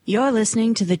You're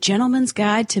listening to The Gentleman's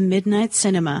Guide to Midnight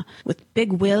Cinema with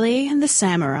Big Willie and the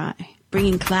Samurai,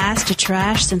 bringing class to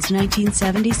trash since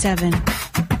 1977.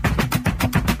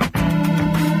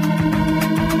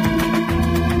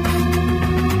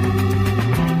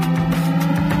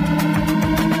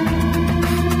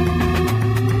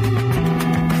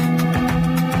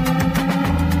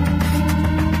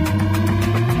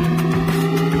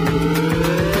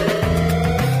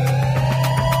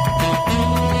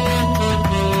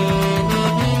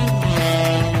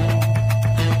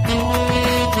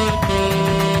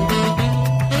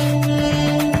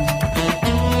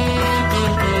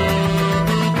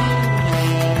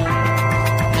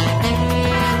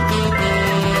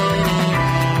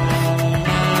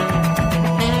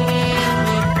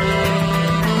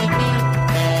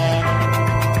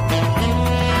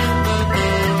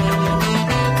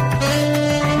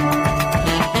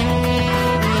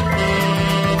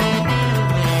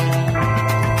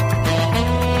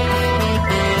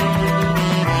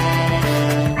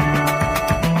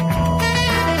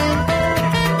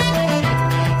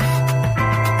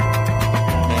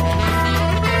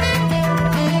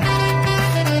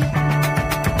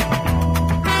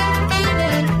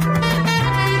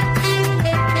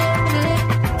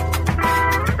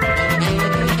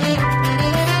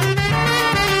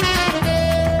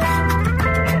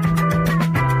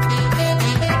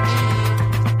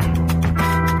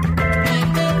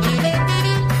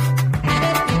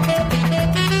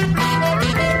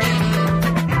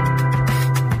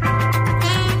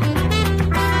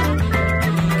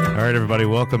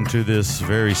 Welcome to this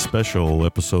very special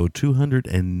episode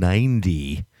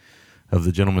 290 of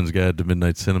The Gentleman's Guide to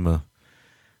Midnight Cinema.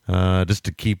 Just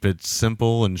to keep it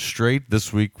simple and straight,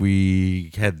 this week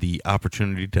we had the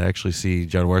opportunity to actually see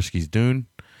Jodoworsky's Dune,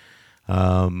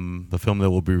 the film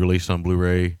that will be released on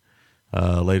Blu-ray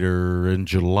later in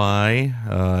July,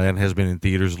 and has been in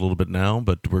theaters a little bit now,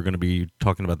 but we're going to be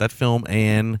talking about that film,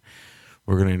 and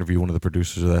we're going to interview one of the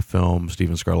producers of that film,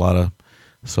 Steven Scarlatta.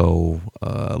 So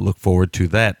look forward to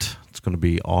that. It's going to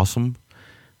be awesome.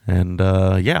 And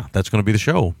yeah, that's going to be the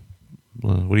show.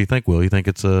 What do you think, Will? You think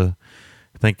it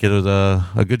was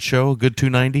a good show, a good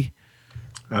 290?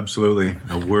 Absolutely.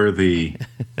 A worthy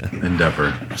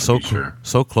endeavor. So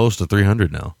close to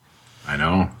 300 now. I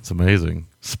know. It's amazing.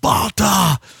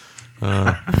 Sparta!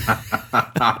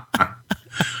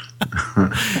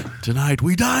 Tonight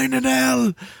we dine in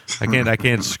hell. I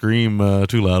can't scream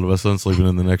too loud. My son's sleeping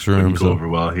in the next room. Wouldn't go over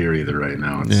well here either right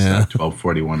now. It's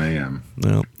 12:41 a.m.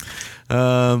 Yeah.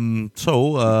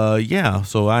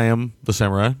 So I am the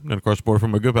Samurai, and of course, board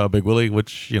from my good pal Big Willie.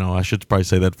 Which I should probably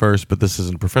say that first, but this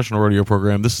isn't a professional radio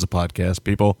program. This is a podcast,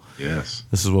 people. Yes.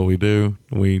 This is what we do.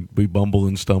 We bumble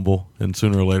and stumble, and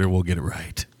sooner or later we'll get it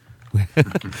right.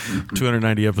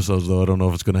 290 episodes, though. I don't know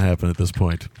if it's going to happen at this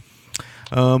point.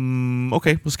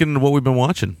 Okay, let's get into what we've been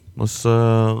watching. Let's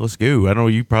go. I know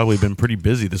you've probably been pretty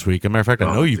busy this week. As a matter of fact,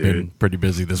 I know you've been pretty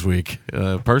busy this week,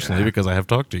 personally, because I have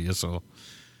talked to you. So,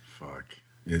 fuck,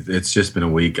 it's just been a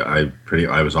week. I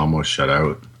was almost shut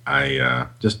out. I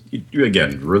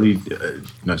really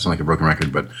not sound like a broken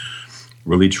record, but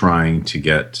really trying to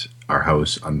get our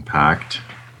house unpacked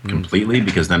completely,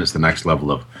 because then it's the next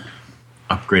level of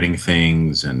upgrading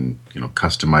things and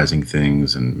customizing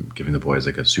things and giving the boys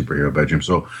like a superhero bedroom.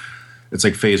 So it's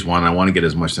like phase one. I want to get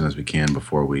as much done as we can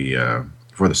before the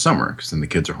summer, because then the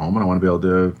kids are home and I want to be able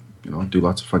to do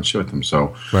lots of fun shit with them.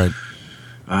 So right.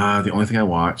 The only thing I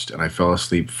watched, and I fell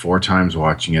asleep 4 times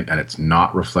watching it, and it's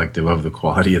not reflective of the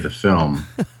quality of the film,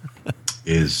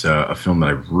 is a film that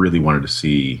I really wanted to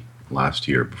see last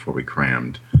year before we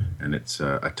crammed, and it's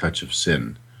A Touch of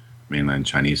Sin, mainland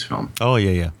Chinese film. Oh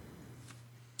yeah.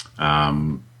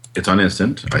 It's on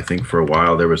Instant. I think for a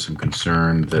while there was some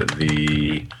concern that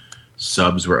the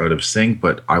subs were out of sync,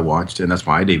 but I watched it, and that's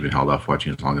why I even held off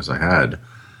watching as long as I had.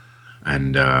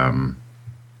 And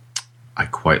I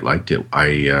quite liked it.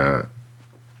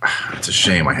 It's a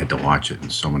shame I had to watch it in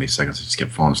so many seconds. I just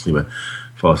kept falling asleep. I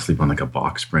fell asleep on like a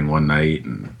box spring one night,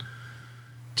 and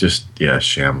just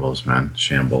shambles, man,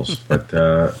 shambles. But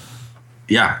a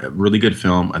really good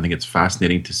film. I think it's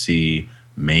fascinating to see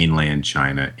mainland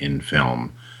China in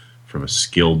film from a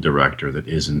skilled director that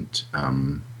isn't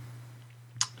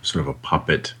sort of a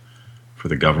puppet for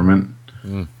the government.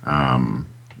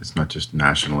 It's not just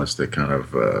nationalistic kind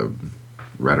of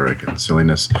rhetoric and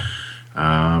silliness.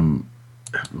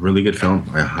 Really good film.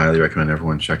 I highly recommend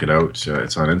everyone check it out.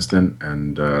 It's on Instant,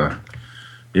 and there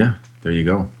you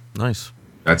go. Nice.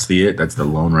 That's the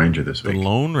Lone Ranger this week. The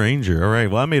Lone Ranger. All right.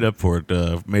 Well, I made up for it.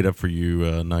 Made up for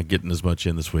you not getting as much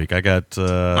in this week. I got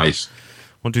nice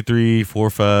 1, 2, 3, 4,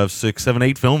 5, 6, 7,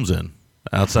 8 films in.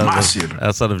 outside Massive.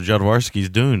 of Jodoworsky's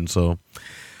Dune. So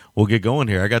we'll get going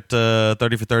here. I got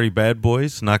 30 for 30 Bad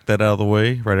Boys. Knocked that out of the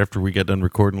way right after we got done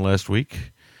recording last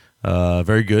week.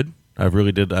 Very good. I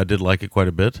did like it quite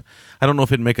a bit. I don't know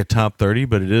if it'd make a top 30,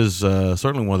 but it is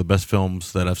certainly one of the best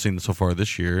films that I've seen so far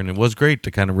this year. And it was great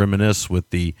to kind of reminisce with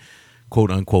the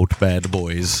quote-unquote Bad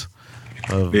Boys.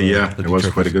 It was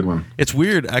quite a good one. It's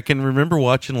weird. I can remember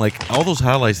watching like all those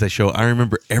highlights they show. I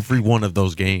remember every one of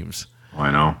those games. Oh,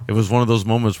 I know. It was one of those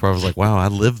moments where I was like, wow, I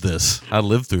lived this. I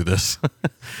lived through this.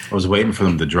 I was waiting for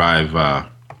them to drive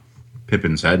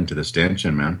Pippin's head into the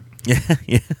stanchion, man.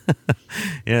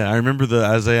 Yeah. I remember the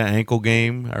Isaiah ankle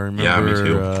game. I remember. Yeah, me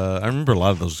too. I remember a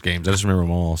lot of those games. I just remember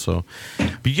them all. So,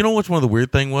 but you know what's one of the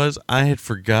weird thing was? I had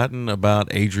forgotten about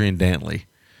Adrian Dantley.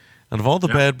 Out of all the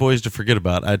bad boys to forget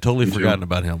about, I had totally forgotten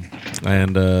about him.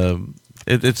 And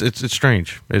it's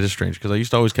strange. It is strange because I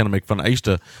used to always kind of make fun. I used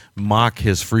to mock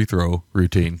his free throw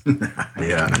routine.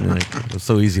 Yeah, it was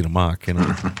so easy to mock,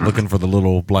 looking for the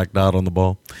little black dot on the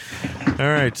ball. All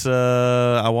right,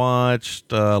 I watched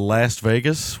Las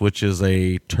Vegas, which is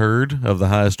a turd of the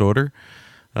highest order.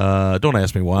 Don't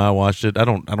ask me why I watched it. I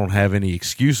don't have any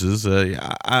excuses.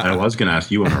 I was going to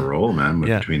ask you on a roll, man,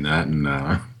 between that and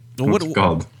what's it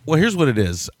called? Well, here's what it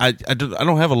is. I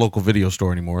don't have a local video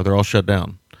store anymore. They're all shut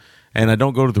down. And I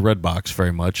don't go to the Red Box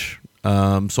very much.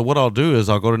 So what I'll do is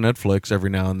I'll go to Netflix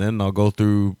every now and then. And I'll go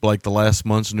through like the last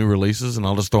month's new releases, and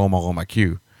I'll just throw them all on my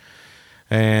queue.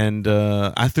 And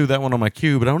I threw that one on my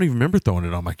queue, but I don't even remember throwing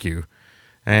it on my queue.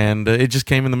 And it just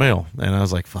came in the mail. And I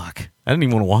was like, fuck. I didn't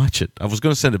even want to watch it. I was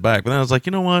going to send it back. But then I was like,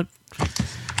 you know what?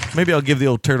 Maybe I'll give the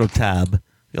old turtle tab.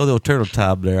 The old turtle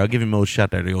tab there. I'll give him a little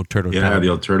shot there, the old turtle tab. Yeah, the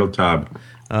old turtle tab.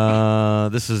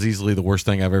 This is easily the worst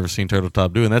thing I've ever seen Turtle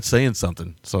Top do, and that's saying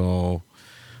something. So,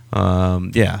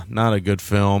 not a good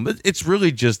film. It's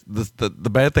really just the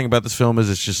bad thing about this film is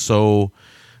it's just so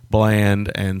bland,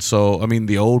 and so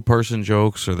the old person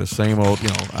jokes are the same old.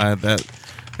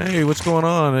 Hey, what's going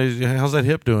on? How's that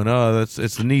hip doing? Oh, it's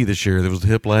the knee this year. There was the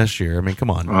hip last year. Come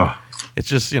on. Oh. It's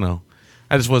just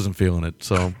I just wasn't feeling it.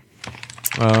 So.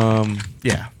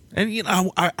 Yeah. And,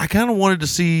 I kind of wanted to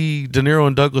see De Niro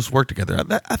and Douglas work together.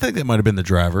 I think that might have been the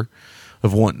driver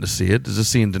of wanting to see it, is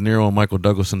just seeing De Niro and Michael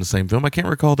Douglas in the same film. I can't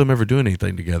recall them ever doing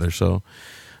anything together. So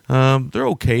they're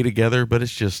okay together, but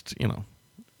it's just,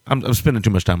 I'm spending too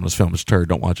much time on this film. It's a turd.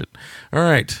 Don't watch it. All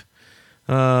right.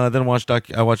 Then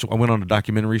I went on a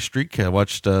documentary streak. I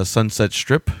watched Sunset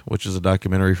Strip, which is a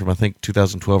documentary from, I think,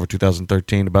 2012 or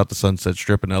 2013 about the Sunset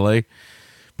Strip in L.A.,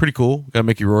 pretty cool. Got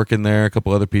Mickey Rourke in there, a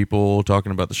couple other people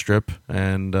talking about the strip,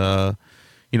 and kind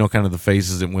of the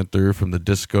phases it went through from the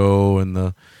disco and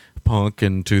the punk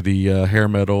and to the hair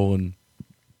metal and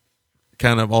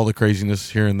kind of all the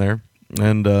craziness here and there.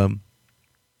 And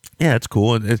it's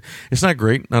cool. It's not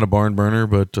great, not a barn burner,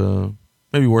 but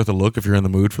maybe worth a look if you're in the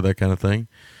mood for that kind of thing.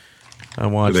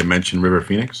 Do they mention River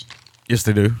Phoenix? Yes,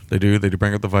 they do. They do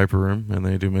bring up the Viper Room, and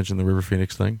they do mention the River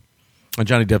Phoenix thing. And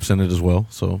Johnny Depp's in it as well,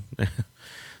 so.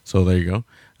 So there you go.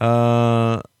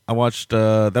 I watched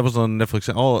that was on Netflix.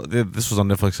 This was on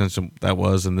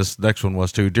Netflix, and this next one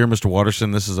was too. Dear Mr.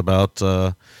 Watterson. This is about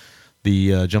the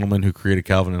gentleman who created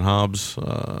Calvin and Hobbes.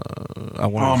 I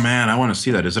want to see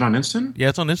that. Is it on Instant? Yeah,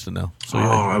 it's on Instant now. So,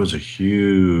 I was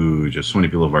so many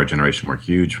people of our generation were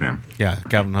huge fan. Yeah,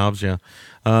 Calvin and Hobbes. Yeah,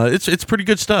 it's pretty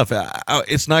good stuff.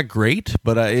 It's not great,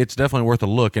 but it's definitely worth a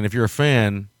look. And if you're a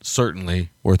fan,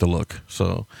 certainly worth a look.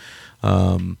 So.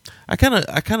 I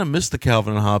kind of missed the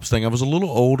Calvin and Hobbes thing. I was a little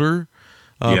older.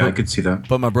 I could see that.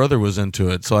 But my brother was into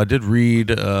it, so I did read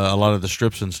a lot of the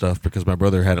strips and stuff because my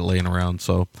brother had it laying around.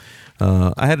 So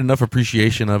I had enough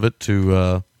appreciation of it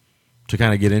to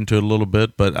kind of get into it a little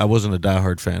bit, but I wasn't a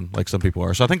diehard fan like some people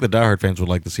are. So I think the diehard fans would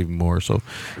like this even more. So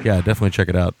yeah, definitely check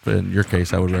it out. In your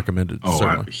case, I would recommend it.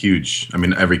 Oh, huge.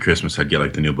 Every Christmas I'd get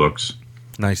like the new books.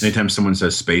 Nice. Anytime someone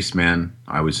says Spaceman,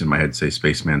 I always in my head say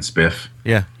Spaceman Spiff.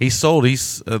 Yeah, they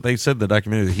said in the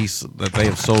documentary that they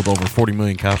have sold over 40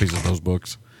 million copies of those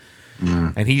books.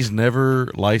 Mm. And he's never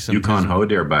licensed. Yukon Ho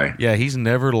thereby. Yeah, he's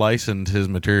never licensed his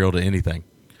material to anything.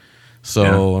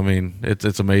 So,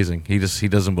 it's amazing. He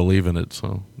doesn't believe in it.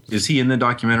 So, is he in the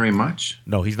documentary much?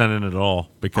 No, he's not in it at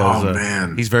all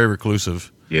because he's very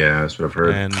reclusive. Yeah, that's what I've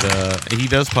heard. And he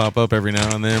does pop up every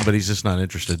now and then, but he's just not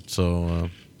interested. So,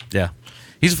 yeah.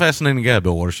 He's a fascinating guy,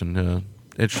 Bill Watterson.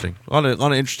 Interesting. A lot of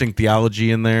interesting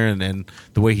theology in there, and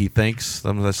the way he thinks.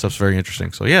 Some of that stuff's very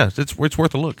interesting. So, yeah, it's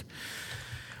worth a look.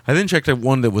 I then checked out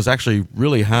one that was actually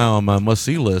really high on my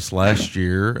must-see list last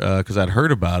year because I'd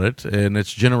heard about it, and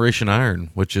it's Generation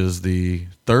Iron, which is the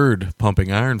third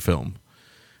Pumping Iron film.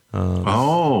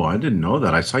 I didn't know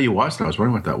that. I saw you watch that. I was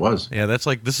wondering what that was. Yeah, this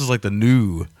is like the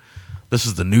new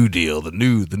deal, the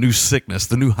new sickness,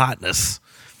 the new hotness.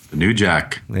 The new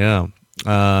Jack. Yeah.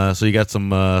 So you got some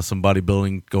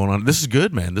bodybuilding going on. This is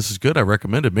good, man. This is good. I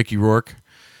recommend it. Mickey Rourke.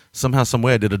 Somehow, some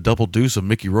way, I did a double deuce of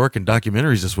Mickey Rourke in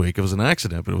documentaries this week. It was an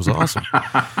accident, but it was awesome.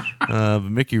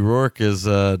 Mickey Rourke is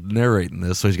narrating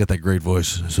this, so he's got that great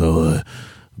voice. So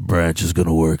Branch is going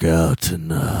to work out,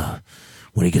 and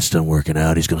when he gets done working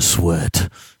out, he's going to sweat.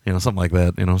 Something like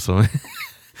that. So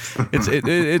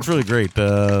it's really great.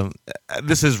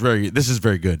 This is very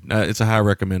good. It's a high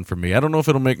recommend for me. I don't know if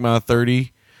it'll make my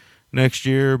 30 next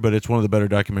year, but it's one of the better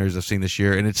documentaries I've seen this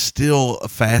year, and it's still a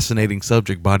fascinating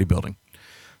subject, bodybuilding.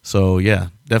 So, yeah,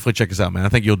 definitely check this out, man. I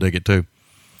think you'll dig it, too.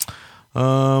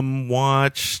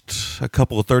 Watched a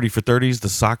couple of 30 for 30s, the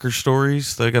soccer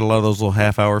stories. They got a lot of those little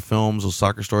half-hour films, those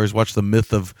soccer stories. Watched The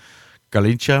Myth of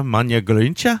Manya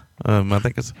Galincha. I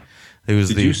think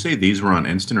Did you say these were on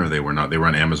Instant or they were not? They were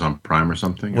on Amazon Prime or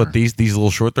something? What, these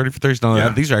little short 30 for 30s? No,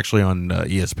 these are actually on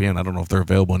ESPN. I don't know if they're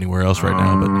available anywhere else right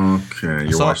now. But okay,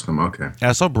 you watched them. Okay.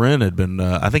 I saw Brent had been.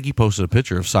 I think he posted a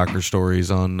picture of soccer stories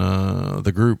on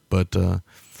the group, but.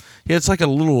 It's like a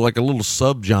little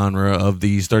subgenre of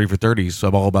these 30 for 30s.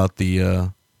 I'm all about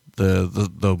the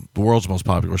world's most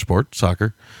popular sport,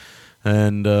 soccer.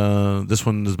 And this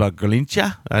one is about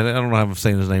Galincha. I don't know if I'm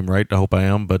saying his name right. I hope I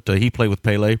am. But he played with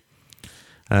Pele.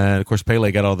 And, of course,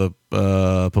 Pele got all the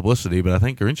publicity. But I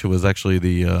think Galincha was actually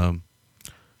the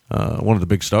one of the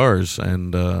big stars.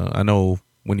 And I know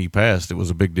when he passed, it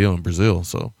was a big deal in Brazil.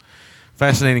 So,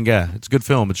 fascinating guy. It's a good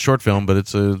film. It's a short film, but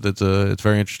it's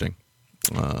very interesting.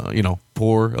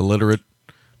 Poor, illiterate,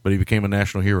 but he became a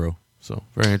national hero. So,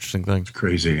 very interesting thing. It's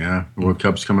crazy, yeah. World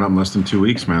Cup's coming up in less than 2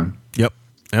 weeks, man. Yep.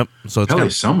 So it's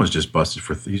his son was just busted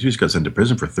he just got sent to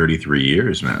prison for 33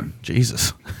 years, man.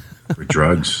 Jesus. For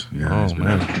drugs. Yeah, he's been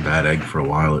a bad egg for a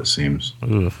while, it seems.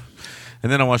 Ugh.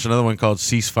 And then I watched another one called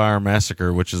Ceasefire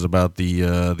Massacre, which is about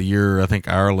the year I think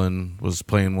Ireland was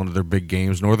playing one of their big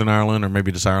games, Northern Ireland or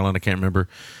maybe just Ireland, I can't remember.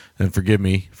 And forgive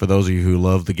me for those of you who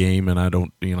love the game, and I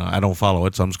don't follow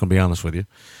it, so I'm just going to be honest with you.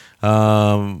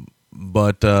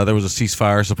 But there was a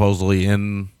ceasefire supposedly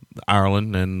in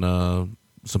Ireland, and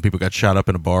some people got shot up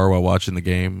in a bar while watching the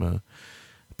game.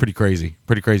 Pretty crazy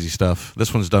stuff.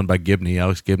 This one's done by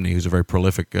Alex Gibney, who's a very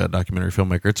prolific documentary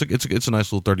filmmaker. It's a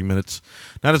nice little 30 minutes.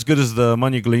 Not as good as the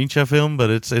Manya Galincha film, but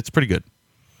it's pretty good.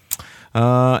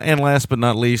 And last but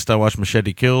not least, I watched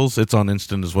Machete Kills. It's on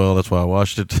Instant as well. That's why I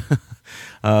watched it.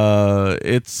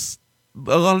 It's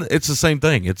the same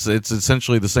thing. It's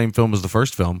essentially the same film as the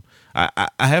first film. I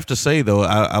have to say though,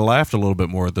 I laughed a little bit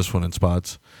more at this one in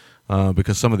spots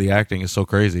because some of the acting is so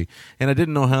crazy, and I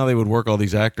didn't know how they would work all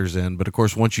these actors in. But of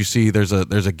course, once you see there's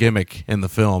a gimmick in the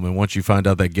film, and once you find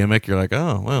out that gimmick, you're like,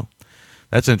 oh well.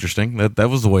 That's interesting. That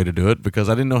was the way to do it because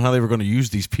I didn't know how they were going to use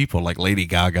these people like Lady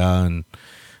Gaga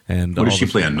and what does she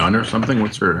play, a nun or something?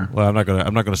 What's her? Well,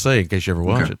 I'm not gonna say in case you ever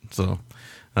watch it. So,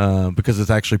 because it's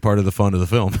actually part of the fun of the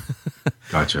film.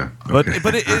 Gotcha. Okay.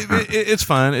 But it's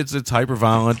fine. It's hyper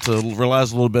violent.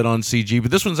 Relies a little bit on CG,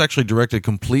 but this one's actually directed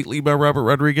completely by Robert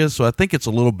Rodriguez, so I think it's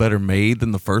a little better made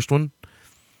than the first one.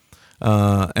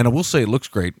 And I will say it looks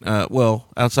great. Well,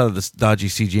 outside of this dodgy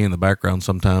CG in the background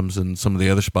sometimes and some of the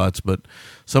other spots, but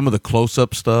some of the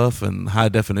close-up stuff and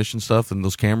high-definition stuff and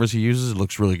those cameras he uses, it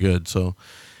looks really good. So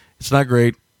it's not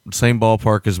great. Same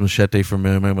ballpark as Machete for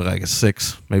me, maybe like a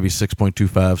 6, maybe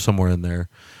 6.25, somewhere in there.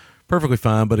 Perfectly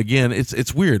fine, but again,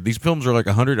 it's weird. These films are like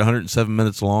 107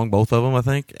 minutes long, both of them, I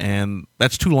think, and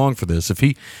that's too long for this. If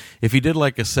he did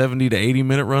like a 70 to 80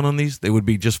 minute run on these, they would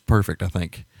be just perfect, I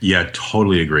think. Yeah,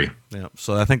 totally agree. Yeah,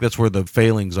 so I think that's where the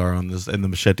failings are on this in the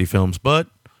Machete films. But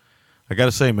I got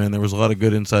to say, man, there was a lot of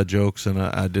good inside jokes, and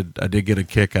I did get a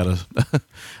kick out of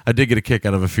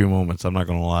a few moments. I'm not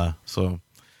going to lie. So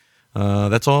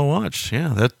that's all I watched.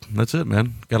 Yeah, that's it,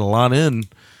 man. Got a lot in.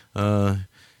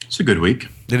 It's a good week.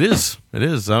 It is.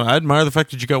 I admire the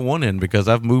fact that you got one in because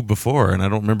I've moved before and I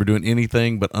don't remember doing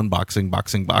anything but unboxing,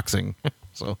 boxing.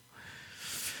 So,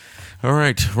 all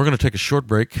right, we're going to take a short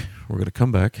break. We're going to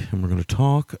come back and we're going to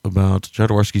talk about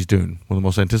Jodoworsky's Dune, one of the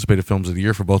most anticipated films of the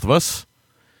year for both of us.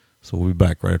 So we'll be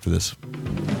back right after this.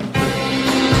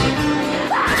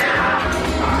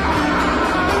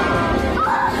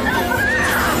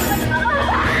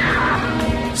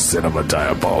 Cinema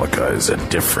Diabolica is a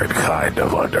different kind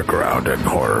of underground and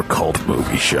horror cult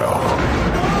movie show.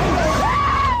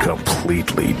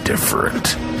 Completely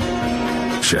different.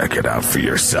 Check it out for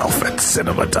yourself at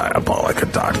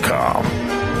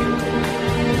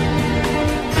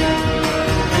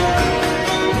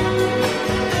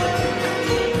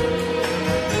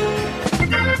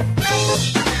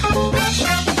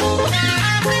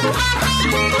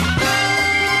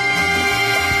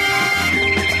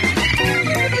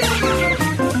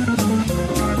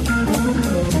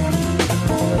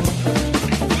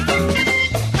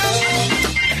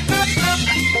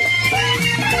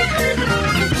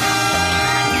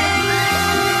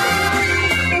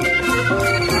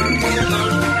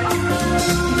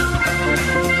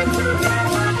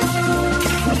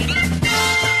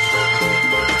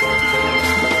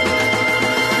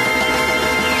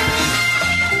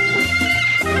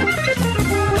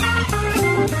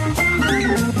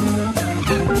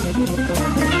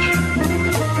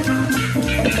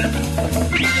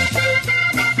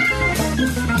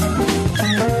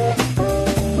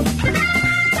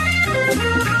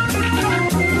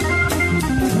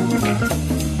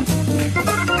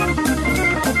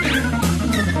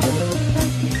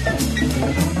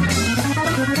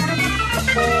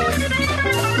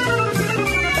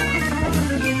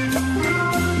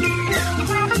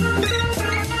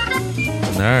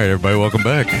right, everybody, welcome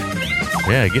back.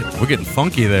 Yeah, we're getting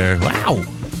funky there. Wow.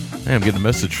 Hey, I'm getting a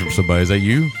message from somebody. Is that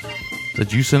you? Is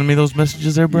that you sending me those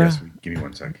messages there, bro? Yes, give me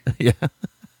 1 sec. Yeah.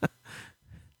 I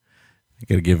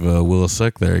got to give Will a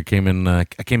sec there. I came in a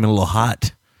little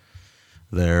hot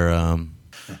there. All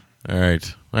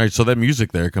right. So that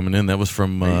music there coming in, that was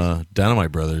from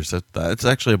Dynamite Brothers. That's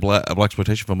actually a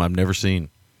blaxploitation film I've never seen.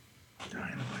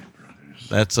 Dynamite Brothers.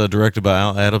 That's directed by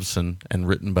Al Adamson and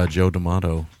written by Joe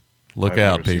D'Amato. Look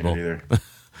out, people.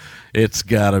 It's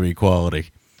got to be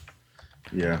quality.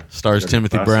 Yeah. Stars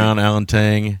Timothy Brown, Alan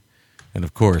Tang, and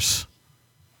of course,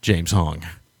 James Hong.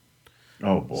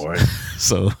 Oh, boy.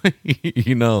 So,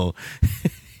 you know,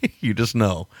 you just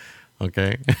know.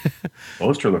 Okay.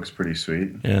 Poster looks pretty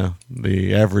sweet. Yeah.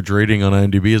 The average rating on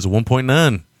IMDb is a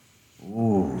 1.9.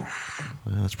 Ooh.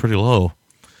 Yeah, that's pretty low.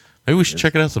 Maybe we should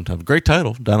check it out sometime. Great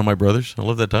title, Dynamite Brothers. I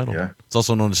love that title. Yeah. It's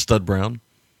also known as Stud Brown.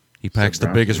 He packs Stud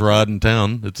the Brown, biggest too. rod in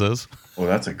town, it says. Well,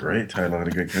 that's a great title and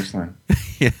a good kiss line.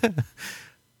 Yeah.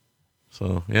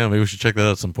 So, yeah, maybe we should check that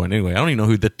out at some point. Anyway, I don't even know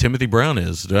who that Timothy Brown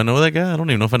is. Do I know that guy? I don't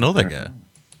even know if I know that guy.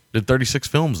 Did 36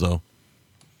 films, though.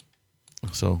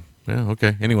 So, yeah,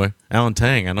 okay. Anyway, Alan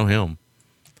Tang, I know him.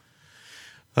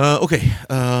 Okay,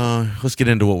 let's get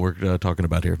into what we're talking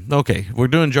about here. Okay, we're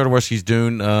doing Jodoworsky's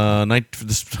Dune.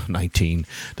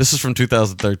 This is from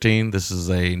 2013. This is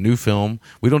a new film.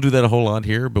 We don't do that a whole lot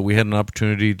here, but we had an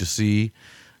opportunity to see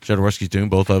Jodoworsky's Dune,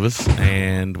 both of us,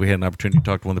 and we had an opportunity to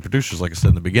talk to one of the producers, like I said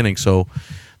in the beginning. So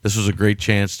this was a great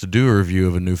chance to do a review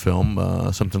of a new film,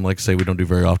 something like, say, we don't do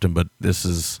very often, but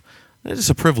it's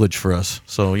a privilege for us.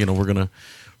 So, you know, we're gonna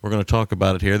talk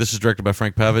about it here. This is directed by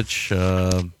Frank Pavich,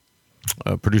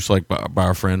 produced by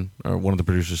our friend, one of the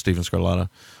producers, Steven Scarlatta,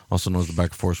 also known as the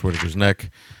back of Forrest Whitaker's neck.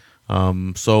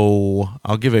 So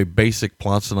I'll give a basic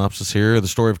plot synopsis here. The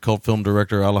story of cult film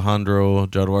director Alejandro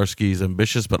Jodorowsky's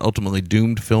ambitious but ultimately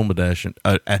doomed film adaptation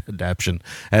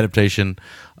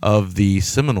of the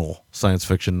seminal science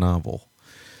fiction novel.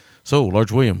 So,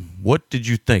 Large William, what did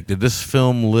you think? Did this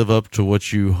film live up to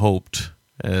what you hoped?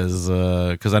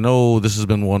 Because I know this has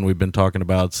been one we've been talking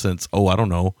about since, I don't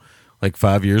know, like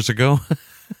 5 years ago.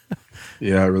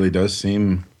 Yeah, it really does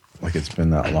seem like it's been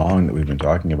that long that we've been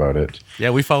talking about it. Yeah,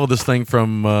 we followed this thing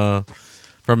from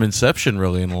inception,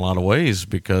 really, in a lot of ways,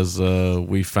 because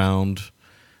we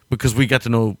got to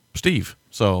know Steve.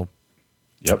 So,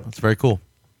 Yep, that's very cool.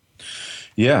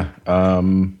 Yeah,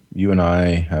 you and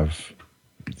I have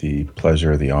the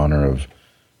pleasure, the honor of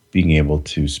being able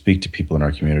to speak to people in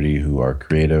our community who are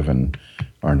creative and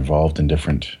are involved in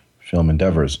different film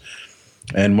endeavors.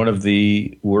 And one of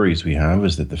the worries we have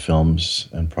is that the films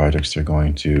and projects they're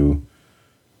going to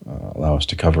allow us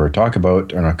to cover or talk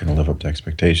about are not going to live up to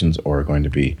expectations or are going to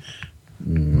be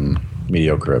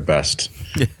mediocre at best.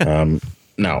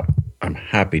 Now, I'm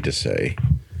happy to say,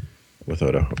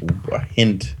 without a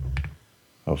hint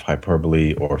of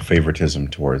hyperbole or favoritism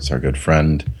towards our good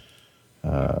friend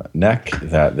Neck,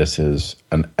 that this is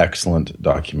an excellent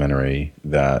documentary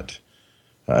that,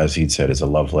 as he'd said, is a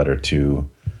love letter to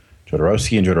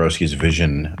Jodorowsky and Jodorowsky's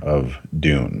vision of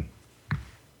Dune.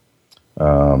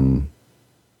 The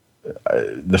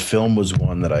film was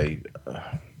one that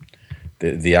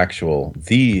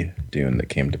the Dune that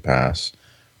came to pass,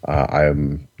 I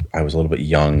was a little bit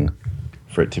young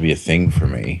for it to be a thing for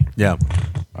me. Yeah.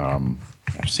 I've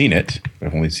seen it, but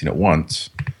I've only seen it once.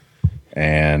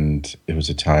 And it was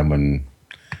a time when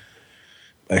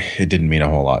it didn't mean a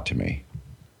whole lot to me.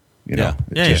 You know,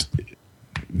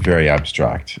 very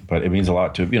abstract, but it means a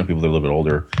lot to, people that are a little bit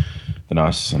older than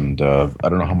us. And I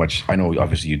don't know how much, I know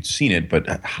obviously you'd seen it, but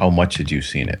how much had you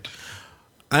seen it?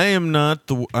 I am not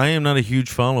a huge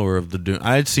follower of the Dune.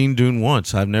 I had seen Dune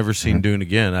once. I've never seen Dune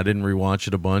again. I didn't rewatch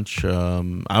it a bunch.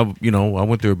 I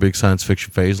went through a big science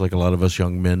fiction phase like a lot of us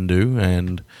young men do,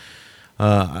 and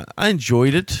I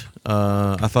enjoyed it.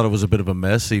 I thought it was a bit of a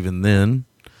mess even then.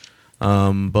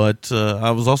 But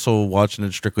I was also watching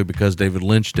it strictly because David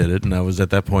Lynch did it, and I was at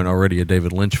that point already a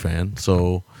David Lynch fan.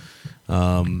 So,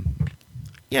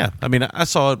 yeah, I mean, I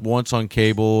saw it once on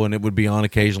cable, and it would be on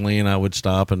occasionally, and I would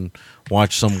stop and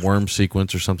watch some worm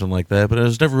sequence or something like that. But it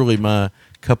was never really my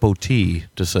cup of tea,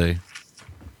 to say.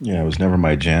 Yeah, it was never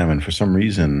my jam, and for some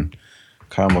reason,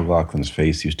 Kyle MacLachlan's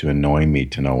face used to annoy me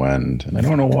to no end, and I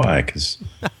don't know why, because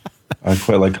I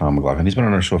quite like Kyle MacLachlan. He's been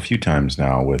on our show a few times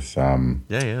now with... yeah,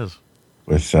 he is.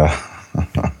 With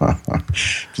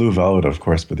Blue Velvet, of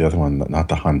course, but the other one, not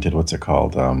The Hunted, what's it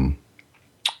called?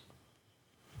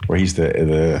 Where he's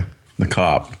the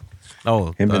cop.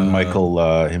 Oh, him and Michael.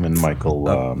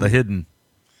 The Hidden.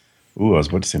 Ooh, I was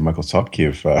about to say Michael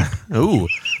Sopkiv. Ooh,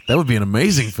 That would be an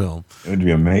amazing film. It would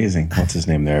be amazing. What's his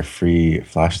name there? Free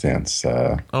Flashdance.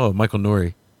 Michael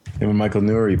Nouri. Him and Michael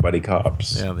Nouri, buddy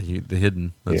cops. Yeah, the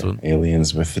Hidden. That's what.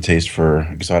 Aliens with the taste for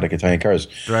exotic Italian cars.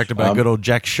 Directed by good old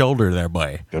Jack Shoulder there,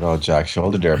 boy. Good old Jack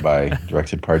Shoulder there, by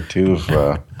directed part 2 of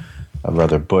a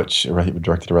rather butch,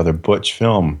 directed a rather butch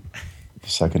film, the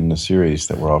second in the series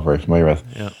that we're all very familiar with.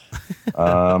 Yeah.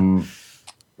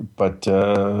 But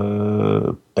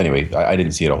anyway, I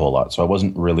didn't see it a whole lot, so I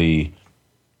wasn't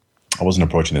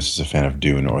approaching this as a fan of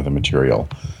Dune or the material,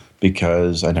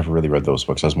 because I never really read those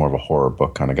books. I was more of a horror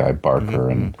book kind of guy, Barker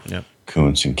and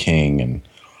Kuntz and King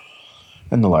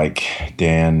and the like.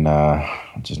 Dan,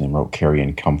 what's his name, wrote Carrie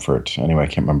and Comfort. Anyway, I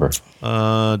can't remember.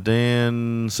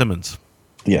 Dan Simmons.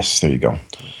 Yes, there you go.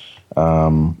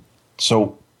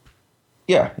 So,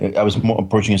 yeah, I was more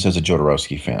approaching this as a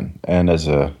Jodoworsky fan and as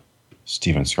a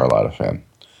Steven Scarlatta fan.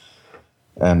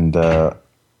 And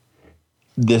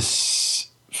this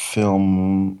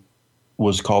film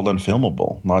was called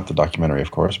unfilmable. Not the documentary, of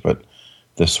course, but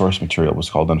the source material was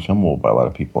called unfilmable by a lot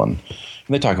of people. And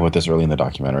they talk about this early in the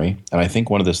documentary. And I think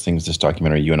one of those things this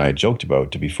documentary you and I had joked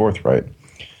about, to be forthright,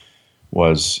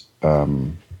 was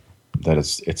that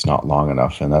it's not long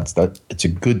enough. And that it's a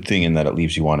good thing in that it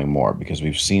leaves you wanting more, because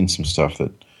we've seen some stuff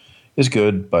that is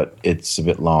good, but it's a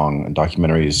bit long. And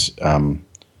documentaries,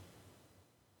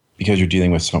 because you're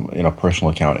dealing with some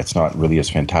personal account, it's not really as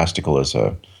fantastical as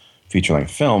a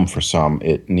feature-length film. For some,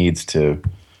 it needs to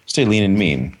stay lean and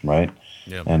mean, right?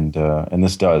 Yep. And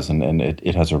this does, and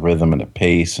it has a rhythm and a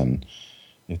pace, and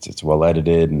it's well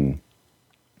edited. And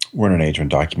we're in an age when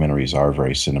documentaries are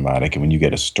very cinematic, and when you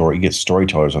get you get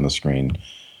storytellers on the screen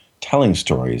telling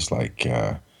stories like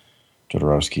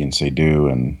Jodoworsky and Seydoux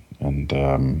and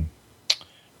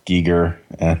Giger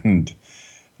and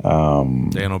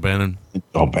Dan O'Bannon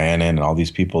and all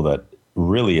these people, that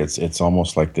really it's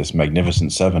almost like this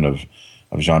magnificent seven of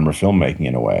genre filmmaking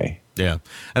in a way. Yeah,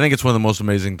 I think it's one of the most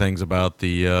amazing things about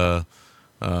the.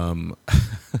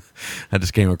 I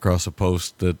just came across a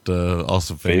post that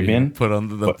also Fabian put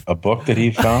on a book that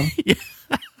he found. Yeah.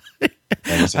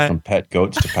 And is it from pet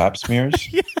goats to pap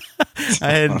smears? Yeah.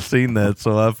 I hadn't seen that,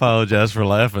 so I apologize for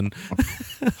laughing.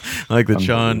 Like that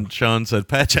Sean said,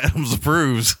 Patch Adams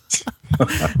approves.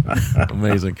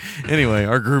 Amazing. Anyway,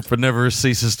 our group never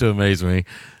ceases to amaze me.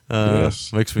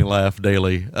 Yes. Makes me laugh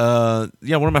daily. One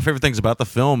of my favorite things about the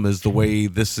film is the way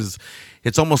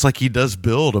it's almost like he does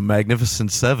build a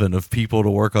magnificent seven of people to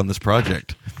work on this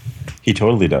project. He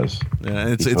totally does. Yeah,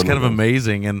 it's kind of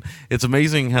amazing, and it's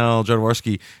amazing how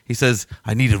Jodoworsky, he says,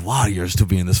 I needed warriors to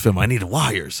be in this film. I needed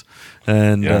warriors.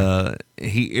 And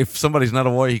if somebody's not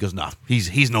a warrior, he goes, no,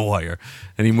 he's no warrior.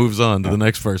 And he moves on to the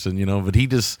next person, but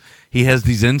he has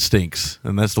these instincts,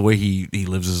 and that's the way he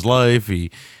lives his life.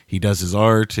 He does his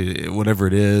art, whatever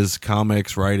it is,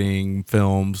 comics, writing,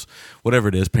 films, whatever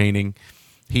it is, painting.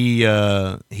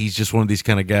 He's just one of these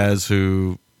kind of guys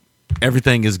who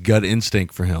everything is gut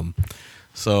instinct for him.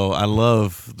 So I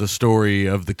love the story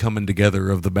of the coming together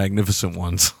of the magnificent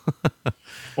ones.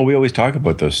 Well, we always talk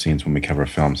about those scenes when we cover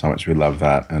films, how much we love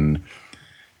that. And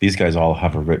these guys all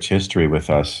have a rich history with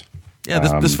us.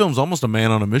 Yeah, this film's almost a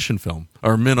man on a mission film,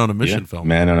 or men on a mission film.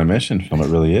 Man on a mission film, it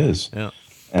really is. Yeah.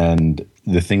 And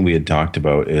the thing we had talked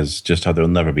about is just how there'll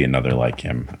never be another like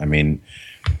him. I mean,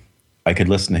 I could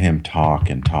listen to him talk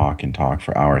and talk and talk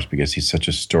for hours, because he's such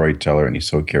a storyteller and he's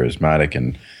so charismatic,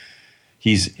 and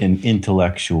he's an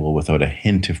intellectual without a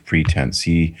hint of pretense.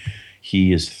 He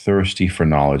is thirsty for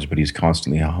knowledge, but he's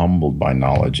constantly humbled by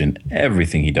knowledge in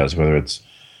everything he does, whether it's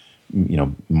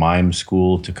mime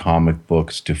school to comic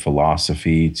books to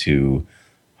philosophy to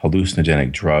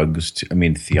hallucinogenic drugs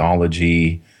to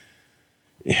theology.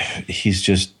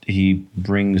 He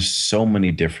brings so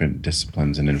many different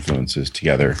disciplines and influences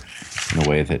together in a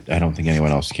way that I don't think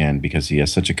anyone else can, because he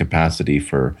has such a capacity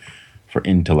for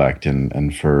intellect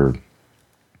and for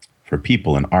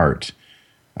people and art.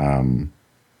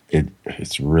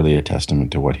 It's really a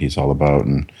testament to what he's all about,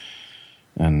 and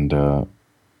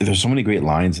there's so many great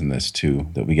lines in this too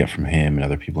that we get from him and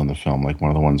other people in the film. Like one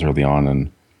of the ones early on,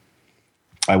 and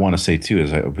I want to say too,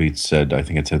 as I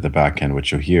think it's at the back end,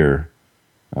 which you'll hear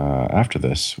after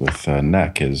this with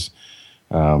Neck, is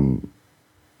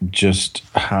just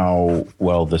how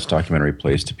well this documentary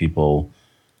plays to people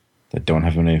that don't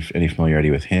have any familiarity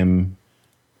with him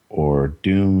or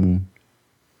Dune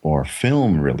or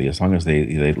film, really. As long as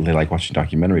they like watching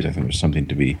documentaries, I think there's something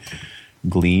to be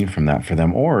gleaned from that for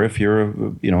them. Or if you're a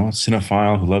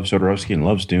cinephile who loves Jodoworsky and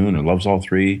loves Dune and loves all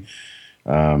three,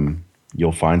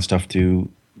 you'll find stuff to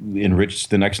enrich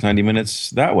the next 90 minutes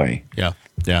that way. Yeah.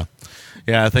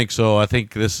 Yeah, I think so. I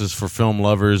think this is for film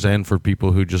lovers and for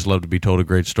people who just love to be told a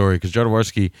great story. Because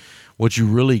Jodoworsky, what you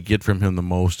really get from him the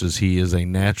most is he is a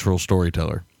natural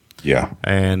storyteller. Yeah.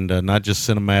 And not just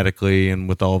cinematically and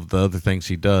with all of the other things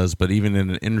he does, but even in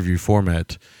an interview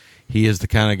format, he is the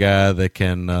kind of guy that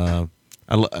can.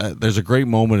 There's a great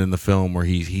moment in the film where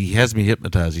he has me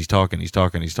hypnotized. He's talking,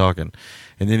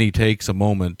 and then he takes a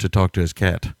moment to talk to his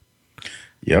cat.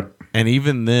 Yep. And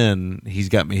even then, he's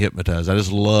got me hypnotized. I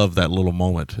just love that little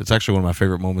moment. It's actually one of my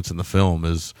favorite moments in the film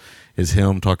is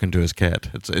him talking to his cat.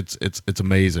 It's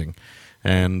amazing,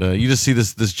 and you just see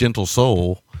this gentle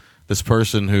soul, this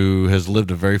person who has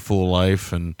lived a very full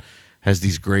life and has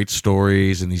these great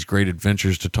stories and these great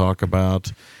adventures to talk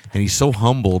about, and he's so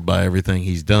humbled by everything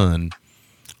he's done.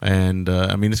 And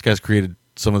I mean, this guy's created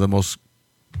some of the most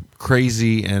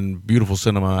crazy and beautiful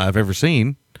cinema I've ever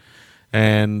seen.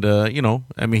 And,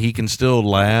 I mean, he can still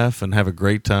laugh and have a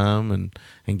great time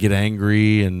and get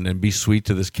angry and be sweet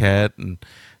to this cat and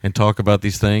talk about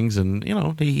these things. And,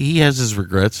 he has his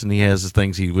regrets and he has his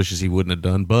things he wishes he wouldn't have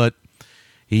done. But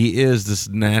he is this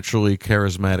naturally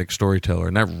charismatic storyteller,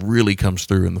 and that really comes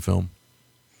through in the film.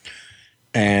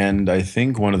 And I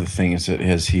think one of the things that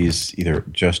he's either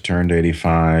just turned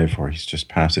 85 or he's just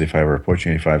past 85 or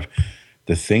approaching 85.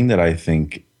 The thing that I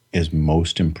think is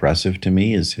most impressive to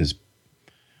me is his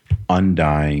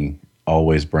undying,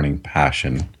 always burning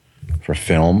passion for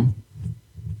film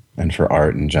and for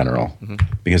art in general,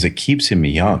 because it keeps him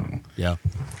young. Yeah.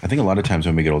 I think a lot of times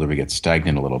when we get older, we get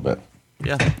stagnant a little bit.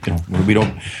 Yeah. We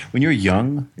don't. When you're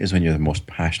young is when you're the most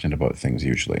passionate about things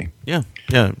usually. Yeah.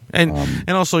 Yeah. And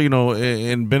also,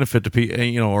 in benefit to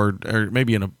people, or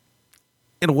maybe in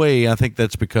a way, I think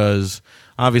that's because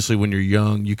obviously when you're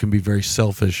young, you can be very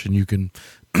selfish and you can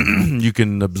you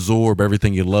can absorb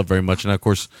everything you love very much. And of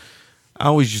course, I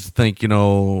always used to think,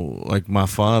 like my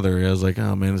father, I was like,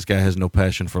 oh man, this guy has no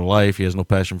passion for life. He has no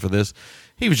passion for this.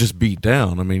 He was just beat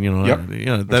down. I mean,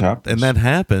 that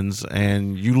happens,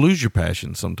 and you lose your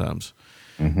passion sometimes,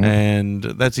 and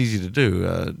that's easy to do.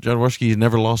 Jodoworsky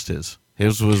never lost his.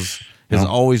 His has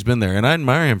always been there, and I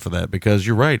admire him for that because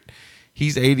you're right.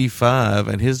 He's 85,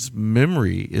 and his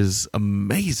memory is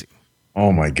amazing.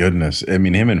 Oh my goodness! I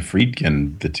mean, him and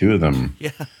Friedkin, the two of them.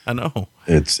 Yeah, I know.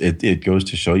 It goes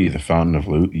to show you the fountain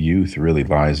of youth really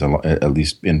lies, at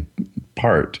least in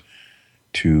part,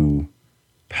 to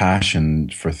passion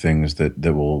for things that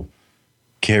will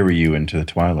carry you into the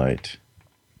twilight.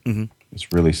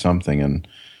 It's really something, and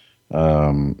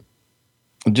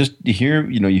just you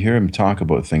hear him talk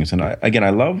about things, and I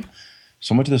love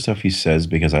so much of the stuff he says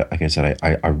because, like I said,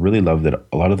 I really love that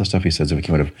a lot of the stuff he says, if it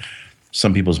came out of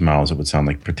some people's mouths, it would sound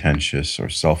like pretentious or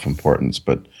self-importance,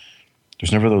 but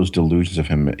there's never those delusions of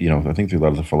him. I think through a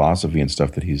lot of the philosophy and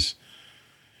stuff that he's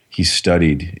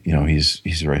studied,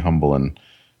 he's very humble. And,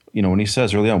 when he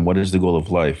says early on, what is the goal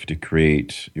of life? To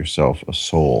create yourself a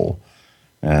soul.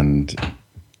 And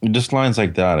just lines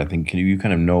like that, I think you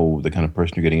kind of know the kind of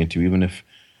person you're getting into, even if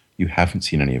you haven't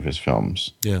seen any of his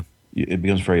films. Yeah. It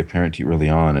becomes very apparent to you early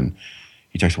on. And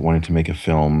he talks about wanting to make a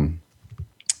film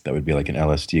that would be like an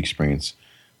LSD experience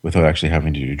without actually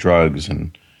having to do drugs.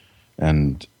 And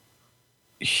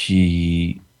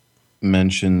he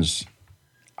mentions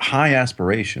high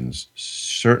aspirations,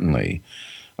 certainly,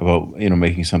 about,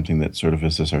 making something that sort of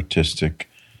is this artistic,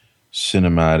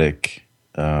 cinematic,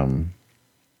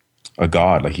 a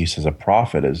god, like he says, a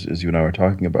prophet, as you and I were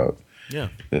talking about. Yeah.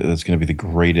 That's going to be the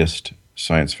greatest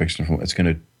science fiction film. It's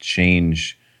going to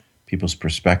change people's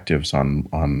perspectives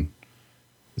on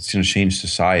it's going to change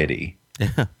society.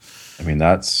 Yeah. I mean,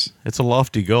 it's a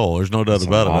lofty goal. There's no doubt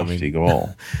about it. It's a lofty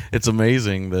goal. It's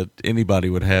amazing that anybody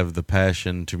would have the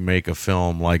passion to make a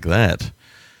film like that.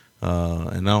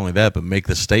 And not only that, but make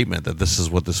the statement that this is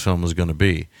what this film is going to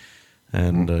be.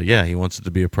 And he wants it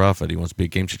to be a prophet. He wants to be a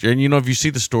game changer. And if you see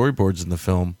the storyboards in the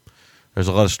film, there's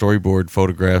a lot of storyboard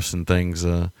photographs and things.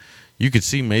 You could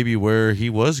see maybe where he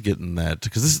was getting that,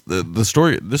 because this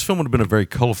film would have been a very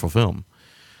colorful film.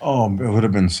 Oh, it would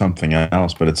have been something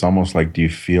else, but it's almost like, do you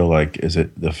feel like, is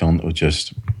it the film that was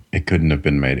just, it couldn't have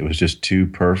been made? It was just too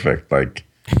perfect. Like,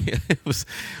 it was.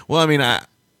 Well, I mean,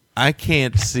 I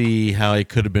can't see how it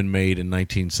could have been made in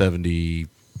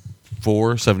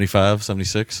 1974, 75,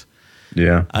 76.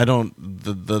 Yeah. I don't,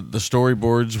 the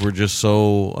storyboards were just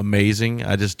so amazing.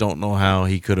 I just don't know how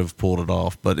he could have pulled it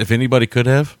off. But if anybody could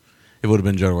have, it would have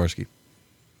been Jodoworsky.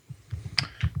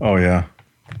 Oh, yeah.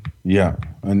 Yeah,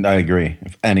 and I agree.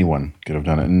 If anyone could have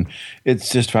done it. And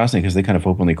it's just fascinating because they kind of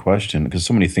openly question, because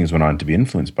so many things went on to be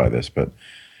influenced by this, but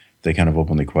they kind of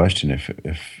openly question if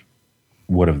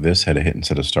what if this had a hit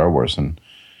instead of Star Wars? And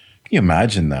can you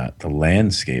imagine that? The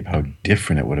landscape, how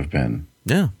different it would have been.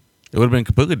 Yeah, it would have been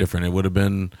completely different. It would have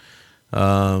been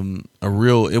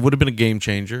it would have been a game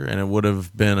changer, and it would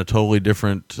have been a totally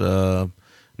different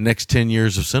next 10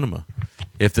 years of cinema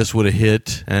if this would have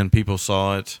hit and people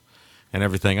saw it and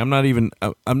everything. I'm not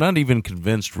even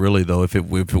convinced really though if it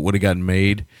would have gotten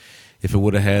made, if it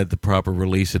would have had the proper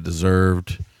release it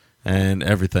deserved and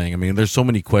everything. I mean, there's so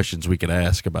many questions we could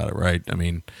ask about it, right? I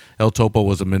mean, El Topo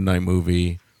was a midnight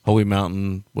movie. Holy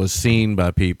Mountain was seen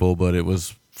by people, but it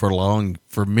was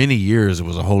for many years it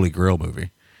was a Holy Grail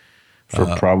movie. For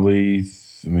probably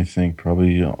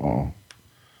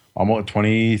almost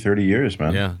 20, 30 years,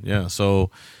 man. Yeah. So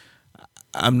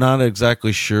I'm not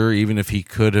exactly sure even if he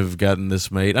could have gotten this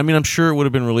made. I mean, I'm sure it would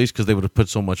have been released because they would have put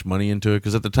so much money into it.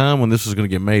 Because at the time when this was going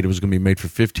to get made, it was going to be made for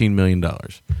 $15 million.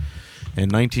 In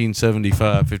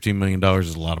 1975, $15 million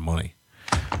is a lot of money.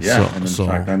 Yeah, and in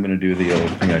fact, I'm going to do the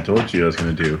old thing I told you I was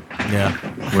going to do. Yeah.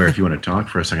 Where if you want to talk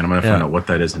for a second, I'm going to find out what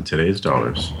that is in today's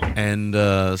dollars. And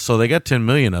so they got $10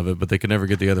 million of it, but they could never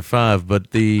get the other $5 million.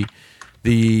 But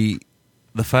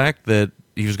the fact that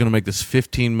he was going to make this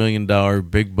 $15 million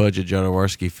big budget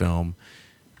Jodoworsky film,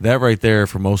 that right there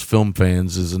for most film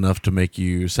fans is enough to make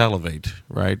you salivate,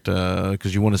 right?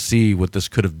 Because you want to see what this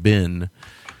could have been.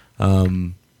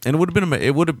 And it would have been.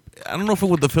 It would have. I don't know if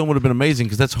the film would have been amazing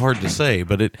because that's hard to say,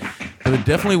 but it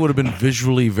definitely would have been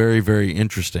visually very, very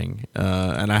interesting.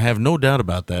 And I have no doubt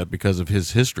about that because of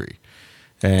his history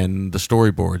and the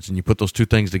storyboards. And you put those two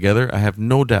things together, I have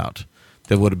no doubt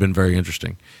that would have been very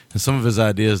interesting. And some of his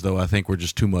ideas, though, I think were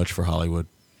just too much for Hollywood.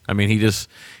 I mean,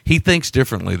 he thinks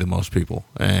differently than most people,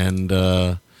 and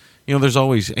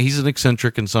he's an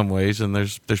eccentric in some ways, and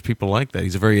there's people like that.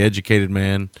 He's a very educated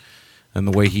man. And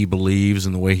the way he believes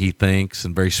and the way he thinks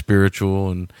and very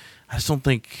spiritual. And I just don't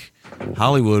think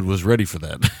Hollywood was ready for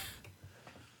that.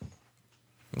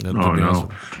 Oh, no.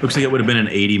 Looks like it would have been an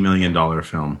 $80 million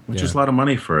film, which is a lot of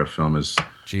money for a film as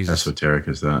esoteric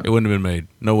as that. It wouldn't have been made.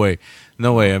 No way.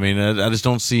 I mean, I just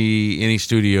don't see any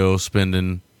studio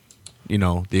spending,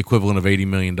 the equivalent of $80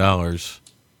 million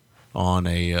on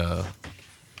a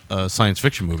science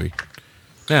fiction movie.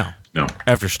 Now, no.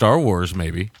 After Star Wars,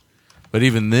 maybe. But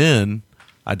even then,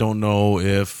 I don't know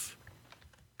if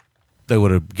they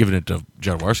would have given it to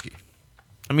Jodoworsky.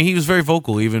 I mean, he was very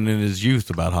vocal even in his youth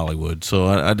about Hollywood. So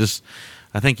I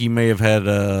think he may have had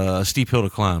a steep hill to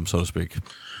climb, so to speak.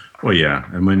 Well, yeah.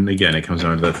 And when, again, it comes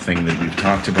down to that thing that we've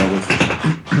talked about with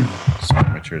sorry,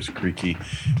 my chair's creaky.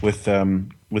 With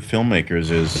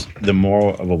filmmakers is the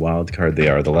more of a wild card they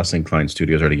are, the less inclined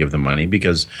studios are to give them money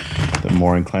because the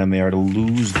more inclined they are to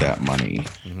lose that money.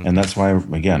 Mm-hmm. And that's why,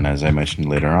 again, as I mentioned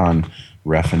later on,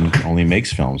 Refn only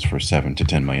makes films for $7 to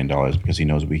 $10 million because he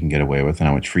knows what we can get away with and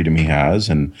how much freedom he has,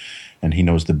 and he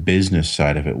knows the business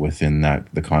side of it within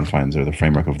the confines or the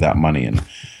framework of that money. And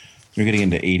you're getting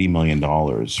into $80 million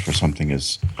for something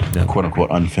as quote-unquote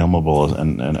unfilmable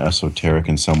and esoteric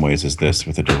in some ways as this,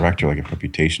 with a director like a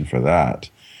reputation for that.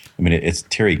 I mean, it's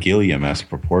Terry Gilliam-esque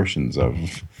proportions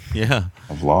of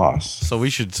loss. So I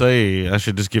should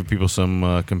just give people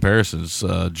some comparisons.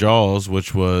 Jaws,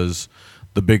 which was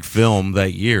the big film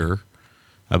that year,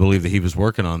 I believe that he was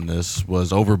working on this,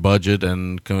 was over budget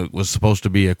and was supposed to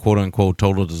be a quote-unquote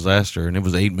total disaster, and it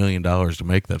was $8 million to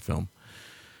make that film.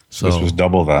 So this was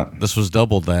double that. This was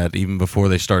double that even before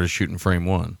they started shooting Frame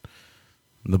 1.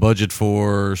 The budget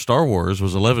for Star Wars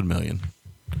was $11 million.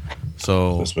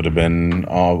 So this would have been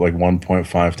like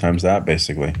 1.5 times that,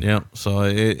 basically. Yeah.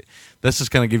 So this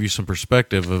just kind of give you some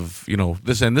perspective of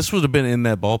this, and this would have been in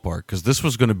that ballpark because this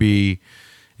was going to be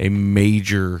a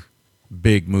major,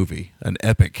 big movie, an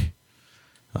epic,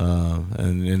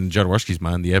 and in Jodoworsky's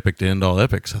mind, the epic to end all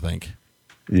epics, I think.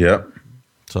 Yep.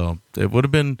 So it would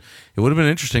have been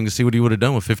interesting to see what he would have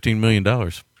done with $15 million.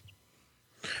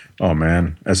 Oh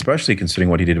man, especially considering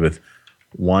what he did with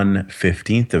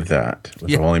 1/15 of that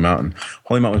with Holy Mountain.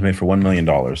 Holy Mountain was made for $1 million.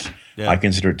 Yeah. I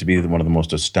consider it to be one of the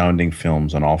most astounding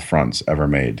films on all fronts ever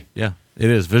made. Yeah, it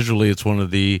is. Visually, it's one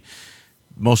of the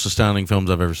most astounding films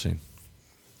I've ever seen.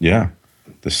 Yeah,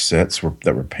 the sets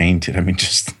that were painted. I mean,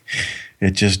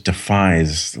 it just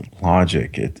defies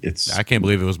logic. I can't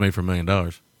believe it was made for $1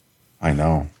 million. I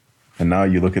know. And now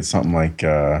you look at something like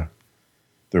The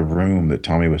Room that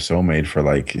Tommy Wiseau made for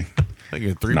like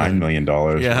 $9 million,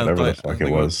 whatever the fuck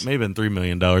it was. Maybe been $3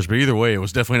 million, but either way, it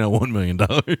was definitely not $1 million.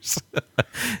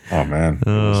 Oh man,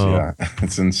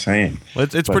 it's insane. Well,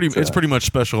 it's pretty much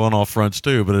special on all fronts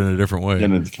too, but in a different way.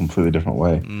 In a completely different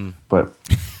way. Mm. But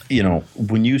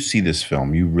when you see this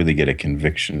film, you really get a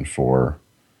conviction.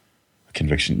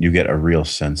 You get a real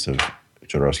sense of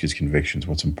Jodorowsky's convictions,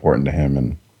 what's important to him,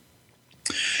 and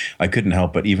I couldn't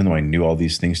help but, even though I knew all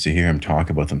these things, to hear him talk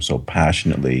about them so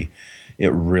passionately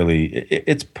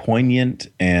it's poignant,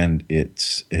 and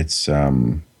it's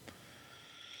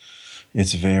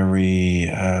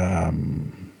very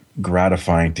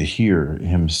gratifying to hear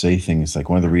him say things. Like,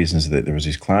 one of the reasons that there was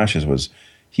these clashes was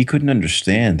he couldn't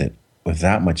understand that with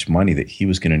that much money that he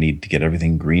was going to need to get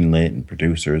everything greenlit and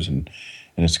producers, and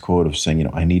his quote of saying,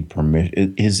 I need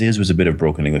permission. His was a bit of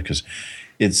broken English, because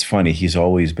it's funny. He's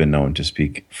always been known to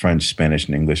speak French, Spanish,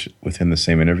 and English within the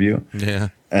same interview. Yeah.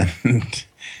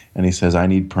 And he says, I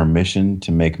need permission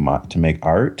to make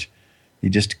art. He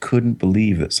just couldn't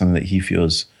believe that something that he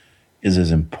feels is as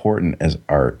important as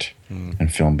art,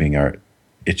 and film being art,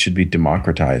 it should be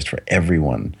democratized for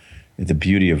everyone. The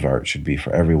beauty of art should be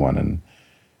for everyone,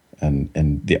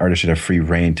 and the artist should have free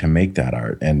reign to make that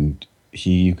art. And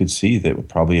you could see that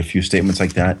probably a few statements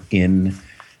like that in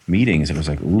meetings. It was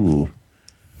like, ooh,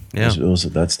 yeah,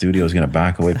 that studio is going to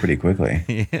back away pretty quickly.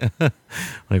 Yeah,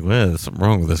 like, well, there's something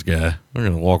wrong with this guy. We're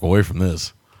going to walk away from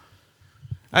this.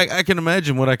 I can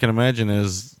imagine what I can imagine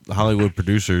as Hollywood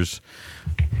producers,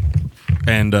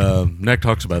 and Nick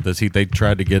talks about this. They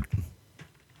tried to get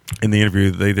in the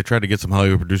interview. They tried to get some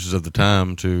Hollywood producers at the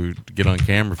time to get on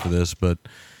camera for this, but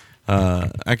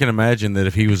I can imagine that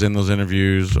if he was in those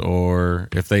interviews, or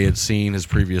if they had seen his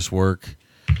previous work,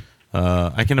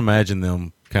 I can imagine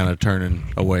them kind of turning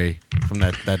away from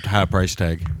that high price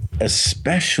tag.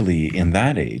 Especially in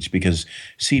that age, because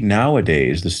see,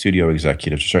 nowadays the studio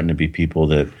executives are starting to be people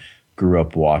that grew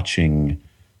up watching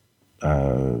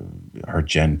Argento,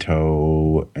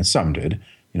 and some did,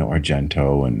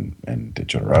 Argento and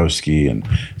Jodoworsky and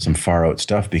some far out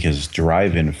stuff, because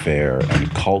drive-in fare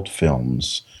and cult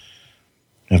films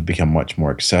have become much more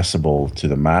accessible to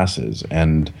the masses.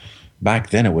 And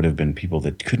back then, it would have been people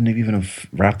that couldn't even have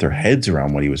wrapped their heads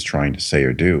around what he was trying to say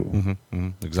or do.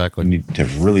 Exactly. You need to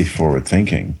have really forward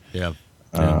thinking. Yeah.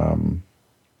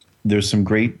 There's some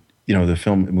great, the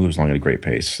film moves along at a great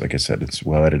pace. Like I said, it's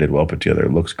well edited, well put together.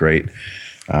 It looks great.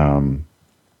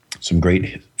 Some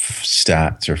great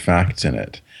stats or facts in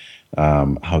it.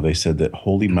 How they said that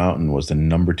Holy Mountain was the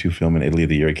number 2 film in Italy of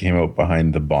the year. It came out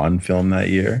behind the Bond film that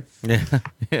year. Yeah.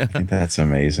 I think that's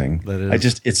amazing. That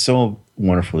is. It's so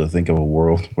wonderful to think of a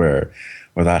world where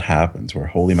that happens, where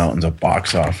Holy Mountain's a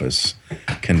box office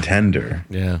contender.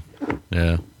 Yeah.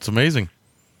 It's amazing.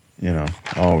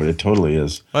 It totally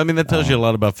is. I mean, that tells you a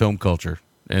lot about film culture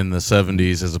in the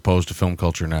 70s as opposed to film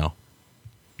culture now.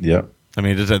 Yep. I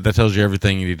mean, that tells you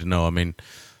everything you need to know. I mean,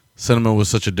 cinema was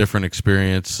such a different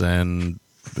experience, and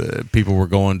people were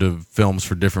going to films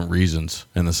for different reasons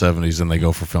in the 70s than they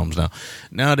go for films now.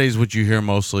 Nowadays, what you hear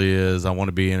mostly is, I want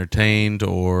to be entertained,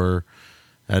 or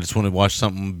I just want to watch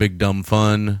something big, dumb,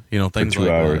 fun, things for 2 like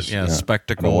hours. that. Yeah,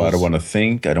 spectacles. I don't want to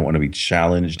think. I don't want to be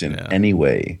challenged in any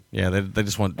way. Yeah, they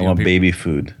just want... I want baby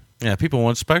food. Yeah, people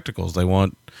want spectacles. They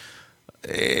want...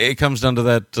 It comes down to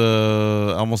that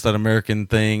almost that American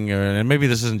thing, and maybe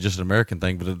this isn't just an American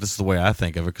thing, but this is the way I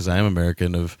think of it, because I am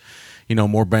American, of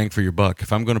more bang for your buck.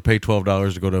 If I'm going to pay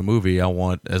 $12 to go to a movie, I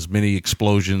want as many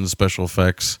explosions, special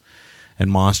effects, and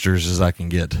monsters as I can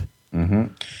get. Mm-hmm.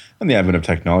 And the advent of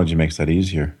technology makes that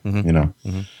easier.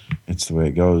 It's the way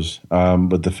it goes.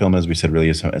 But the film, as we said, really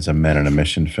is a men on a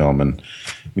mission film, and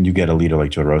when you get a leader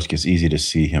like Jodoworsky, it's easy to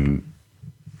see him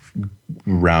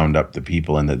round up the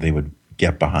people and that they would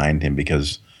get behind him,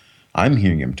 because I'm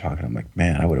hearing him talking. I'm like,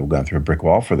 man, I would have gone through a brick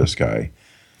wall for this guy.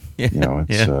 Yeah.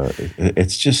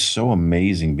 It's just so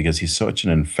amazing, because he's such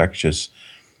an infectious,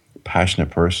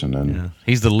 passionate person, and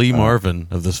he's the Lee Marvin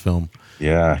of this film.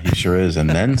 Yeah, he sure is, and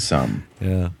then some.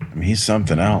 Yeah, I mean, he's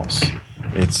something else.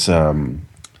 It's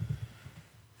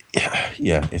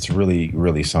it's really,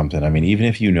 really something. I mean, even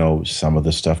if you know some of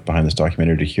the stuff behind this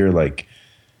documentary, to hear like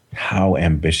how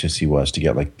ambitious he was to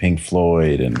get like Pink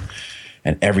Floyd and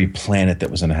every planet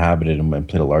that was inhabited and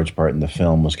played a large part in the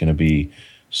film was going to be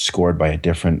scored by a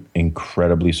different,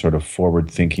 incredibly sort of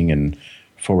forward-thinking and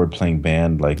forward-playing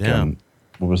band. Like,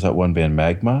 what was that one band,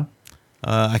 Magma?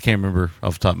 I can't remember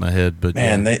off the top of my head, but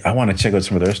man, I want to check out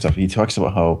some of their stuff. He talks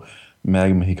about how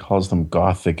Magma, he calls them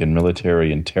gothic and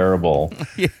military and terrible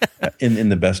in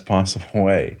the best possible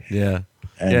way. Yeah.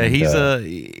 And,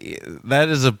 that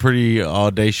is a pretty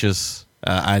audacious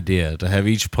idea, to have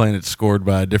each planet scored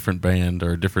by a different band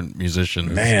or a different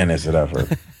musician. Man, is it ever.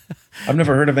 I've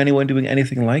never heard of anyone doing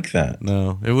anything like that.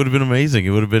 No, it would have been amazing.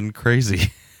 It would have been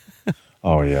crazy.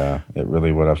 Oh, yeah, it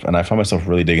really would have. And I found myself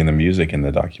really digging the music in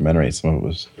the documentary. Some of it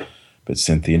was a bit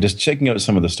synthy. And just checking out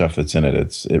some of the stuff that's in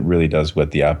it, it really does whet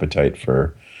the appetite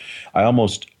for... I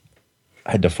almost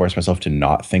had to force myself to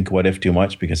not think what if too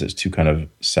much, because it's too kind of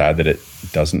sad that it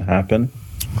doesn't happen.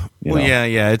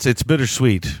 Yeah, it's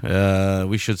bittersweet.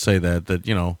 We should say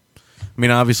that I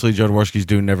mean, obviously, Jodoworsky's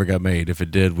Dune never got made. If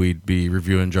it did, we'd be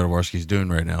reviewing Jodoworsky's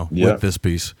Dune right now with this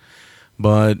piece.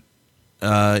 But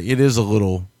it is a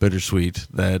little bittersweet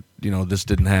that this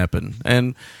didn't happen.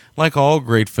 And like all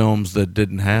great films that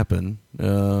didn't happen,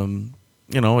 it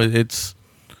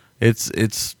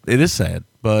is sad.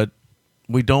 But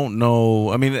we don't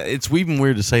know. I mean, it's even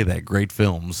weird to say that great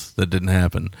films that didn't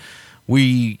happen.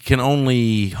 We can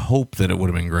only hope that it would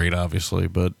have been great, obviously.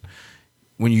 But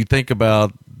when you think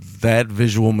about that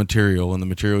visual material and the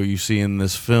material you see in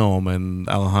this film and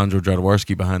Alejandro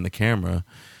Jodorowsky behind the camera,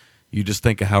 you just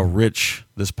think of how rich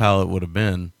this palette would have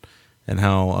been and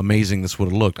how amazing this would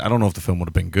have looked. I don't know if the film would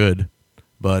have been good,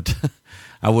 but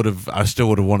I still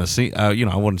would have wanted to see, I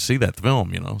want to see that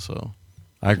film, so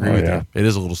I agree with you. It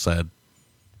is a little sad.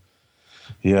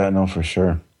 Yeah, no, for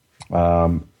sure.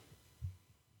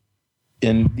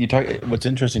 And you talk, what's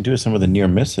interesting too is some of the near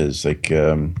misses, like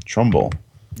Trumbull.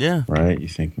 Yeah. Right? You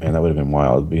think, man, that would have been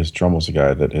wild, because Trumbull's a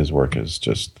guy that his work is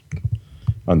just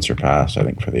unsurpassed, I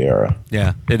think, for the era.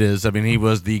 Yeah, it is. I mean, he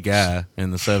was the guy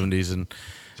in the 70s. And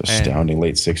it's astounding,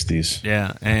 late 60s.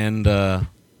 Yeah, and,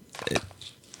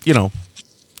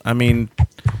 I mean,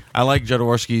 I like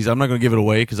Jodoworsky's. I'm not going to give it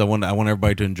away because I want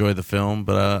everybody to enjoy the film,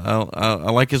 but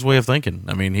I like his way of thinking.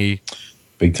 I mean,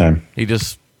 big time.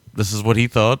 This is what he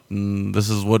thought, and this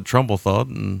is what Trumbull thought,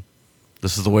 and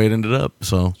this is the way it ended up.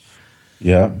 So,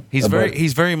 yeah, he's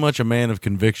very much a man of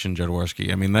conviction,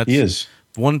 Jodoworsky. I mean, he is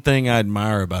one thing I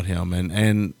admire about him,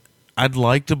 and I'd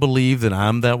like to believe that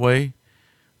I'm that way,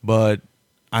 but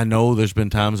I know there's been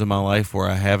times in my life where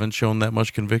I haven't shown that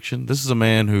much conviction. This is a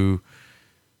man who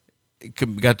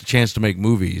got the chance to make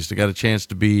movies, got a chance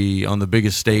to be on the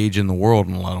biggest stage in the world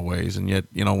in a lot of ways, and yet,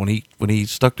 when he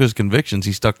stuck to his convictions,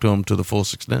 he stuck to them to the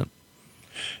fullest extent.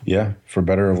 Yeah, for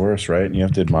better or worse, right? And you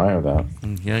have to admire that.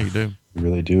 Yeah, you do. You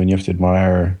really do, and you have to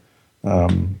admire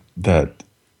that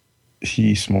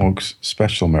he smokes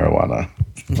special marijuana.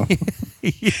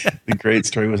 Yeah. The great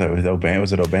story was that with O'Bannon.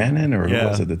 Was it O'Bannon or who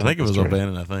was it? I think it was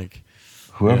O'Bannon. I think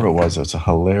whoever it was. It's a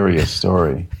hilarious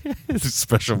story. It's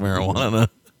special marijuana.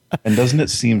 And doesn't it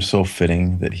seem so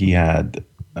fitting that he had?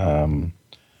 I don't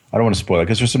want to spoil it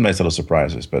because there's some nice little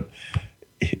surprises, but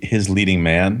his leading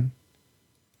man.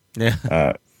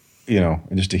 Yeah.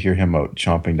 And just to hear him out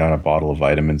chomping down a bottle of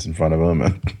vitamins in front of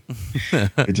him,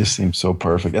 it just seems so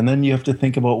perfect. And then you have to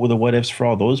think about the what ifs for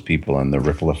all those people and the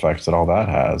ripple effects that all that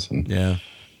has. And it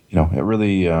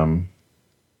really,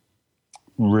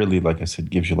 really, like I said,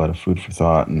 gives you a lot of food for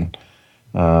thought. And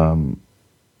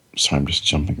so I'm just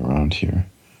jumping around here.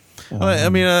 I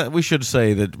mean, we should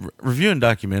say that reviewing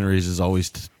documentaries is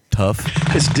always tough.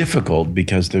 It's difficult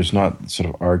because there's not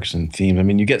sort of arcs and themes. I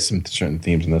mean, you get some certain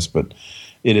themes in this, but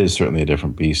it is certainly a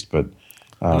different beast. But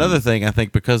another thing, I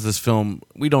think, because this film,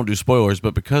 we don't do spoilers,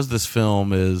 but because this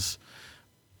film is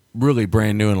really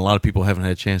brand new and a lot of people haven't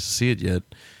had a chance to see it yet,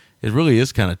 it really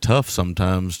is kind of tough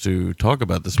sometimes to talk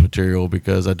about this material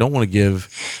because I don't want to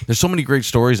there's so many great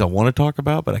stories I want to talk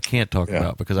about, but I can't talk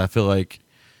about because I feel like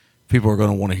people are going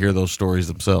to want to hear those stories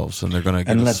themselves, and they're going to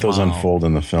get let those unfold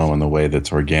in the film in the way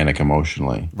that's organic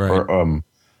emotionally, right? Or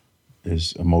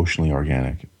is emotionally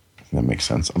organic. If that makes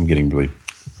sense. I'm getting really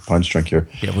punch drunk here.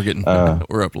 Yeah,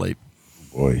 we're up late.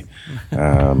 Boy,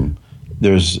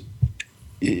 there's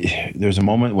a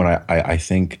moment when I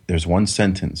think there's one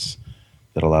sentence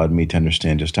that allowed me to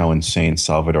understand just how insane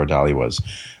Salvador Dali was.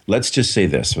 Let's just say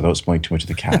this, without spoiling too much of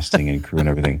the casting and crew and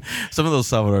everything. Some of those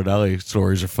Salvador Dali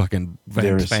stories are fucking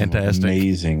fantastic. Some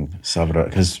amazing Salvador,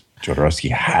 because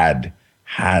Jodorowsky had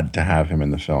to have him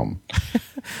in the film.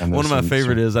 And one of my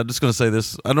favorite is, I'm just going to say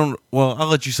this. I'll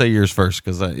let you say yours first,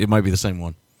 because it might be the same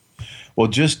one. Well,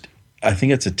 I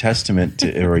think it's a testament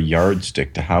to, or a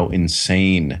yardstick to how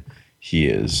insane he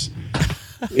is.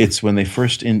 It's when they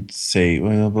first say,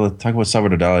 we'll talk about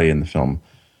Salvador Dali in the film.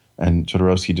 And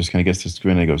Jodorowsky just kind of gets this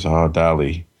grin and he goes, "Oh,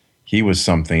 Dali, he was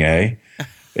something, eh?"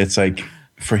 It's like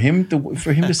for him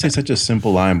to say such a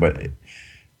simple line, but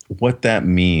what that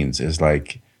means is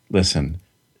like, listen,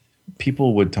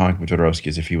 people would talk about Jodorowsky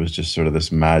as if he was just sort of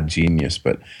this mad genius,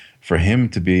 but for him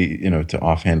to be, to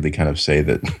offhandedly kind of say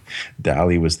that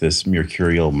Dali was this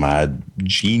mercurial mad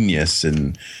genius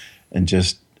and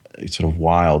just sort of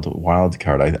wild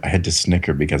card, I had to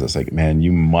snicker because it's like, man,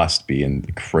 you must be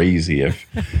crazy if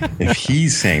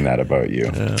he's saying that about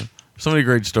you. Yeah. So many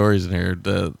great stories in here.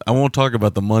 I won't talk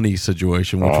about the money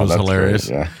situation, which was hilarious.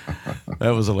 Great, yeah. That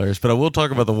was hilarious. But I will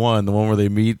talk about the one where they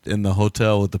meet in the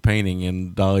hotel with the painting,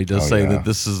 and Dali does say that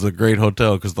this is a great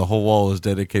hotel because the whole wall is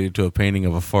dedicated to a painting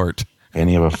of a fart.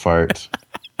 Painting of a fart.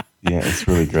 Yeah, it's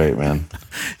really great, man.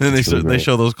 And then they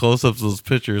show those close-ups of those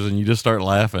pictures, and you just start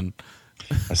laughing.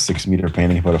 a 6-meter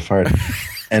painting about a fart.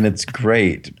 And it's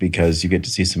great because you get to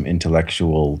see some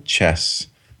intellectual chess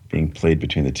being played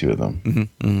between the two of them.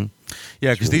 Mm-hmm, mm-hmm.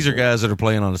 Yeah, because these are guys that are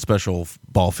playing on a special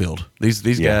ball field.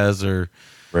 These guys are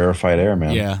rarefied air,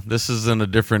 man. Yeah, this is in a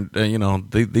different.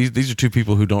 These are two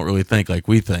people who don't really think like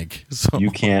we think. So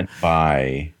you can't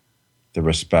buy the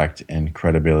respect and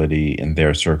credibility in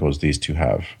their circles these two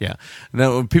have. Yeah.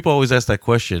 Now, people always ask that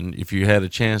question: if you had a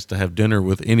chance to have dinner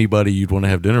with anybody you'd want to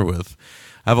have dinner with,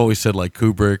 I've always said like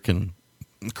Kubrick and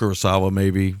Kurosawa,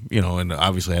 maybe, and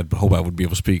obviously I hope I would be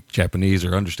able to speak Japanese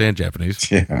or understand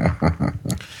Japanese. Yeah.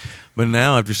 But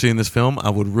now, after seeing this film, I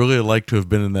would really like to have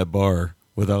been in that bar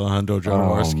with Alejandro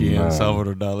Jodorowsky and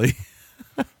Salvador Dali.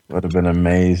 Would have been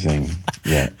amazing.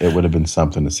 Yeah, it would have been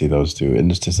something to see those two.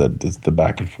 And it's just the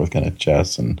back and forth kind of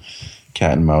chess and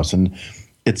cat and mouse. And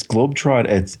it's globetrot.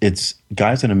 It's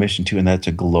guys on a mission too, and that's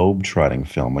a globe-trotting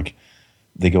film. Like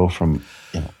they go from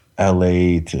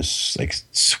L.A. to like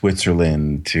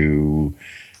Switzerland to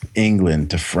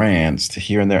England to France to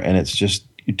here and there, and it's just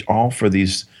all for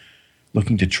these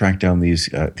looking to track down these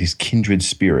kindred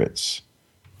spirits,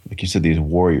 like you said, these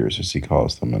warriors as he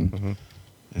calls them, and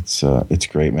it's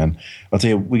great, man. I'll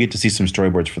tell you, we get to see some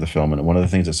storyboards for the film, and one of the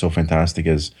things that's so fantastic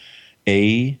is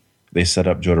they set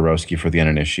up Jodorowsky for the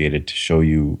uninitiated to show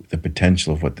you the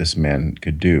potential of what this man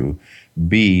could do.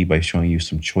 B, by showing you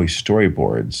some choice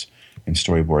storyboards and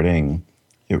storyboarding,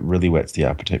 it really whets the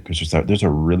appetite because there's a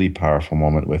really powerful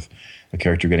moment with a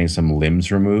character getting some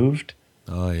limbs removed.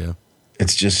 Oh, yeah.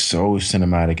 It's just so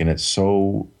cinematic and it's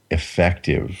so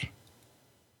effective.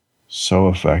 So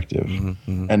effective.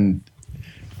 Mm-hmm. And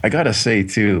I got to say,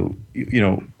 too,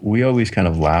 we always kind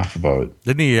of laugh about...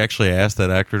 Didn't he actually ask that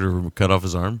actor to cut off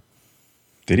his arm?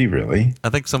 Did he really? I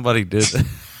think somebody did.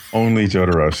 Only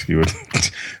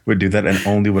Jodorowsky would do that, and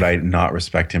only would I not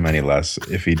respect him any less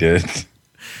if he did.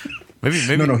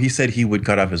 Maybe. No. He said he would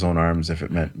cut off his own arms if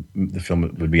it meant the film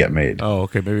would get made. Oh,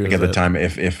 okay. Maybe like at the time,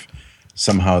 if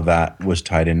somehow that was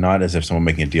tied in, not as if someone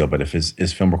making a deal, but if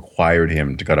his film required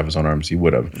him to cut off his own arms, he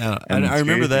would have. And I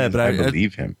remember that, but I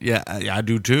believe him. Yeah, I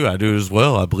do too. I do as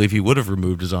well. I believe he would have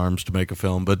removed his arms to make a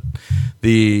film, but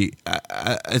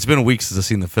it's been a week since I've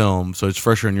seen the film, so it's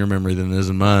fresher in your memory than it is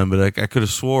in mine. But I could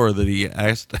have swore that he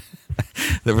asked.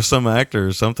 There was some actor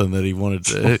or something that he wanted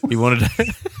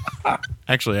to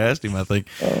actually asked him, I think,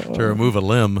 to remove a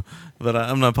limb. But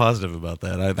I'm not positive about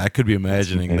that. I could be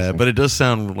imagining that, but it does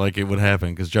sound like it would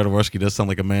happen because Jodoworsky does sound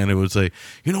like a man who would say,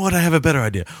 "You know what? I have a better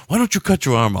idea. Why don't you cut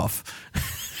your arm off?"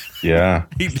 Yeah,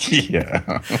 yeah.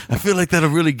 I feel like that'll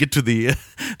really get to the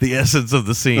essence of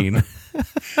the scene.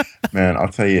 Man, I'll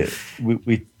tell you,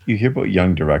 you hear about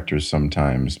young directors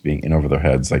sometimes being in over their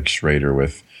heads, like Schrader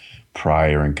with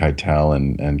Pryor and Keitel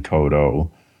and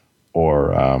Kodo,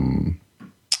 or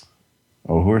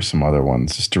who are some other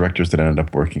ones? Just directors that ended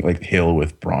up working, like Hill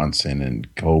with Bronson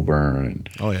and Coburn. And,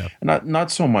 oh yeah,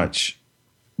 not so much.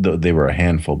 They were a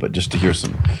handful, but just to hear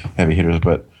some heavy hitters.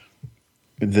 But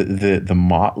the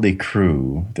motley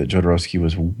crew that Jodorowsky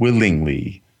was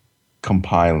willingly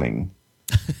compiling.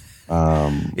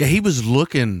 Yeah, he was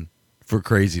looking for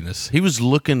craziness. He was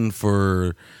looking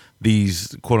for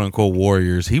these quote-unquote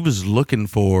warriors. He was looking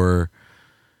for...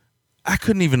 I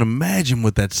couldn't even imagine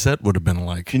what that set would have been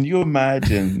like. Can you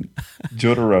imagine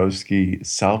Jodorowsky,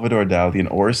 Salvador Dali, and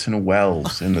Orson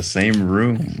Welles in the same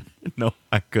room? No,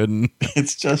 I couldn't.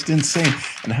 It's just insane.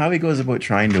 And how he goes about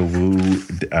trying to woo...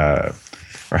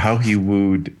 or how he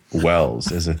wooed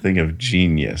Welles is a thing of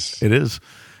genius. It is.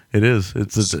 It's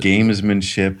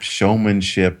gamesmanship,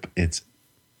 showmanship. It's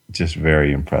just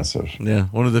very impressive. Yeah,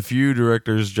 one of the few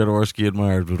directors Jodoworsky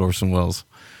admired was Orson Welles.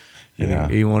 Yeah,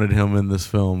 he wanted him in this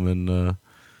film, and I'm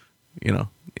not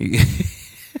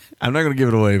going to give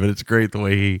it away, but it's great the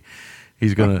way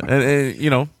he's gonna.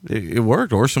 and it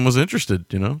worked. Orson was interested.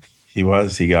 He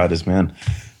was. He got his man.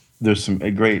 There's a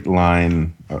great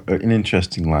line, an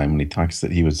interesting line when he talks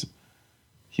that he was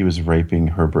raping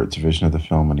Herbert's vision of the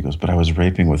film, and he goes, "But I was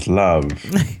raping with love."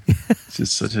 It's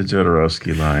just such a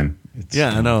Jodorowsky line.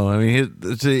 I know. I mean,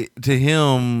 to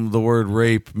him, the word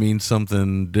rape means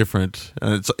something different.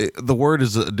 The word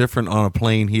is different on a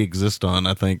plane he exists on,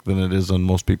 I think, than it is on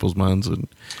most people's minds. And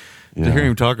to hear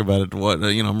him talk about it,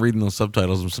 I'm reading those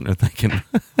subtitles. I'm sitting there thinking,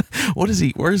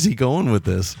 where is he going with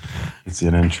this? It's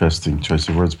an interesting choice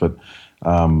of words, but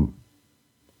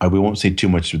we won't say too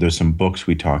much. There's some books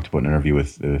we talked about in an interview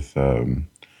with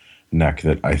Neck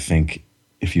that I think,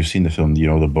 if you've seen the film,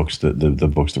 the books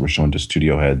the books that were shown to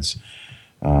studio heads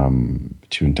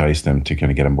to entice them to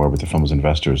kind of get on board with the film as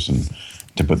investors and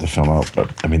to put the film out. But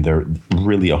I mean, they're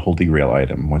really a holy grail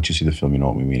item. Once you see the film, you know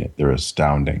what we mean. They're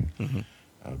astounding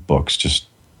books, just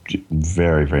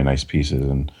very, very nice pieces.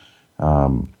 And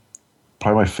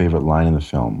probably my favorite line in the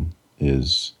film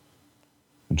is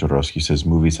when Jodorowsky says,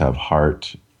 "Movies have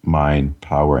heart, mind,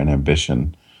 power, and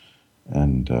ambition."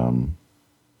 And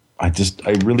I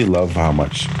really love how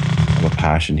much of a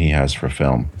passion he has for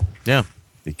film. Yeah.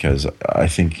 Because I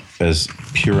think as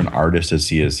pure an artist as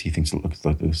he is, he thinks it looks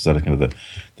like kind of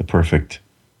the perfect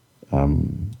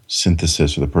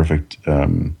synthesis or the perfect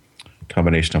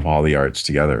combination of all the arts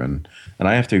together. And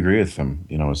I have to agree with him,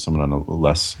 as someone on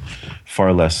a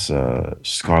far less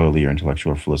scholarly or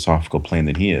intellectual or philosophical plane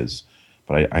than he is.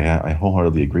 But I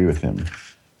wholeheartedly agree with him.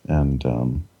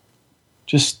 And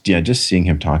just seeing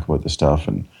him talk about the stuff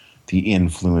and the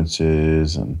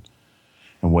influences and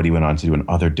what he went on to do in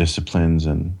other disciplines,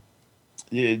 and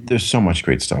there's so much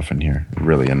great stuff in here,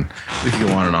 really. And we could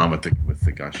go on and on with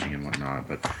the gushing and whatnot,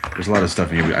 but there's a lot of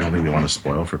stuff in here I don't think we want to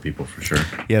spoil for people, for sure.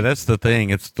 Yeah, that's the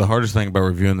thing. It's the hardest thing about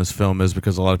reviewing this film is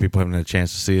because a lot of people haven't had a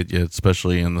chance to see it yet,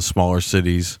 especially in the smaller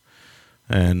cities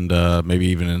and maybe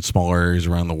even in smaller areas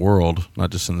around the world, not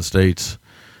just in the States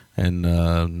and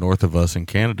north of us in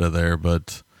Canada there.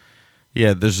 But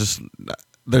yeah, this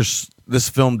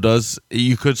film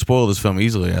you could spoil this film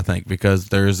easily, I think, because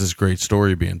there is this great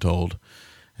story being told.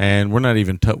 And we're not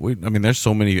even there's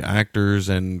so many actors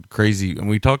and crazy, and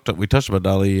we touched about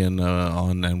Dali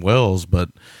and Wells, but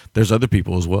there's other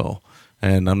people as well.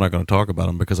 And I'm not going to talk about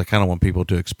them because I kind of want people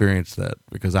to experience that,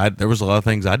 because there was a lot of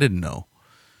things I didn't know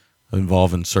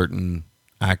involving certain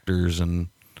actors and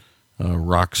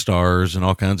rock stars and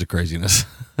all kinds of craziness.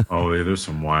 Oh, yeah, there's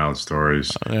some wild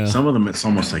stories. Yeah. Some of them, it's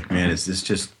almost like, man, is this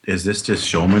just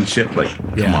showmanship? Like,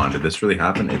 come on, did this really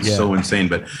happen? It's so insane.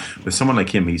 But with someone like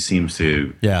him, he seems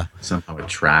to somehow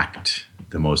attract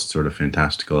the most sort of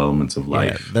fantastical elements of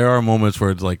life. Yeah, there are moments where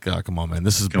it's like, oh, come on, man,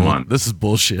 this is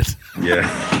bullshit.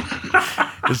 Yeah.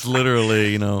 It's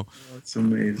literally, It's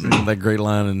amazing. That great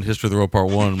line in History of the World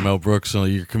Part 1, Mel Brooks,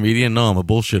 you're a comedian? No, I'm a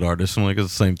bullshit artist. I'm like, it's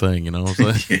the same thing, It's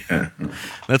like, yeah.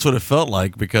 That's what it felt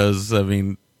like, because,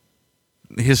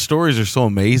 his stories are so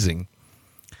amazing.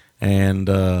 And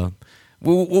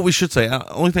what we should say,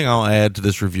 only thing I'll add to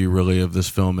this review, really, of this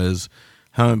film is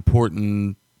how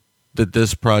important that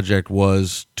this project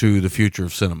was to the future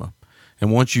of cinema.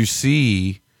 And once you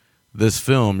see this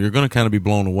film, you're going to kind of be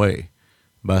blown away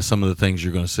by some of the things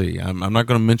you're going to see. I'm not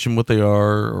going to mention what they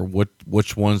are or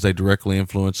which ones they directly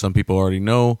influence. Some people already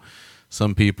know.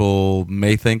 Some people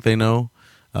may think they know.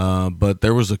 But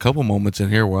there was a couple moments in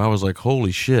here where I was like,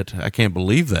 holy shit, I can't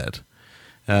believe that.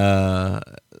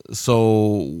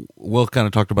 So Will kind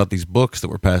of talked about these books that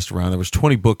were passed around. There was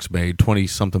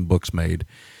 20-something books made,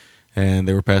 and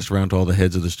they were passed around to all the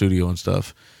heads of the studio and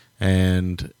stuff.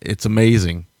 And it's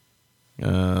amazing.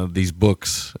 These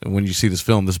books, when you see this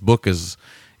film, this book is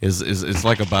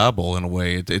like a Bible in a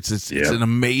way. It's an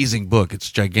amazing book.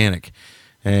 It's gigantic,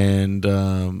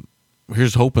 and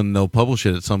here's hoping they'll publish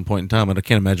it at some point in time. And I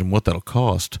can't imagine what that'll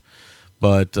cost,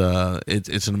 but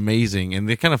it's an amazing. And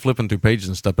they're kind of flipping through pages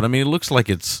and stuff. But it looks like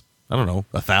it's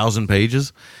 1,000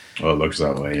 pages. Oh, it looks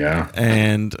that way, yeah.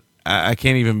 And I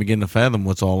can't even begin to fathom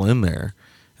what's all in there.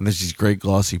 And there's these great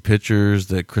glossy pictures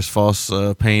that Chris Foss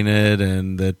painted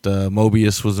and that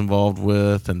Mobius was involved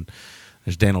with. And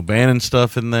there's Dan O'Bannon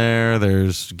stuff in there.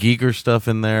 There's Giger stuff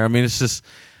in there. It's just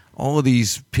all of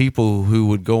these people who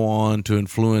would go on to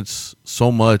influence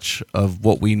so much of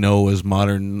what we know as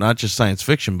modern, not just science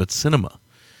fiction, but cinema.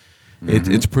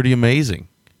 Mm-hmm. It's pretty amazing.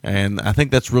 And I think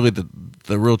that's really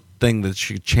the real thing that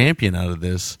should champion out of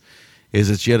this is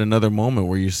it's yet another moment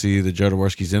where you see that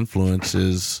Jodorowsky's influence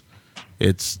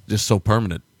it's just so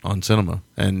permanent on cinema.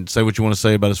 And say what you want to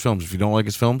say about his films. If you don't like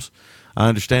his films, I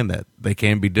understand that. They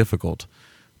can be difficult.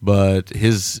 But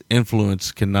his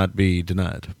influence cannot be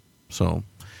denied. So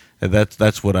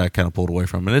that's what I kind of pulled away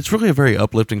from. And it's really a very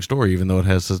uplifting story, even though it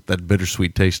has that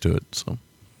bittersweet taste to it. So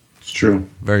it's true.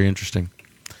 Very interesting.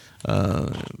 All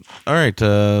right.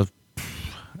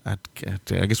 I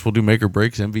guess we'll do make or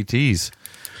breaks, MVTs.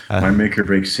 My make or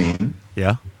break scene,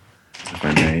 yeah, if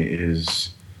I may, is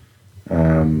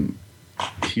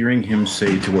hearing him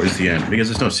say towards the end,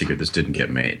 because it's no secret this didn't get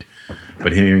made,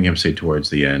 but hearing him say towards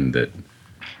the end that,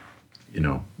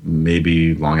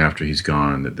 maybe long after he's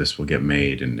gone, that this will get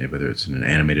made, and whether it's in an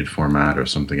animated format or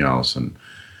something else, and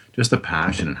just the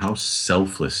passion and how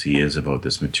selfless he is about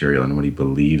this material and what he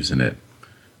believes in it.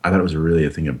 I thought it was really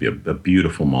a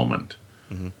beautiful moment.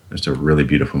 Mm-hmm. Just a really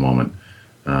beautiful moment.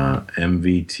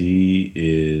 MVT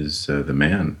is the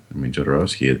man.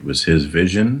 Jodorowsky. It was his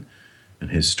vision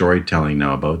and his storytelling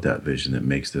now about that vision that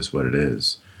makes this what it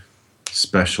is.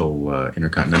 Special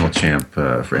Intercontinental champ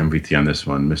for MVT on this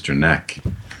one, Mr. Neck.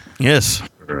 Yes.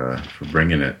 For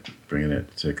bringing it bringing it,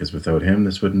 because without him,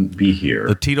 this wouldn't be here.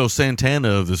 The Tito Santana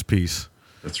of this piece.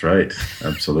 That's right.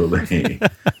 Absolutely.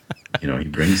 He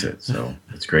brings it. So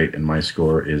it's great. And my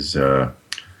score is an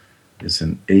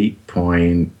 8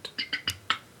 point.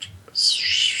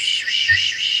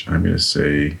 I'm going to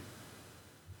say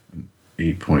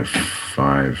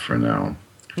 8.5 for now.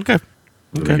 Okay.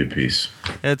 Really good piece.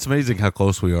 Yeah, it's amazing how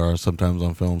close we are sometimes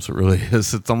on films. It really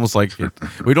is. It's almost like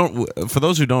we don't. For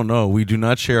those who don't know, we do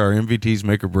not share our MVTs,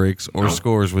 make or breaks, or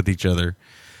scores with each other.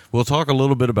 We'll talk a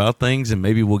little bit about things, and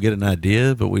maybe we'll get an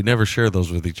idea, but we never share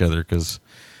those with each other because,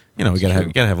 we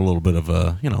gotta have a little bit of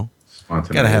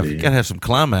gotta have some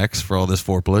climax for all this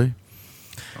foreplay.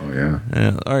 Oh yeah.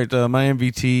 All right. My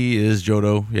MVT is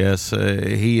Jodo. Yes,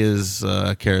 he is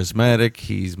charismatic.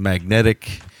 He's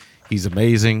magnetic. He's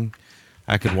amazing.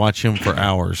 I could watch him for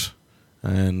hours,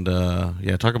 and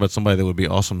talk about somebody that would be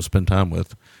awesome to spend time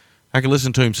with. I could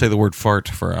listen to him say the word fart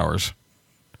for hours,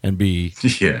 and be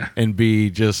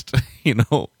just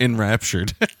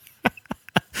enraptured.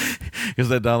 Because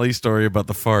that Dali story about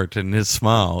the fart and his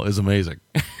smile is amazing.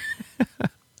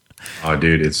 Oh,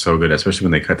 dude, it's so good, especially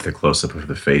when they cut the close up of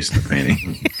the face in the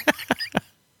painting.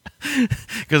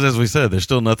 Because as we said, there's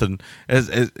still nothing.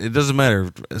 It doesn't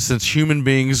matter, since human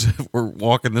beings were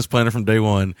walking this planet from day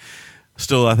one.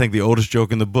 Still, I think the oldest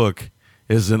joke in the book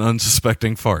is an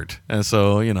unsuspecting fart, and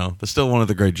so that's still one of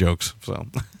the great jokes. So,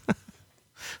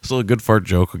 still a good fart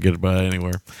joke will get it by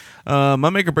anywhere. My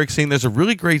make or break scene. There's a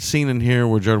really great scene in here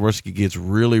where Jodoworsky gets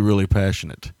really, really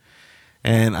passionate,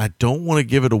 and I don't want to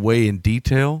give it away in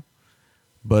detail,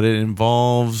 but it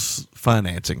involves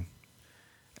financing.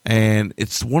 And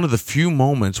it's one of the few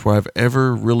moments where I've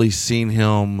ever really seen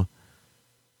him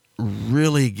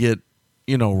really get,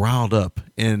 riled up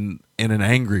in an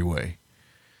angry way.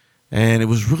 And it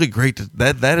was really great.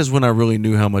 That is when I really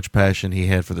knew how much passion he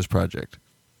had for this project.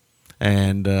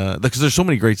 And because there's so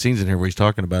many great scenes in here where he's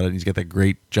talking about it, and he's got that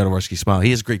great Jodoworsky smile. He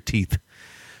has great teeth,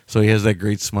 so he has that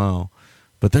great smile.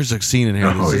 But there's a scene in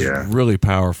here that's really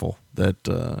powerful. You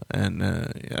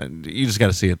just got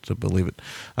to see it to believe it.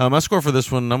 My score for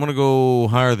this one, I'm going to go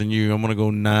higher than you. I'm going to go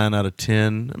 9 out of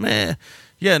 10. 9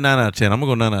 out of 10. I'm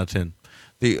going to go 9 out of 10.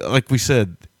 Like we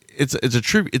said, it's a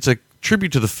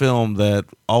tribute to the film that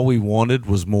all we wanted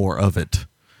was more of it.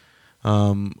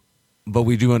 But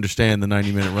we do understand the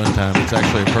 90-minute runtime. It's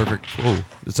actually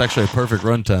a perfect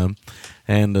runtime.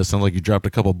 And it sounds like you dropped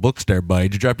a couple books there, bud.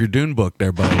 Did you drop your Dune book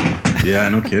there, bud? Yeah,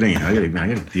 no kidding. I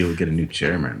gotta deal with getting a new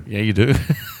chair, man. Yeah, you do.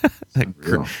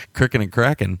 Cricking and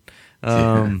cracking.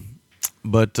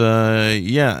 But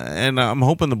and I'm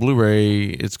hoping the Blu-ray,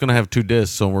 it's going to have 2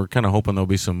 discs, so we're kind of hoping there'll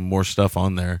be some more stuff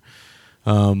on there.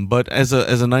 But as a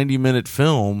 90-minute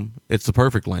film, it's the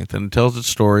perfect length, and it tells its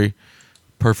story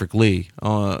perfectly.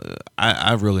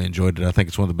 I really enjoyed it. I think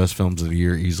it's one of the best films of the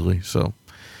year easily. So.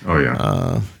 Oh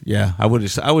yeah. I would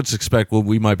expect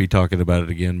we might be talking about it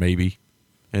again, maybe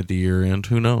at the year end.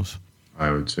 Who knows?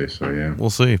 I would say so. Yeah, we'll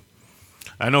see.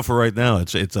 I know for right now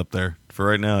it's up there. For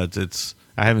right now it's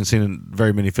I haven't seen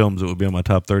very many films that would be on my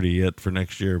top 30 yet for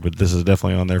next year, but this is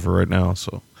definitely on there for right now.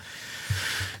 So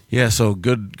yeah, so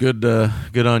good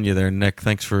on you there, Nick.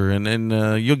 Thanks for and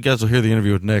you guys will hear the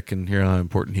interview with Nick and hear how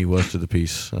important he was to the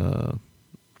piece right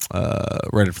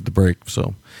after the break.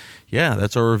 So. Yeah,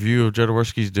 that's our review of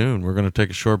Jodoworsky's Dune. We're going to take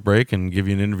a short break and give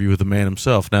you an interview with the man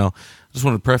himself. Now, I just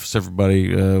want to preface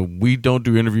everybody, we don't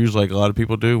do interviews like a lot of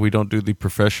people do. We don't do the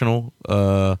professional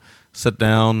sit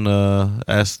down,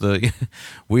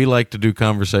 we like to do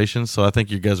conversations, so I think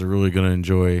you guys are really going to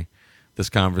enjoy this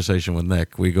conversation with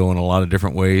Nick. We go in a lot of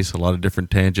different ways, a lot of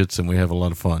different tangents, and we have a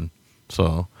lot of fun.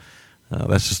 So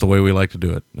that's just the way we like to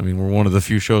do it. I mean, we're one of the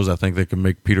few shows I think that can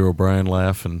make Peter O'Brien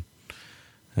laugh and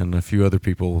a few other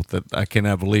people that I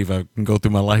cannot believe I can go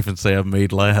through my life and say I've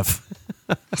made laugh.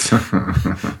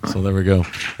 So there we go.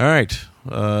 All right.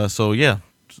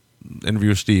 Interview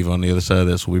with Steve on the other side of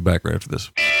this. We'll be back right after this.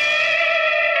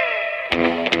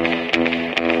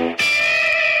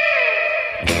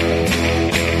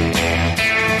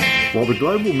 While the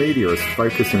global media is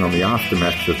focusing on the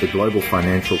aftermath of the global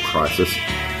financial crisis,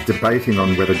 debating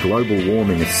on whether global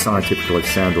warming is scientifically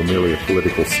sound or merely a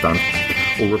political stunt,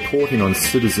 or reporting on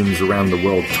citizens around the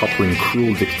world toppling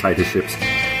cruel dictatorships,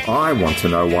 I want to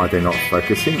know why they're not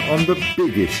focusing on the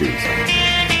big issues.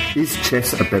 Is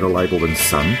chess a better label than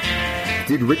Sun?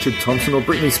 Did Richard Thompson or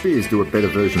Britney Spears do a better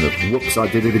version of Whoops, I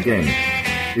Did It Again?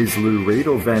 Is Lou Reed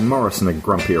or Van Morrison a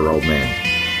grumpier old man?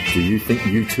 Do you think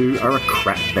U2 are a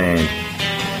crap band?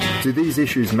 Do these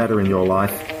issues matter in your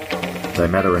life? They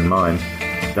matter in mine.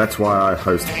 That's why I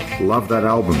host Love That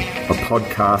Album, a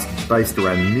podcast based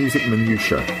around music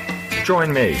minutiae.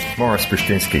 Join me, Morris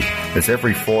Brzezinski, as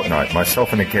every fortnight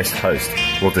myself and a guest host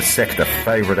will dissect a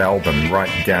favourite album right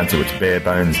down to its bare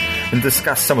bones and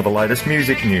discuss some of the latest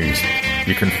music news.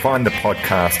 You can find the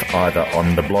podcast either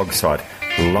on the blog site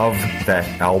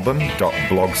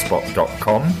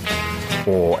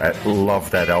lovethatalbum.blogspot.com or at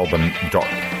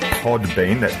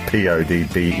lovethatalbum.podbean, that's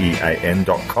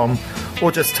podbean.com,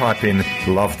 or just type in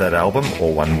Love That Album,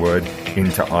 or one word,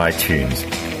 into iTunes.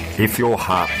 If your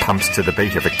heart pumps to the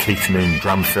beat of a Keith Moon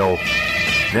drum fill,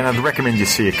 then I'd recommend you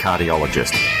see a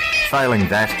cardiologist. Failing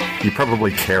that, you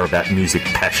probably care about music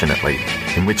passionately,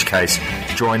 in which case,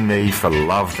 join me for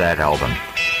Love That Album.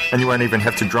 And you won't even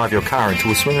have to drive your car into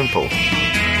a swimming pool.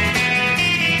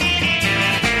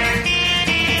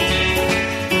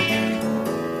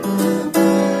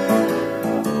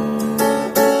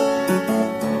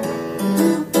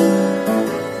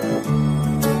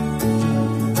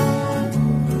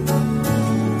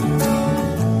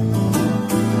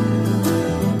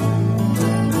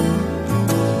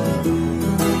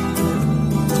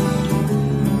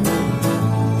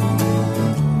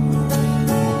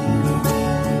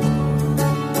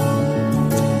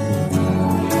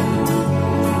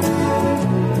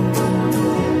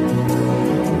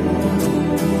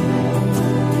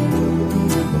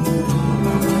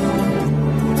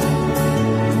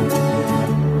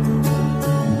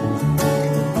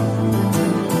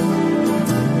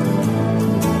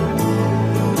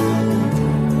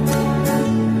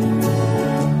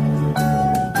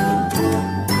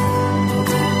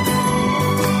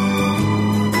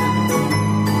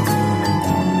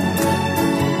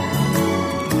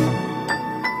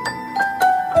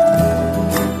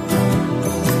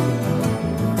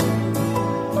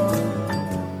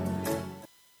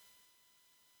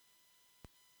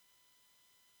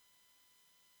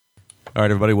 All right,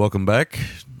 everybody, welcome back.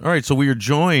 All right, so we are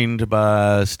joined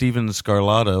by Steven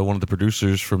Scarlatta, one of the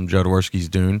producers from Jodoworsky's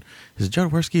Dune. Is it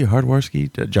Jodoworsky or Hardworsky?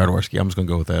 Jodoworsky, I'm just going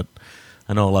to go with that.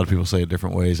 I know a lot of people say it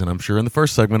different ways, and I'm sure in the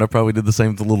first segment I probably did the same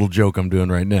with the little joke I'm doing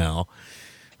right now.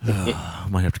 I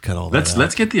might have to cut all that out.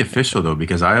 Let's get the official, though,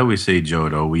 because I always say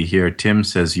Jodo. We hear Tim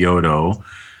says Yodo.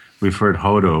 We've heard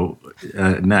Hodo.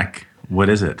 Neck. What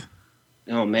is it?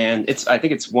 Oh man, I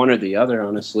think it's one or the other,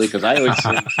 honestly, because I always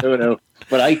say Jodo,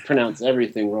 but I pronounce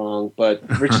everything wrong. But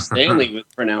Richard Stanley was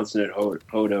pronouncing it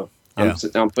Hodo. Yeah.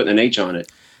 I'm putting an H on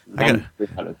it. A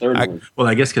third one. Well,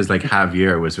 I guess because like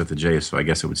Javier was with the J, so I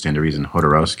guess it would stand to reason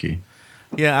Jodorowsky.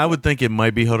 Yeah, I would think it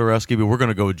might be Jodorowsky, but we're going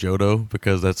to go with Jodo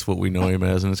because that's what we know him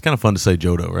as, and it's kind of fun to say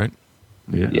Jodo, right?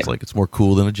 Yeah. It's like it's more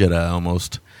cool than a Jedi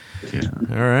almost. Yeah.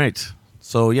 All right.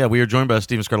 So, yeah, we are joined by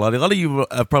Steven Scarlatti. A lot of you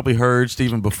have probably heard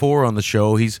Steven before on the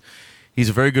show. He's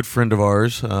a very good friend of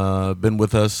ours, been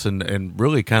with us and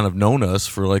really kind of known us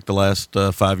for like the last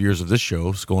 5 years of this show.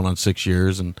 It's going on 6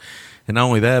 years. And not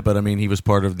only that, but I mean, he was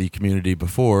part of the community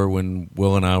before when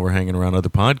Will and I were hanging around other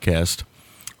podcasts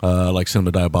like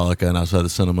Cinema Diabolica and Outside the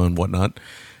Cinema and whatnot.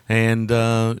 And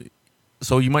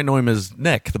so you might know him as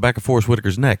Neck, the back of Forrest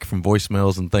Whitaker's neck from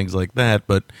voicemails and things like that.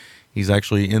 But he's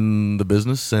actually in the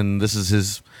business, and this is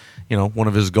his, one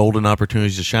of his golden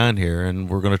opportunities to shine here. And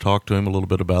we're going to talk to him a little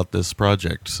bit about this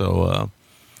project. So, all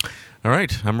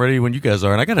right, I'm ready when you guys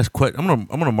are. And I got I'm going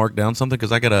to mark down something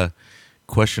because I got a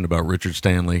question about Richard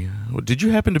Stanley. Did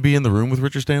you happen to be in the room with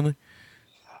Richard Stanley?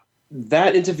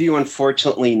 That interview,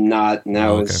 unfortunately, not. And that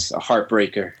okay. was a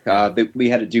heartbreaker. We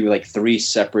had to do like 3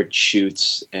 separate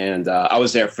shoots, and I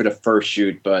was there for the first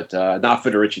shoot, but not for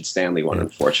the Richard Stanley one,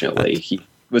 unfortunately. He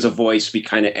was a voice we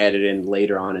kind of added in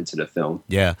later on into the film.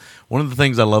 Yeah. One of the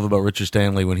things I love about Richard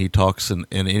Stanley when he talks in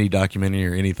any documentary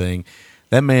or anything,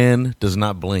 that man does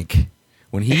not blink.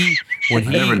 When he I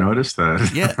never noticed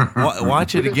that. Yeah,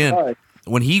 watch it again.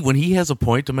 When he has a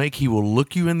point to make, he will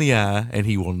look you in the eye and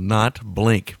he will not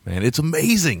blink. Man, it's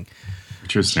amazing.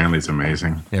 Richard Stanley's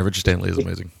amazing. Yeah, Richard Stanley is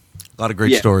amazing. A lot of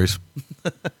great stories.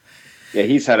 Yeah,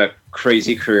 he's had a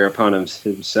crazy career upon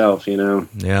himself,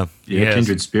 Yeah.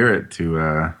 Kindred spirit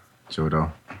to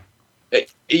Jodo.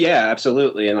 Yeah,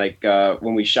 absolutely. And like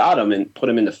when we shot him and put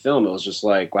him in the film, it was just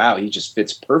like, wow, he just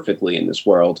fits perfectly in this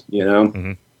world,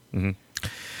 Mm-hmm. Mm-hmm.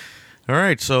 All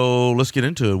right, so let's get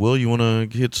into it. Will, you want to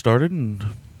get started and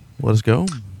let us go?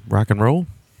 Rock and roll?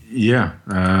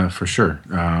 Yeah, for sure.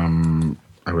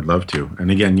 I would love to.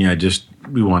 And again,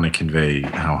 we want to convey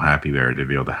how happy we are to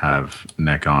be able to have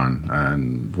Neck on.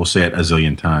 And we'll say it a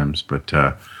zillion times, but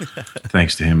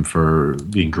thanks to him for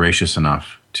being gracious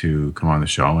enough to come on the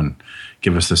show and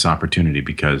give us this opportunity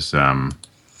because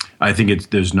I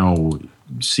think there's no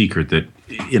secret that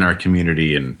in our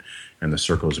community and the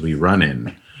circles we run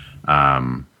in,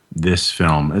 this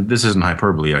film, this isn't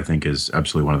hyperbole, I think is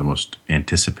absolutely one of the most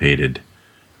anticipated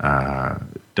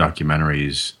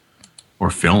documentaries or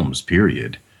films,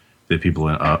 period, that people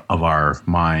of our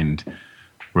mind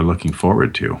were looking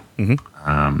forward to.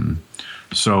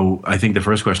 So I think the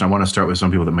first question, I want to start with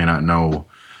some people that may not know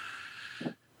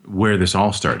where this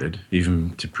all started,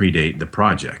 even to predate the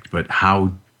project. But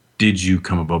how did you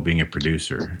come about being a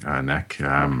producer, Nick?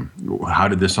 How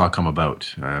did this all come about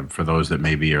for those that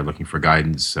maybe are looking for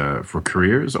guidance for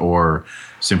careers, or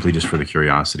simply just for the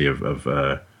curiosity of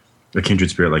a kindred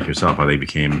spirit like yourself, how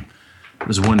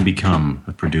does one become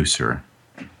a producer?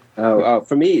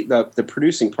 For me, the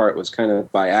producing part was kind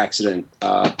of by accident.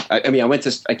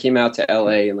 I came out to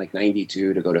LA in like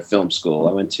 '92 to go to film school.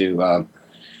 I went to,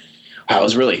 all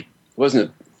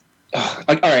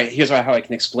right, here's how I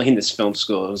can explain this film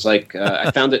school. It was like, I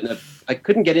found it, I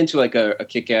couldn't get into like a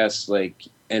kick-ass like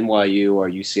NYU or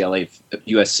UCLA,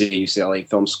 USC, UCLA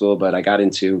film school, but I got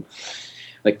into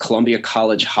like Columbia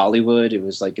College Hollywood. It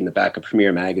was like in the back of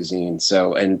Premiere Magazine.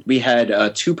 So, and we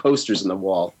had 2 posters on the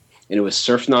wall, and it was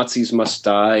Surf Nazis Must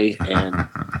Die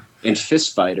and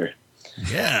Fist Fighter.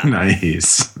 Yeah.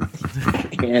 Nice.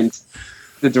 And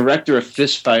the director of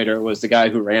Fist Fighter was the guy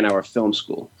who ran our film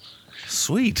school.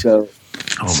 Sweet. So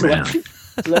Man. So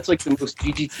that's like the most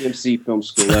GGTMC film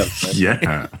school ever. Right?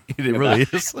 Yeah. It really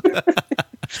is.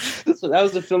 So that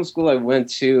was the film school I went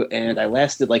to, and I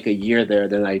lasted like a year there.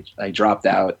 Then I dropped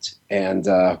out, and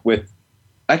with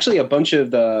actually a bunch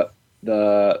of the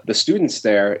students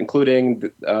there,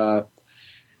 including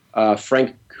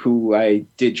Frank, who I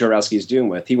did Jodoworsky's Dune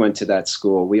with. He went to that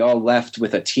school. We all left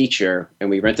with a teacher, and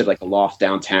we rented like a loft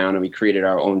downtown, and we created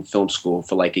our own film school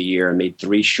for like a year and made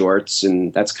 3 shorts.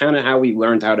 And that's kind of how we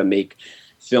learned how to make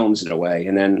films in a way.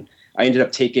 And then I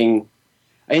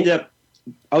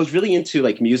was really into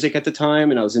like music at the time,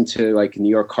 and I was into like New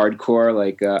York hardcore.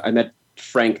 Like I met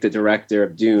Frank, the director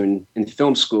of Dune, in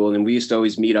film school, and we used to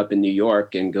always meet up in New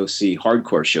York and go see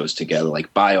hardcore shows together,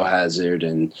 like Biohazard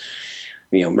and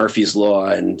Murphy's Law,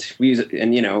 and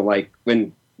like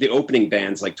when the opening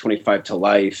bands like 25 to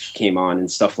Life came on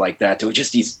and stuff like that, there were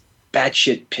just these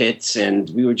batshit pits, and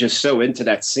we were just so into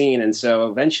that scene. And so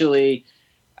eventually,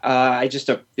 there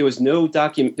was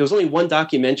only one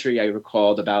documentary I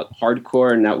recalled about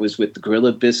hardcore, and that was with the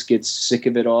Gorilla Biscuits, Sick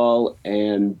of It All,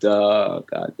 and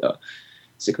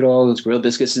Sick of It All, those Gorilla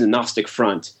Biscuits, and the Gnostic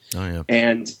Front. Oh yeah.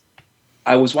 And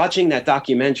I was watching that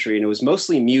documentary, and it was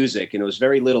mostly music, and it was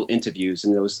very little interviews.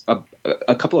 And there was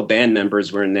a couple of band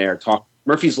members were in there.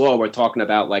 Murphy's Law were talking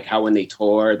about like how when they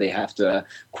tour, they have to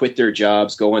quit their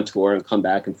jobs, go on tour, and come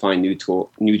back and find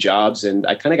new jobs. And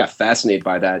I kind of got fascinated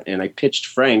by that. And I pitched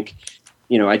Frank.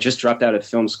 I just dropped out of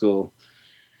film school,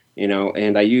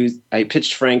 and I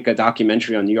pitched Frank a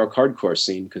documentary on New York hardcore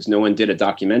scene because no one did a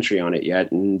documentary on it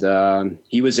yet. And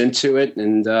he was into it,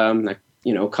 and a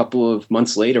couple of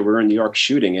months later, we were in New York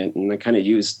shooting it, and I kind of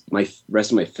used my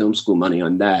rest of my film school money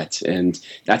on that. And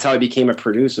that's how I became a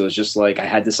producer. It was just like I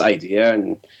had this idea,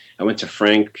 and I went to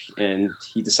Frank, and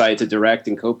he decided to direct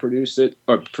and co-produce it,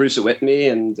 or produce it with me.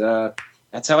 And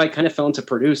that's how I kind of fell into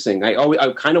producing.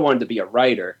 I kind of wanted to be a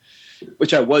writer,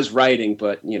 which I was writing,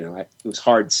 but, it was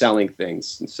hard selling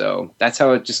things. And so that's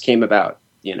how it just came about.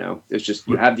 It's just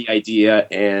you have the idea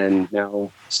and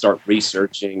now start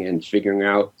researching and figuring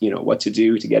out, what to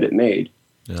do to get it made.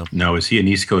 Yeah. Now, is he an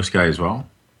East Coast guy as well?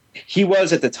 He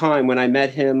was at the time when I met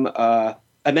him. I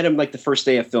met him like the first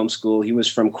day of film school. He was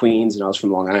from Queens and I was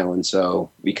from Long Island.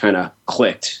 So we kind of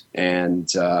clicked.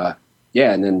 And and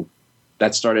then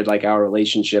that started like our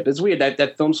relationship. It's weird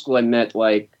that film school I met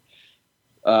like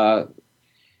my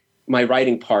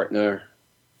writing partner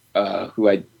who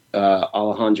I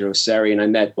Alejandro Seri, and I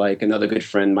met like another good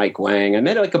friend, Mike Wang. I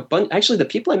met like a bunch. Actually, the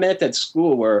people I met at that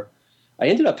school I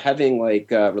ended up having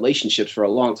like relationships for a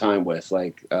long time with,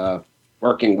 like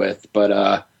working with.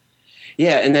 But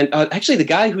and then actually the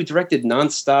guy who directed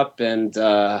Nonstop and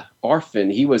Orphan,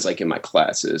 he was like in my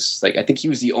classes. Like I think he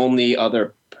was the only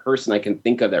other person I can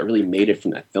think of that really made it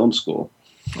from that film school.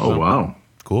 Oh wow,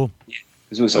 cool. Yeah,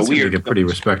 it was like a pretty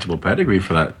respectable pedigree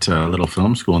for that little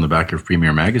film school in the back of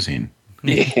Premiere Magazine.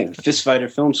 Yeah, Fist Fighter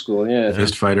Film School, yeah.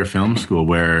 Fist Fighter Film School,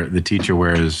 where the teacher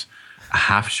wears a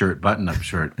half shirt, button-up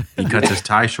shirt. He cuts his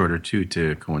tie shorter, too,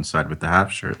 to coincide with the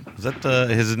half shirt. Is that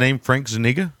his name, Frank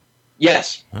Zuniga?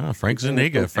 Yes. Oh, Frank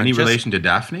Zuniga. Any relation to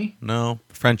Daphne? No.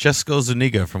 Francesco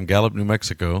Zuniga from Gallup, New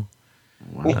Mexico.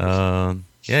 Wow.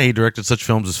 He directed such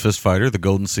films as Fist Fighter, The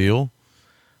Golden Seal,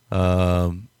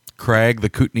 Crag, The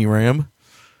Kootenai Ram.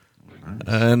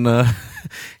 And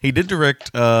he did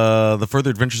direct The Further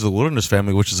Adventures of the Wilderness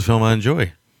Family, which is a film I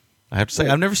enjoy. I have to say,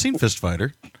 I've never seen Fist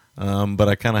Fighter, but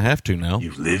I kind of have to now.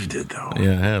 You've lived it, though.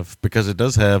 Yeah, I have, because it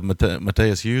does have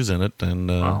Matthias Hughes in it, and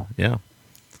wow. yeah.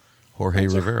 Jorge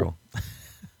Rivero.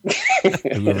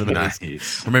 Whoever that is.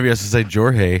 Nice. Or maybe I should say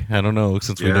Jorge. I don't know,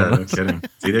 since we Yeah, don't know. no kidding.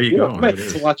 See, there you You go. know, I might There it have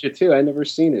is. to watch it too. I never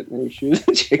seen it. Maybe shoot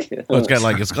check it Well, out.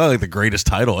 it's got like the greatest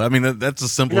title. I mean, that's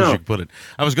as simple as No. you can put it.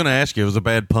 I was going to ask you. It was a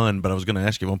bad pun, but I was going to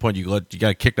ask you at one point. You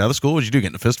got kicked out of school. What did you do? Get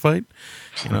in a fist fight?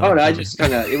 You know, Oh no, I just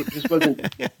kind of it just wasn't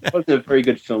a very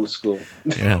good film school.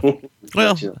 Yeah.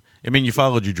 Well, You know. I mean, you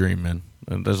followed your dream, man.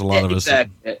 And there's a lot of us.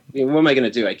 Exactly. I mean, what am I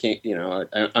going to do? I can't. You know,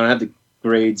 I don't have the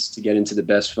grades to get into the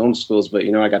best film schools, but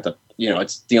you know, I got the. You know,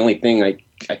 it's the only thing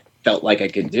I felt like I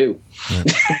could do.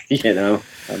 You know,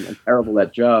 I'm terrible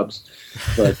at jobs,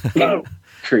 but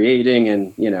creating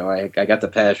and you know, I got the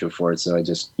passion for it, so I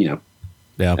just Yeah.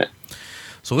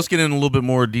 So let's get in a little bit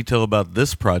more detail about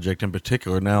this project in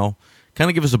particular. Now,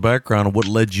 kind of give us a background on what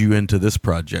led you into this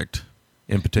project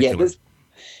in particular.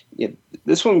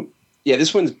 This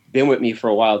one's been with me for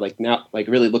a while. Like now, like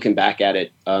really looking back at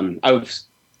it, I was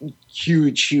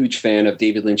huge fan of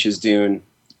David Lynch's Dune,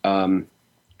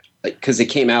 because it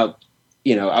came out.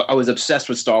 You know, I was obsessed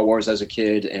with Star Wars as a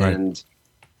kid, and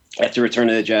after Return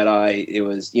of the Jedi, it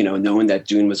was knowing that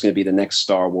Dune was going to be the next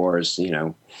Star Wars.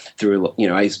 Through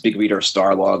I was a big reader of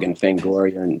Starlog and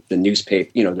Fangoria and the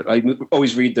newspaper. I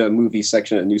always read the movie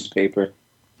section of the newspaper,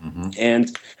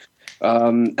 and.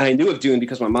 I knew of Dune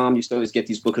because my mom used to always get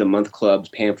these Book of the Month clubs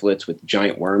pamphlets with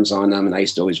giant worms on them, and I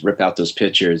used to always rip out those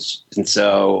pictures. And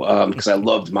so, because I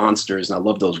loved monsters and I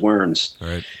loved those worms.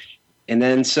 Right. And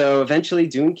then, so eventually,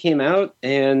 Dune came out,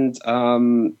 and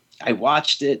I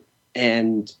watched it,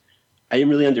 and I didn't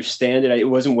really understand it. It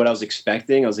wasn't what I was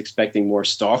expecting. I was expecting more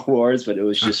Star Wars, but it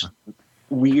was just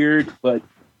weird. But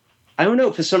I don't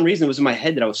know. For some reason, it was in my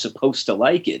head that I was supposed to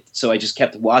like it. So I just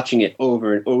kept watching it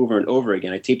over and over and over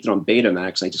again. I taped it on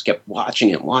Betamax, and I just kept watching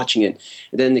it. And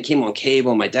then it came on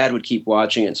cable, and my dad would keep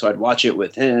watching it. So I'd watch it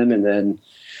with him. And then,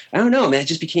 I don't know, man, I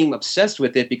just became obsessed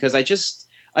with it because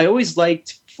I always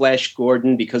liked Flash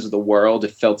Gordon because of the world.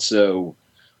 It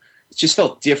just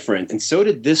felt different. And so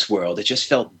did this world. It just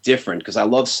felt different because I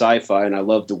love sci-fi and I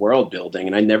love the world building.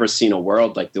 And I'd never seen a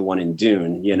world like the one in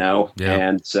Dune, Yeah.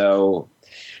 And so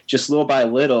just little by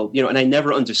little, and I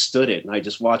never understood it. And I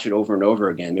just watch it over and over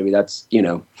again. Maybe that's,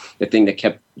 the thing that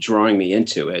kept drawing me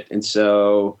into it. And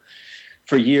so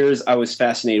for years, I was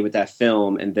fascinated with that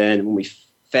film. And then when we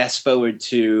fast forward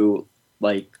to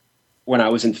like when I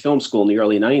was in film school in the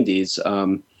early 90s,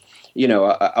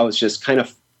 I was just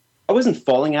I wasn't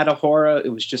falling out of horror.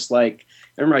 It was just like,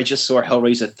 I remember I just saw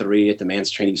Hellraiser 3 at the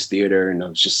Mann's Chinese Theater. And I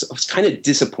was kind of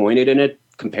disappointed in it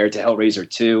compared to Hellraiser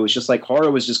 2. It was just like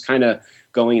horror was just kind of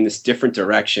going in this different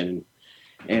direction.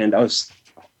 And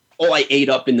all I ate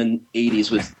up in the 80s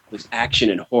was action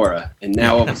and horror. And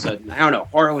now all of a sudden, I don't know,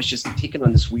 horror was just taking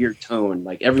on this weird tone.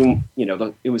 Like everyone,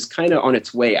 it was kind of on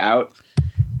its way out.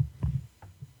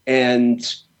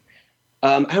 And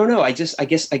I don't know. I guess I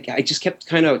just kept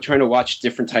kind of trying to watch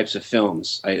different types of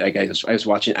films. I was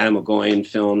watching Adam Goyan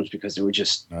films because they were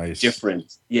just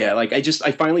different. Yeah. Like I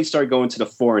finally started going to the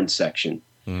foreign section.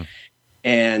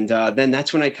 And then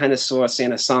that's when I kind of saw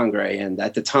Santa Sangre. And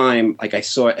at the time, like I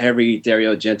saw every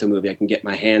Dario Argento movie I can get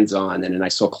my hands on. And then I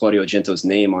saw Claudio Argento's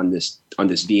name on this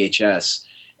VHS.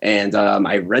 And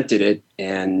I rented it.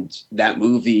 And that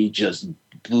movie just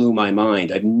blew my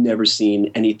mind. I've never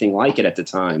seen anything like it at the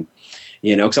time.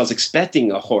 Because I was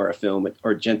expecting a horror film with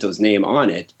Argento's name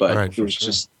on it. But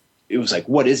it was like,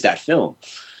 what is that film?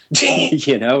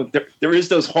 There is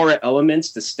those horror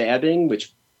elements, the stabbing,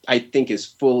 which I think is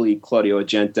fully Claudio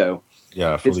Argento.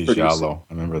 Yeah, fully giallo.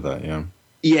 I remember that, yeah.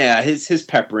 Yeah, his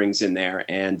peppering's in there.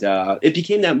 And it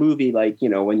became that movie like,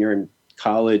 when you're in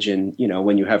college and,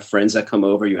 when you have friends that come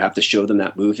over, you have to show them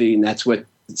that movie. And that's what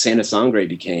Santa Sangre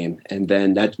became. And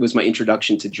then that was my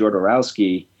introduction to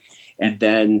Jodoworsky. And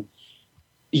then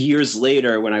years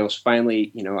later, when I was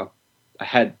finally, I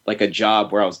had like a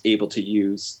job where I was able to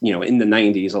use, in the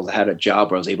 90s, I had a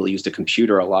job where I was able to use the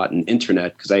computer a lot and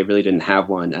internet because I really didn't have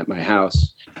one at my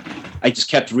house. I just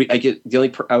kept,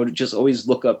 I would just always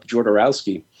look up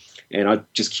Jodoworsky and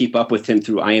I'd just keep up with him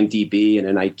through IMDb. And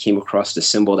then I came across the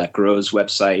Symbol That Grows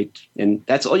website. And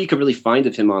that's all you could really find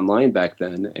of him online back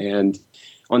then. And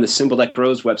on the Symbol That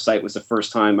Grows website was the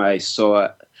first time I saw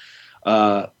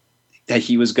that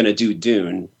he was going to do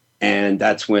Dune. And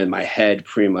that's when my head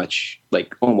pretty much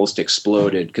like almost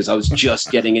exploded because I was just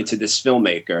getting into this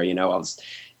filmmaker.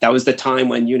 That was the time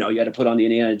when, you had to put on the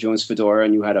Indiana Jones fedora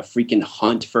and you had a freaking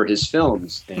hunt for his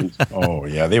films. And oh,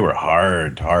 yeah, they were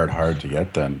hard to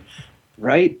get then.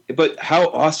 Right? But how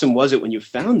awesome was it when you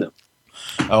found them?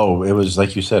 Oh, it was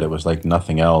like you said, it was like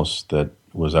nothing else that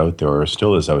was out there or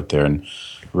still is out there. And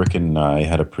Rick and I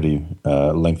had a pretty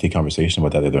lengthy conversation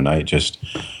about that the other night. Just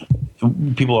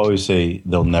people always say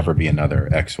there'll never be another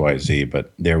XYZ,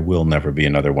 but there will never be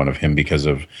another one of him because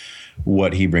of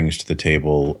what he brings to the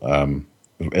table,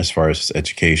 as far as his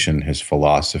education, his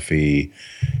philosophy,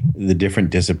 the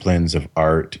different disciplines of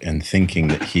art and thinking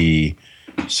that he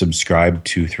subscribed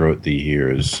to throughout the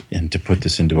years, and to put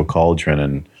this into a cauldron.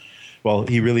 And well,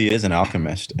 he really is an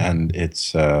alchemist, and it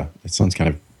sounds kind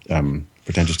of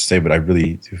pretentious to say, but I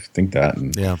really do think that.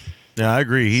 And yeah, I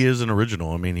agree. He is an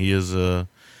original. I mean, he is.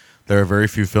 There are very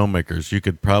few filmmakers. You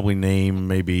could probably name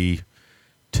maybe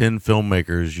 10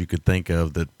 filmmakers you could think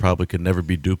of that probably could never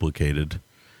be duplicated.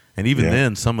 And even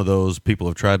then, some of those people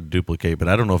have tried to duplicate, but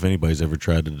I don't know if anybody's ever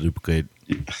tried to duplicate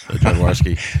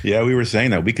Jodoworsky. Yeah, we were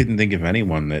saying that. We couldn't think of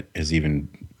anyone that has even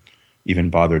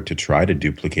bothered to try to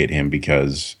duplicate him,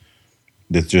 because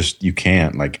it's just, you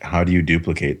can't. Like, how do you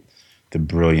duplicate the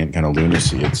brilliant kind of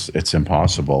lunacy? It's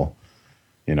impossible.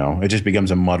 You know, it just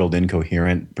becomes a muddled,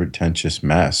 incoherent, pretentious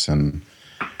mess. And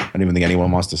I don't even think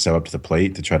anyone wants to step up to the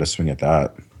plate to try to swing at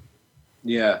that.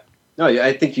 Yeah. No,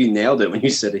 I think you nailed it when you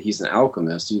said that he's an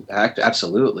alchemist.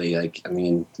 Absolutely. Like, I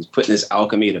mean, he's putting his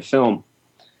alchemy to film.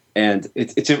 And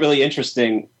it's a really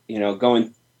interesting,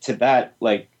 going to that,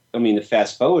 like, I mean, to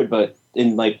fast forward, but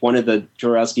in like one of the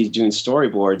Jodoworsky's Dune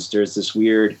storyboards, there's this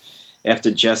weird,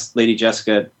 after Lady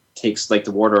Jessica takes like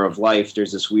the water of life,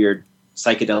 there's this weird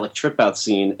psychedelic trip out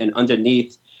scene, and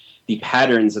underneath the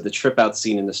patterns of the trip out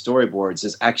scene in the storyboards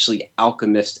is actually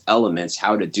alchemist elements,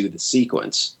 how to do the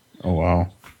sequence. Oh,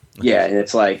 wow. Yeah, and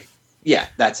it's like, yeah,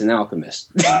 that's an alchemist.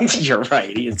 You're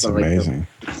right. It's like amazing.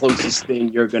 The closest thing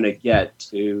you're going to get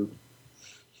to.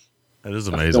 That is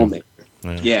amazing.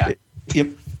 Yeah.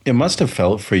 It must have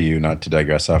felt for you, not to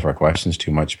digress off our questions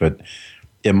too much, but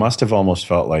it must have almost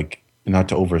felt like, not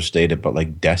to overstate it, but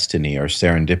like destiny or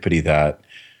serendipity, that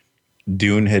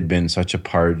Dune had been such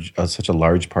a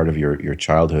large part of your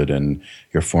childhood and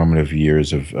your formative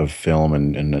years of film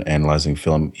and analyzing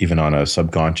film, even on a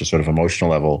subconscious sort of emotional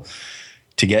level,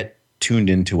 to get tuned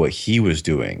into what he was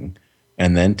doing,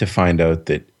 and then to find out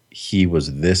that he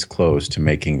was this close to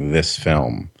making this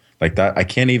film. Like that, I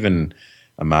can't even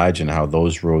imagine how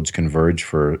those roads converge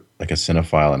for like a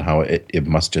cinephile, and how it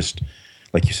must just,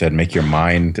 like you said, make your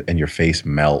mind and your face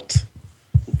melt.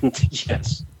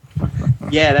 Yes.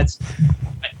 Yeah,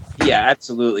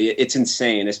 absolutely. It's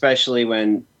insane, especially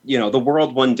when, the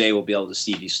world one day will be able to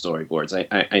see these storyboards.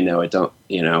 I know it don't,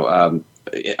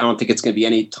 I don't think it's going to be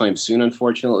any time soon,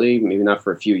 unfortunately, maybe not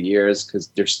for a few years, because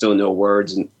there's still no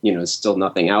words and, there's still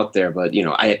nothing out there. But,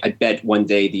 I bet one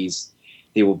day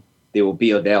they will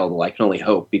be available. I can only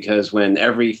hope, because when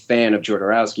every fan of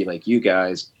Jodoworsky, like you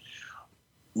guys,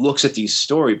 looks at these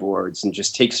storyboards and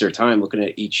just takes their time looking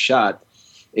at each shot,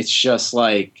 it's just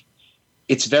like,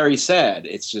 it's very sad.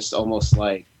 It's just almost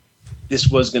like this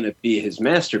was going to be his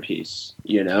masterpiece,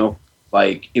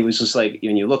 Like, it was just like,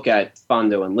 when you look at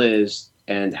Fondo and Liz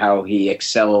and how he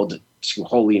excelled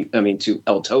to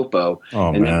El Topo.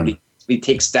 Oh, and man. then he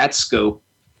takes that scope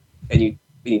and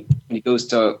he goes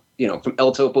to, from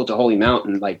El Topo to Holy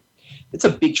Mountain. Like, it's a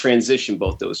big transition,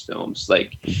 both those films.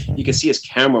 Like, you can see his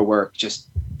camera work just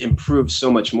improved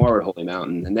so much more at Holy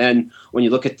Mountain. And then when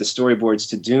you look at the storyboards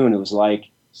to Dune, it was like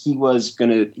it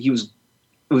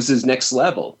was his next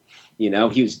level. He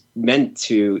was meant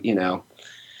to,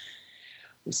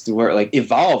 what's the word, like,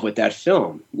 evolve with that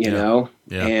film, know?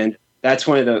 Yeah. And that's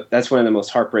one of the most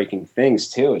heartbreaking things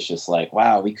too. It's just like,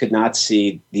 wow, we could not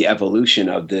see the evolution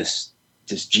of this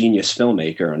genius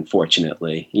filmmaker,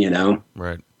 unfortunately,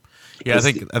 Right. Yeah, I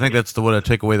think that's one of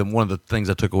the things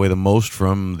I took away the most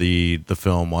from the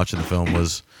film, watching the film,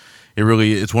 was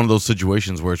it's one of those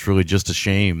situations where it's really just a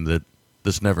shame that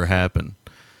this never happened.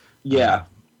 Yeah.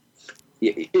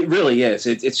 It really is.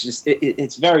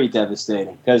 It's very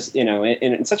devastating, because,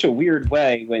 in such a weird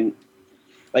way, when,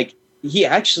 like, he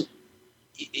actually,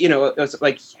 it was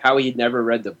like how he'd never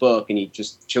read the book and he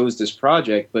just chose this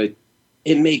project, but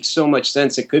it makes so much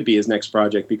sense. It could be his next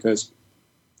project, because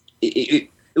it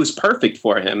was perfect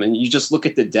for him. And you just look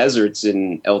at the deserts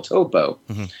in El Topo,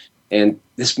 and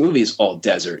this movie is all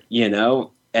desert,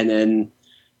 and then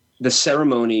the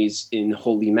ceremonies in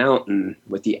Holy Mountain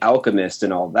with the alchemist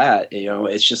and all that,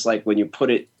 it's just like when you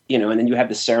put it, and then you have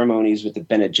the ceremonies with the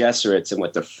Bene Gesserits and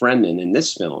with the Fremen in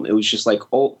this film. It was just like,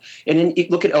 and then you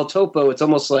look at El Topo, it's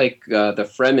almost like the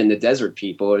Fremen, the desert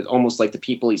people, it's almost like the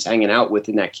people he's hanging out with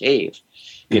in that cave.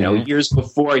 Years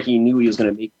before he knew he was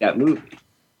going to make that movie,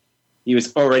 he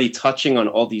was already touching on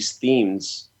all these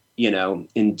themes,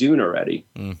 in Dune already.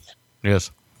 Yes.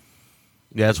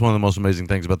 Yeah, it's one of the most amazing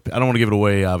things. But I don't want to give it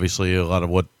away, obviously, a lot of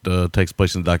what takes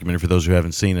place in the documentary for those who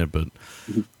haven't seen it. But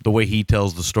the way he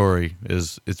tells the story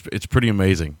it's pretty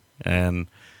amazing. And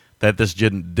that this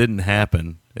didn't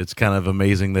happen. It's kind of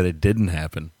amazing that it didn't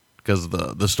happen, because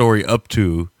the story up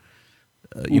to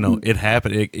it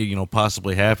happened,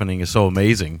 possibly happening is so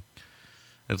amazing.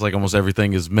 It's like almost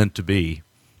everything is meant to be.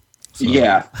 So,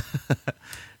 yeah.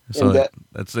 So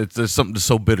there's something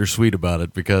so bittersweet about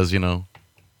it, because it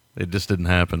just didn't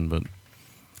happen. But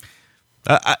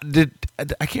I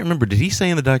can't remember. Did he say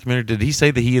in the documentary? Did he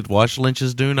say that he had watched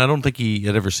Lynch's Dune? I don't think he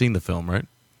had ever seen the film, right?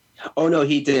 Oh no,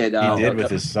 he did. He did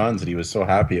with his sons, and he was so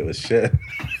happy it was shit.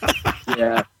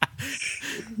 Yeah.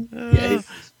 Yeah,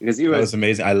 because that was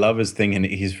amazing. I love his thing, and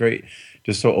he's very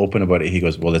just so open about it. He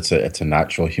goes, "Well, it's a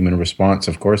natural human response.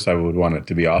 Of course, I would want it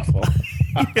to be awful."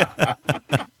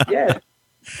 Yeah,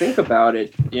 think about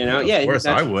it. Of course,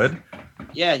 I would.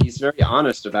 Yeah, he's very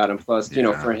honest about him. Plus,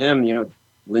 for him,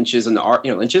 Lynch is an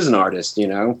Lynch is an artist.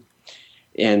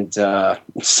 And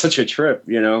such a trip.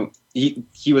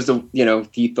 He was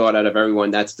he thought out of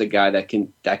everyone, that's the guy that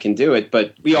can do it.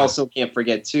 But we also can't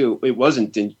forget too, it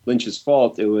wasn't Lynch's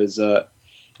fault. It was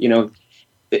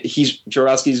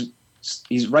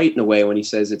he's right in a way when he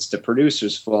says it's the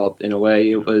producer's fault. In a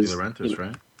way, it was Laurentiis,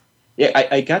 right? Yeah,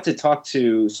 I got to talk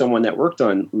to someone that worked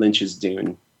on Lynch's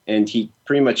Dune, and he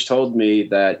pretty much told me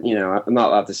that I'm not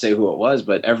allowed to say who it was,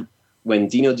 but when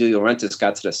Dino De Laurentiis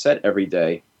got to the set every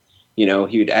day,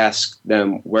 he would ask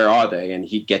them, where are they? And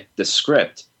he'd get the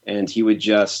script, and he would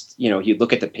just, he'd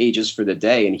look at the pages for the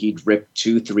day, and he'd rip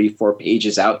 2, 3, 4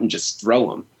 pages out and just throw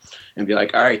them and be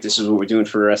like, all right, this is what we're doing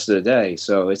for the rest of the day.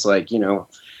 So it's like,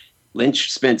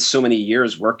 Lynch spent so many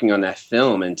years working on that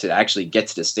film, and to actually get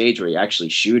to the stage where you're actually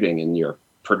shooting and your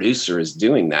producer is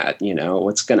doing that,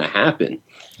 what's going to happen?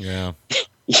 Yeah.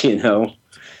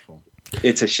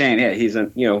 It's a shame.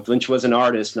 Yeah, Lynch was an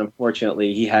artist, and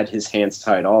unfortunately, he had his hands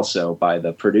tied also by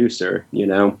the producer.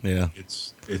 Yeah.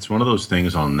 It's one of those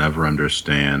things I'll never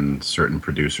understand. Certain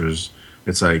producers,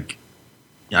 it's like,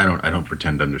 I don't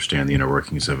pretend to understand the inner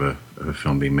workings of a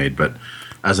film being made, but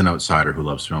as an outsider who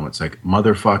loves film, it's like,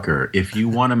 motherfucker, if you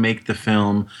want to make the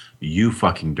film, you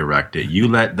fucking direct it. You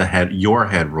let your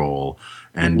head roll,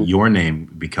 and your name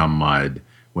become mud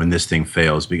when this thing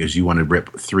fails, because you want to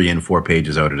rip 3 and 4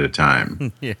 pages out at a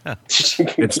time. Yeah.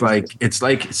 It's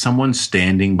like someone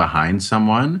standing behind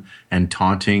someone and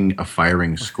taunting a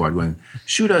firing squad going,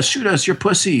 shoot us, you're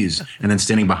pussies. And then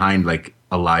standing behind like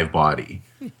a live body.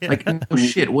 Yeah. Like, no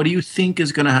shit, what do you think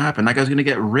is going to happen? That guy's going to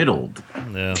get riddled.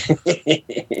 Yeah.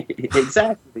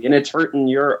 Exactly. And it's hurting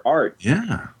your art.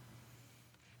 Yeah.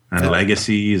 And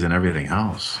legacies and everything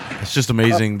else. It's just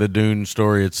amazing, the Dune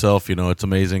story itself. It's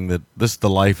amazing that this is the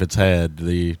life it's had.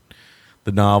 The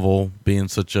novel being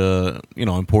such a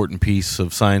important piece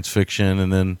of science fiction,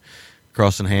 and then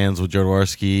crossing hands with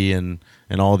Jodoworsky and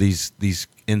all these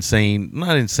insane,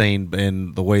 not insane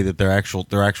in the way that their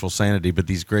actual sanity, but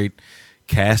these great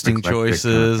casting Eclectic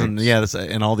choices, kind of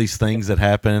and all these things that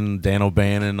happen. Dan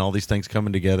O'Bannon, all these things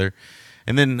coming together.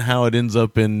 And then how it ends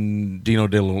up in Dino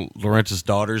De Laurentiis'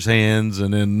 daughter's hands,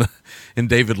 and in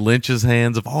David Lynch's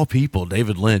hands, of all people,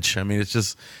 David Lynch. I mean,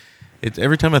 it's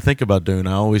every time I think about Dune,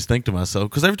 I always think to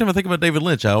myself, because every time I think about David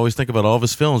Lynch, I always think about all of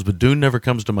his films, but Dune never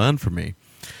comes to mind for me.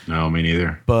 No, me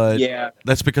neither. But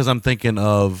that's because I'm thinking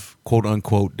of quote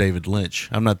unquote David Lynch.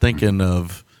 I'm not thinking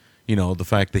of the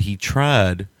fact that he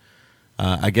tried.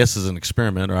 I guess as an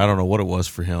experiment, or I don't know what it was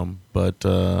for him, but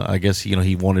I guess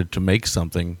he wanted to make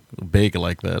something big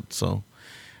like that. So,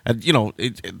 you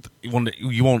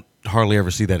won't hardly ever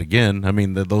see that again. I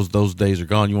mean, those days are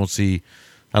gone. You won't see.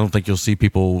 I don't think you'll see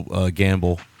people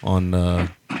gamble on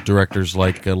directors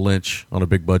like Lynch on a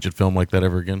big budget film like that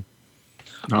ever again.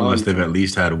 Unless they've at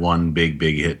least had one big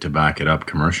hit to back it up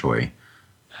commercially,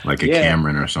 like a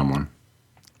Cameron or someone.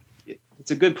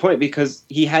 It's a good point, because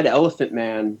he had Elephant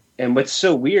Man. And what's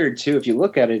so weird, too, if you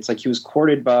look at it, it's like he was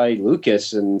courted by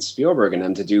Lucas and Spielberg and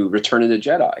them to do Return of the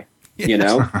Jedi,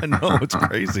 I know, it's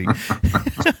crazy.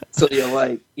 So you're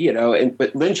like,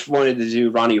 but Lynch wanted to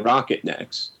do Ronnie Rocket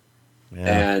next.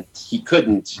 Yeah. And he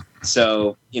couldn't.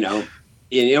 So, in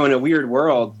a weird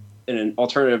world, in an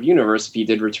alternative universe, if he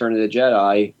did Return of the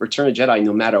Jedi,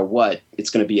 no matter what, it's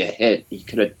going to be a hit. He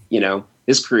could have,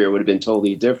 his career would have been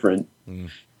totally different. Mm.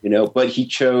 But he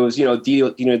chose, De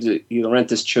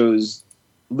Laurentiis chose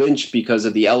Lynch because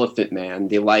of the Elephant Man.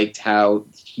 They liked how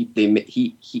he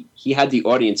had the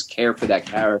audience care for that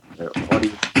character. The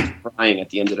audience was crying at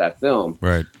the end of that film,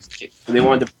 right? And they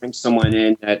wanted to bring someone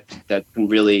in that can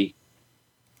really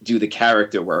do the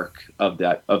character work of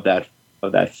that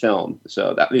film.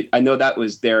 So I know that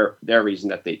was their reason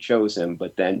that they chose him.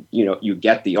 But then you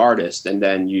get the artist, and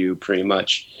then you pretty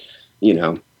much you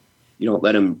don't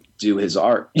let him do his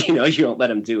art. You don't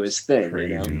let him do his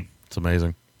thing. It's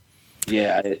amazing.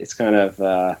 Yeah, it's kind of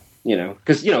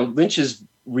because Lynch's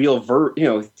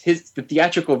the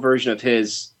theatrical version of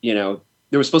his,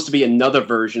 there was supposed to be another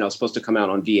version that was supposed to come out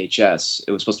on VHS.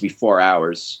 It was supposed to be 4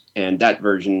 hours, and that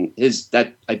version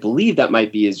I believe that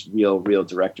might be his real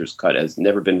director's cut. Has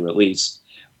never been released.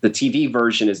 The TV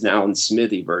version is now in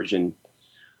Smithy version,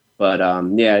 but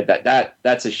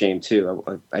that's a shame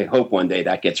too. I hope one day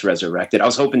that gets resurrected. I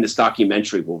was hoping this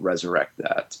documentary will resurrect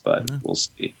that, but we'll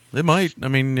see. It might. I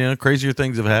mean, crazier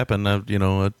things have happened.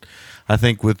 I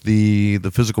think with the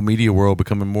physical media world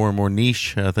becoming more and more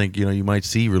niche, I think you might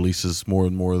see releases more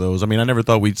and more of those. I mean, I never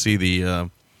thought we'd see the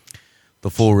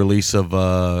full release of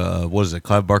what is it,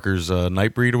 Clive Barker's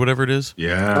Nightbreed or whatever it is.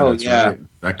 Yeah, right.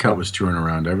 That cut was touring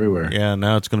around everywhere. Yeah,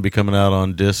 now it's going to be coming out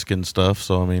on disc and stuff.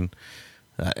 So I mean,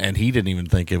 and he didn't even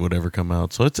think it would ever come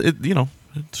out. So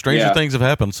stranger things have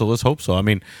happened. So let's hope so. I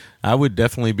mean, I would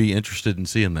definitely be interested in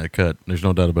seeing that cut. There's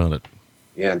no doubt about it.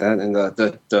 Yeah, that and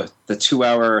the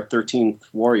 2-hour 13th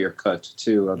Warrior cut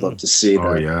too. I'd love to see that.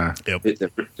 Oh yeah, Yep.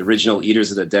 The original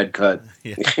Eaters of the Dead cut.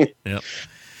 Yeah. Yep.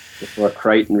 Before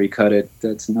Crichton recut it,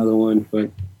 that's another one.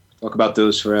 But talk about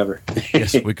those forever.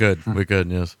 Yes, we could. We could.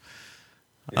 Yes.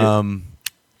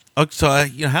 So,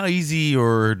 how easy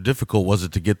or difficult was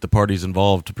it to get the parties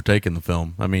involved to partake in the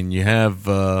film? I mean, you have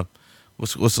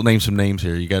let's name some names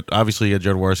here. You got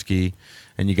Jodoworsky,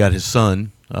 and you got his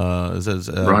son.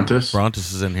 Brontis.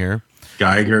 Brontis is in here.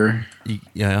 Geiger.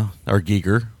 Or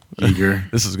Giger. Giger.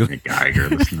 This is good. Geiger,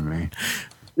 listen to me.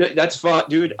 That's fun,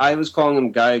 dude. I was calling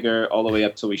him Geiger all the way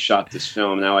up till we shot this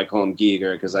film. Now I call him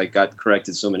Giger because I got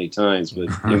corrected so many times. But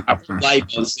I like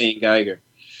saying Geiger.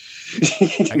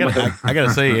 I gotta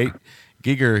say,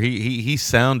 Giger, he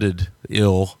sounded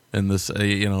ill in this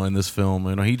in this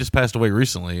film. He just passed away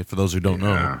recently. For those who don't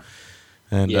know.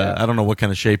 And I don't know what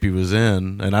kind of shape he was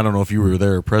in, and I don't know if you were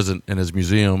there present in his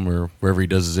museum or wherever he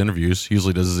does his interviews. He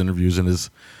usually does his interviews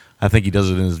I think he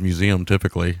does it in his museum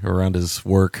typically around his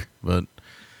work. But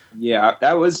yeah,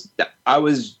 I was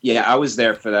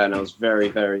there for that, and I was very,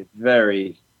 very,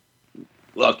 very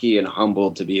lucky and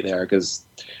humbled to be there because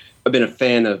I've been a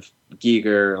fan of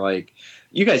Giger. Like,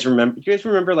 you guys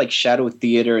remember like Shadow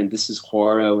Theater and This Is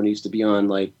Horror when it used to be on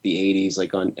like the 80s,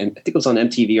 like I think it was on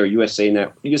MTV or USA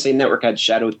Network. USA Network had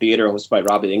Shadow Theater hosted by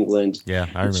Robin Englund. Yeah,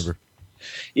 I remember.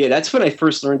 Yeah, that's when I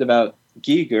first learned about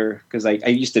Giger because I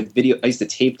used to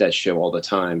tape that show all the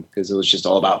time because it was just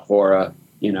all about horror.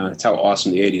 That's how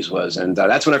awesome the 80s was, and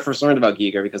that's when I first learned about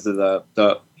Giger because of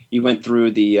they went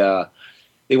through the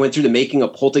making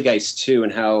of Poltergeist 2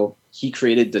 and how he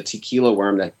created the tequila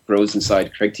worm that grows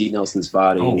inside Craig T. Nelson's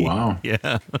body. Oh, wow.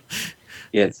 Yeah.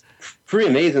 Yeah, it's pretty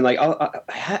amazing. Like,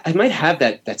 I might have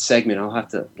that segment. I'll have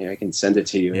to, I can send it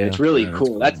to you. Yeah, it's really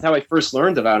cool. That's how I first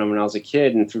learned about him when I was a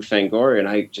kid and through Fangoria, and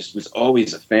I just was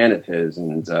always a fan of his.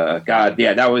 And,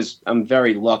 I'm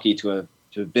very lucky to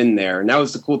have been there. And that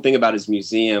was the cool thing about his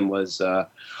museum was,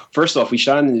 first off, we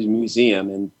shot in his museum,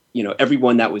 and,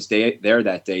 everyone that was there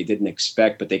that day didn't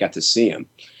expect, but they got to see him.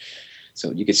 So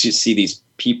you could just see these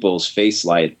people's face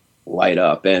light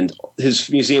up, and his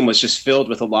museum was just filled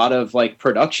with a lot of like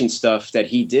production stuff that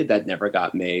he did that never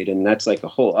got made, and that's like a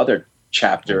whole other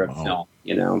chapter of film,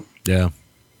 Yeah,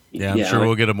 I'm sure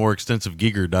we'll get a more extensive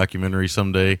Giger documentary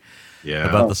someday. Yeah,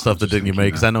 about the stuff that didn't get made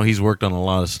because I know he's worked on a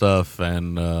lot of stuff,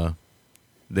 and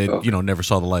they never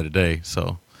saw the light of day.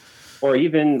 So, or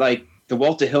even like the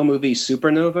Walter Hill movie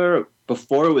Supernova.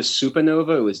 Before it was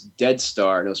Supernova, it was Dead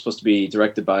Star, and it was supposed to be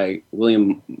directed by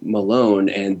William Malone,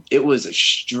 and it was a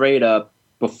straight up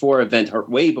way before Event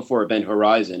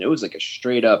Horizon. It was like a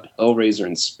straight up Hellraiser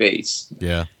in space.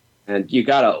 Yeah, and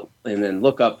then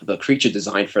look up the creature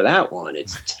design for that one.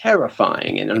 It's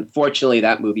terrifying, and unfortunately,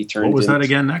 that movie turned. What was that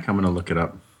again? I'm going to look it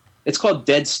up. It's called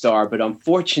Dead Star, but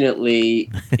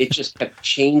unfortunately, it just kept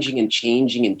changing and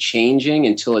changing and changing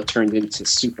until it turned into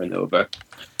Supernova.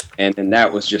 And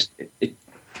that was just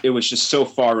it was just so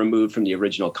far removed from the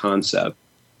original concept.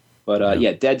 But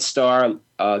Dead Star,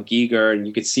 Giger, and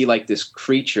you could see like this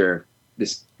creature.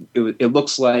 It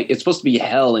looks like it's supposed to be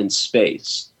hell in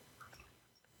space,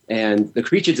 and the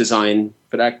creature design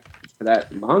for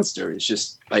that monster is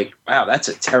just like, wow, that's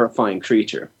a terrifying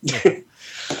creature.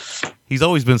 He's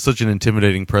always been such an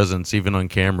intimidating presence, even on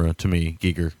camera, to me,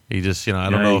 Giger. He just, I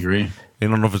don't know. I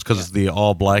don't know if it's because it's the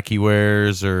all black he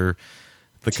wears or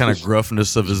the kind of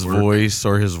gruffness of his voice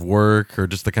or his work or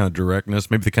just the kind of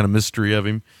directness, maybe the kind of mystery of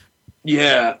him.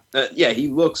 Yeah. He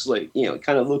looks like,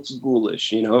 kind of looks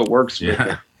ghoulish, it works with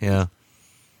him. Yeah.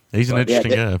 He's an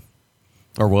interesting guy.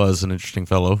 Or was an interesting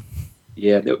fellow.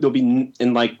 Yeah, there'll be,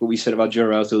 and like what we said about Joe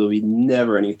Rouse, there'll be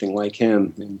never anything like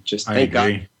him. And just thank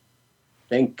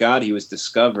God he was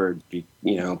discovered,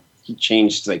 he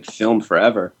changed like film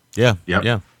forever. Yeah, Yep.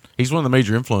 yeah. He's one of the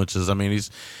major influences. I mean,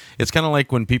 it's kind of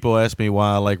like when people ask me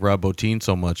why I like Rob Bottin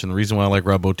so much, and the reason why I like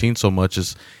Rob Bottin so much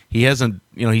is he hasn't,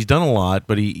 he's done a lot,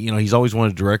 but he's always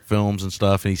wanted to direct films and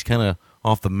stuff, and he's kind of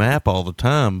off the map all the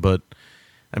time. But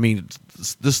I mean,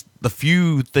 the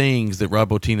few things that Rob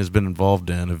Bottin has been involved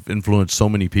in have influenced so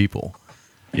many people.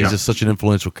 He's just such an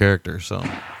influential character. So,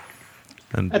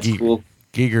 and That's cool.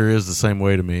 Giger is the same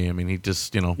way to me. I mean, he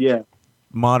just Yeah.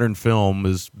 modern film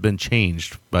has been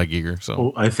changed by Giger. So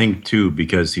Well, I think too,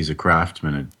 because he's a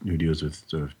craftsman who deals with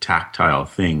sort of tactile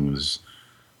things,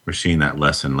 we're seeing that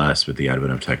less and less with the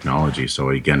advent of technology. So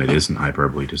again, it isn't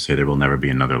hyperbole to say there will never be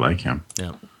another like him.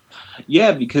 yeah.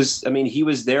 Yeah, because I mean, he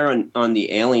was there on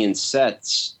the Alien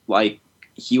sets. Like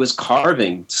he was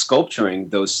carving, sculpturing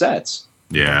those sets.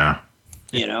 Yeah.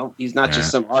 He's not just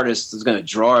some artist who's going to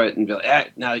draw it and be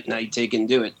like, now you take it and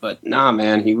do it. But nah,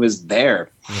 man, he was there.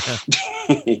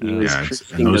 He was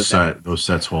And those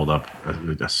sets hold up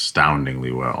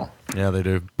astoundingly well. Yeah, they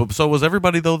do. But so was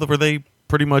everybody though? Were they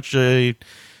pretty much a?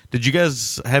 Did you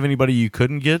guys have anybody you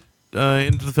couldn't get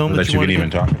into the film That you can wanted even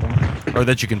to talk about? or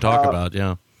that you can talk about?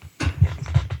 Yeah.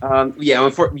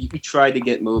 We tried to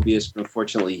get Mobius, but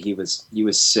unfortunately, he was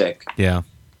sick. Yeah.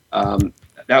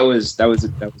 That was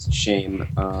a shame.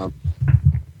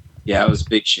 It was a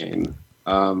big shame.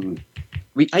 You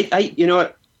know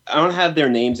what? I don't have their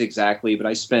names exactly, but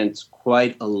I spent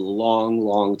quite a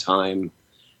long time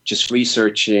just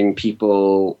researching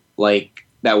people like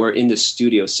that were in the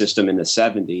studio system in the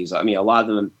 70s. I mean, a lot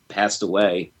of them passed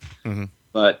away,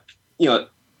 but I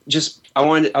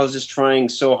was just trying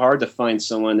so hard to find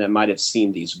someone that might have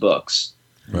seen these books.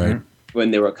 Right.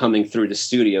 When they were coming through the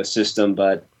studio system.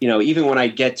 But, even when I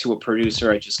get to a producer,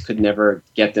 I just could never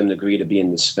get them to agree to be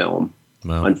in this film,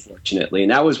 unfortunately.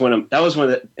 And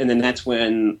and then that's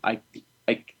when I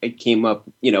came up,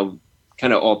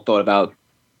 kind of all thought about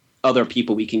other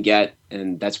people we can get.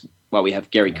 And that's why we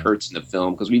have Gary Kurtz in the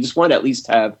film, because we just want to at least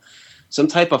have some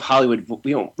type of Hollywood.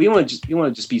 We want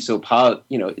to just be so, the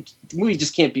movie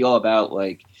just can't be all about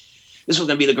like, this was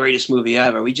going to be the greatest movie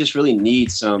ever. We just really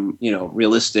need some,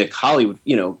 realistic Hollywood,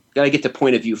 got to get the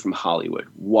point of view from Hollywood.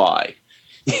 Why?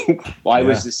 Why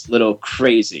was this little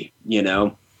crazy,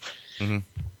 Mm-hmm.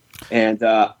 And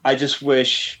I just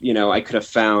wish, I could have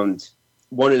found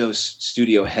one of those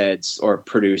studio heads or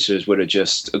producers would have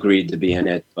just agreed to be in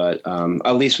it. But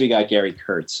at least we got Gary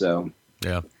Kurtz. So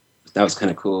yeah, that was kind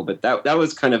of cool. But that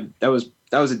was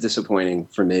a disappointing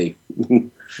for me.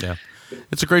 Yeah.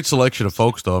 It's a great selection of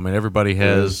folks, though. I mean, everybody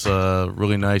has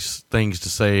really nice things to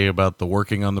say about the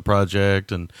working on the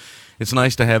project, and it's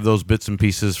nice to have those bits and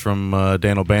pieces from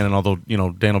Dan O'Bannon. Although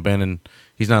Dan O'Bannon,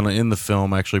 he's not in the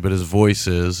film actually, but his voice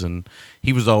is, and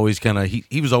he was always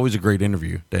he was always a great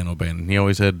interview. Dan O'Bannon, he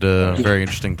always had very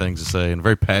interesting things to say, and a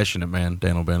very passionate man,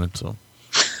 Dan O'Bannon. So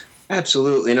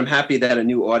absolutely, and I'm happy that our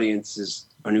new audiences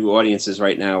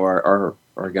right now are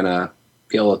gonna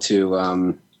be able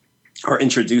to. Are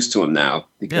introduced to him now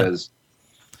because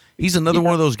he's another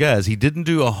one of those guys. He didn't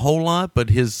do a whole lot, but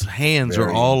his hands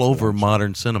are all over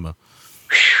modern cinema.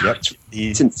 Yep.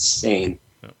 It's insane.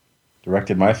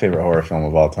 Directed my favorite horror film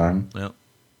of all time. Yeah.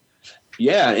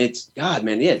 Yeah, it's God,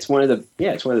 man. Yeah, it's one of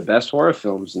the best horror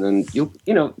films. And then you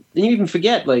even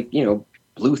forget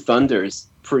Blue Thunder is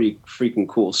pretty freaking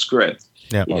cool script.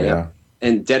 Yeah. Yeah.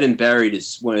 And Dead and Buried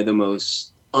is one of the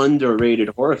most underrated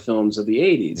horror films of the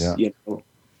 80s. Yeah.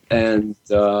 And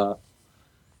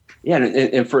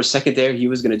and for a second there, he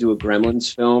was going to do a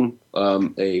Gremlins film,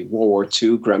 a World War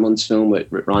II Gremlins film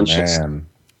with Ron Shitz. Man,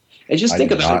 And just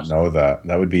think I did about not know that.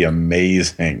 That would be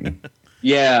amazing.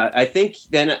 Yeah, I think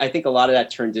a lot of that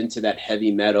turned into that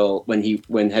heavy metal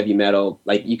when heavy metal,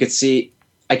 like I could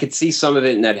see some of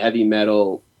it in that heavy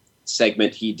metal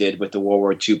segment he did with the World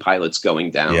War II pilots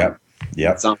going down.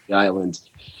 Yep. Zombie Island.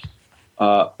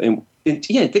 And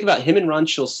think about him and Ron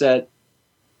Shilsett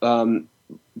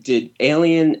did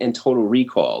Alien and Total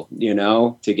Recall,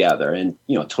 together, and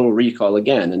Total Recall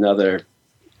again, another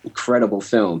incredible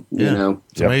film.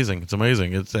 It's amazing. It's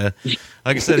amazing. It's like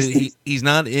I said,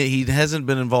 he hasn't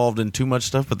been involved in too much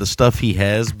stuff, but the stuff he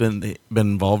has been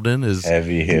involved in is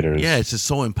heavy hitters. Yeah, it's just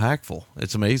so impactful.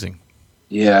 It's amazing.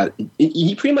 Yeah,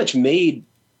 he pretty much made.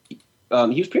 He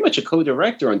was pretty much a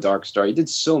co-director on Dark Star. He did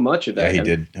so much of that. Yeah, he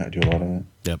did do a lot of that.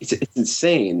 Yep. It's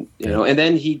insane, And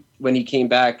then when he came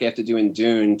back after doing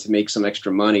Dune to make some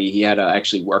extra money, he had to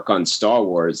actually work on Star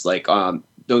Wars, like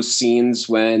those scenes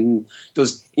when he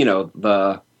was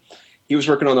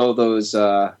working on all those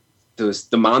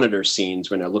the monitor scenes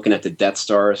when they're looking at the Death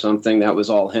Star or something. That was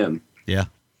all him. Yeah.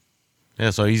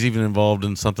 So he's even involved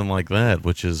in something like that,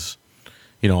 which is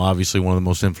obviously one of the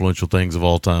most influential things of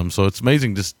all time. So it's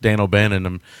amazing, just Dan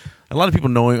O'Bannon. A lot of people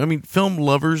know him. I mean, film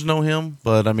lovers know him,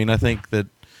 but I mean, I think that,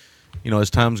 as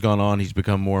time's gone on, he's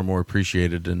become more and more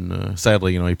appreciated. And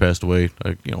sadly, he passed away,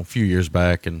 a few years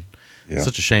back, and it's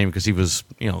such a shame because he was,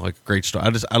 like a great star.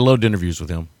 I loved interviews with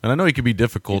him, and I know he could be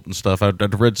difficult and stuff.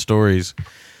 I'd read stories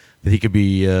that he could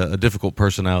be a difficult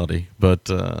personality, but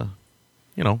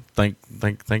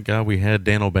thank God we had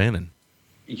Dan O'Bannon.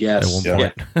 Yes, at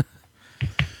one point.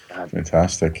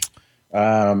 Fantastic.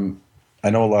 I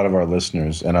know a lot of our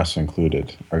listeners, and us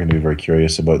included, are going to be very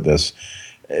curious about this.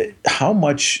 How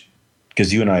much,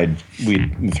 because you and I,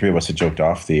 the three of us had joked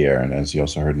off the air, and as you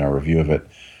also heard in our review of it,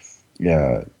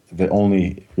 the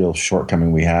only real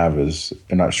shortcoming we have is,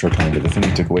 not shortcoming, but the thing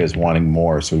we took away is wanting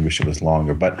more, so we wish it was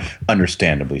longer, but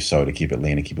understandably so, to keep it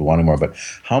lean and keep it wanting more. But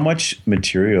how much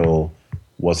material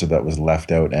was it that was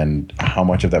left out, and how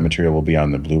much of that material will be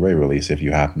on the Blu-ray release, if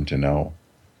you happen to know?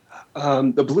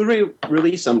 The Blu-ray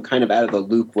release, I'm kind of out of the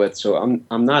loop with, so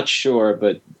I'm not sure,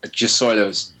 but it just saw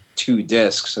those 2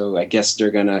 discs, so I guess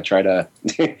they're gonna try to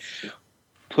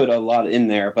put a lot in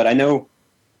there. But I know,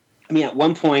 at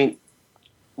one point,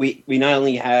 we not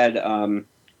only had,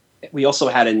 we also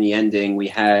had in the ending, we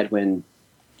had when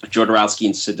Jodorowsky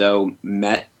and Sado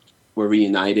were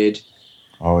reunited.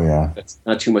 Oh yeah, that's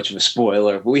not too much of a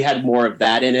spoiler, but we had more of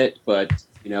that in it. But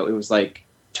it was like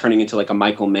turning into like a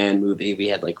Michael Mann movie. We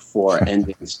had like 4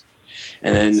 endings,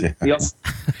 and then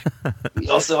we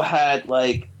also had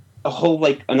like a whole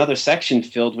like another section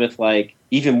filled with like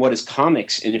even what is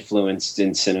comics influenced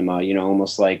in cinema.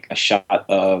 Almost like a shot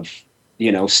of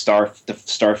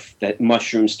that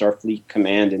Mushroom Starfleet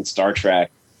Command in Star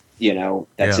Trek.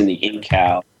 That's in the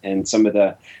Incal, and some of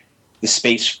the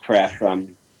spacecraft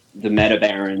from the Meta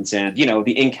Barons, and the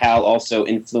Incal also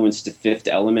influenced the Fifth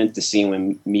Element, the scene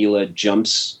when Mila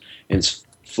jumps and is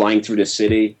flying through the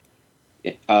city.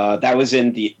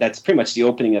 That's pretty much the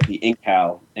opening of the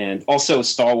Incal, and also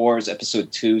Star Wars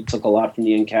Episode 2 took a lot from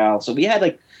the Incal. So we had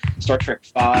like Star Trek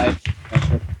 5,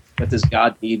 what does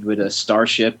God need with a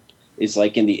starship is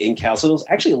like in the Incal. So there's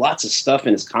actually lots of stuff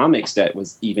in his comics that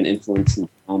was even influenced in the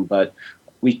film, but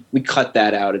we cut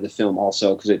that out of the film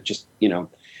also because it just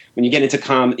when you get into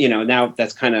now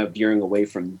that's kind of veering away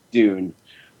from Dune,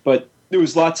 but there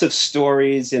was lots of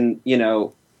stories, and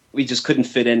we just couldn't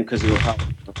fit in because they were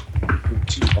probably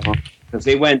too long. Because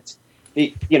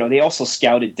they also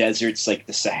scouted deserts like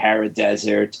the Sahara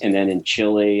Desert, and then in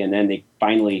Chile, and then they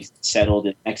finally settled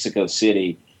in Mexico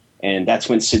City, and that's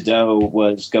when Sado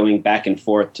was going back and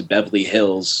forth to Beverly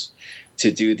Hills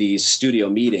to do these studio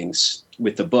meetings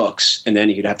with the books, and then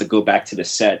he'd have to go back to the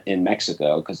set in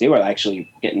Mexico because they were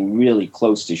actually getting really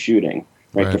close to shooting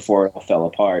right before it all fell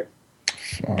apart.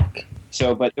 Fuck.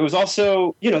 So, but there was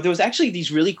also, there was actually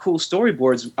these really cool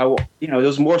storyboards. There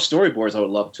was more storyboards I would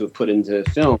love to have put into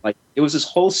film. Like it was this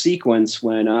whole sequence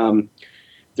when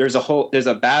there's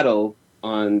a battle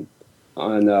on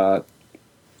the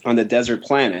desert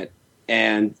planet,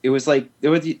 and it was like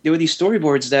there were these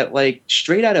storyboards that like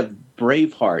straight out of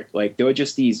Braveheart. Like there were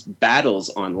just these battles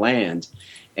on land,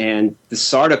 and the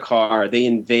Sardaukar, they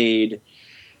invade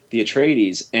the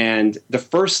Atreides, and the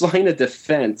first line of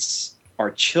defense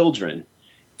are children.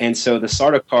 And so the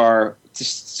Sardaukar,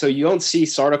 so you don't see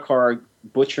Sardaukar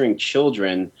butchering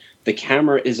children. The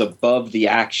camera is above the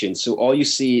action, so all you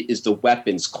see is the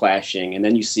weapons clashing, and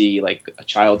then you see like a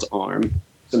child's arm,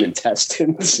 some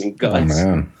intestines and guts. Oh,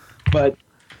 man.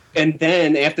 And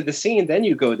then after the scene, then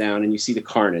you go down and you see the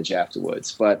carnage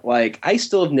afterwards. But like, I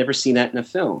still have never seen that in a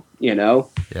film,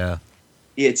 Yeah.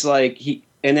 It's like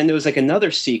and then there was like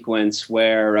another sequence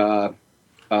where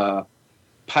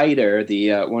Piter,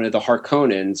 one of the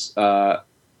Harkonnens,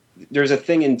 there's a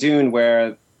thing in Dune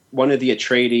where one of the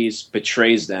Atreides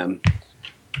betrays them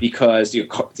because the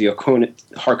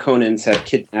Harkonnens have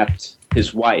kidnapped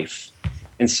his wife.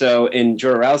 And so in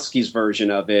Jodorowsky's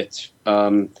version of it,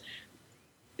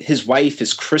 his wife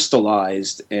is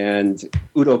crystallized, and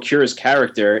Udo Kier's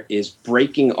character is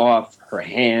breaking off her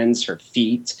hands, her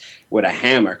feet with a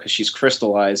hammer because she's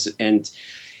crystallized, and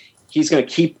he's going to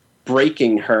keep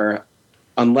breaking her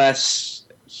unless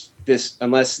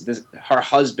her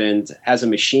husband has a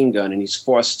machine gun, and he's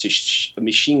forced to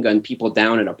machine gun people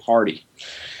down at a party.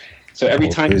 So every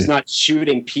time he's not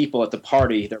shooting people at the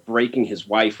party, they're breaking his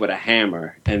wife with a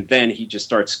hammer, and then he just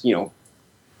starts,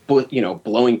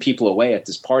 blowing people away at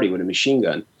this party with a machine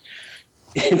gun.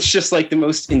 It's just like the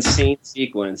most insane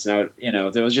sequence. Now,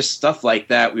 there was just stuff like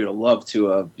that we would love to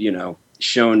have,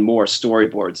 shown more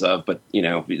storyboards of, but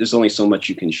there's only so much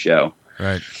you can show.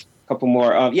 Right. A couple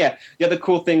more. The other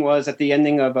cool thing was at the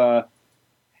ending of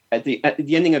at the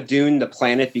ending of Dune, the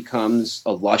planet becomes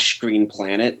a lush green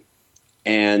planet,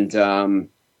 and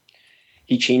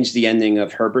he changed the ending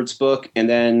of Herbert's book, and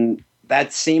then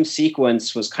that same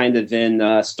sequence was kind of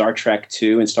in Star Trek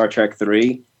 2 and Star Trek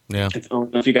 3. Yeah. I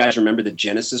don't know if you guys remember the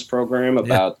Genesis program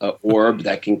about an orb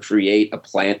that can create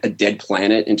a dead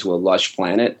planet into a lush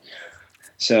planet.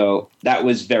 So that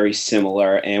was very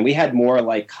similar, and we had more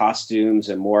like costumes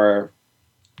and more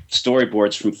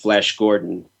storyboards from Flash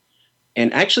Gordon.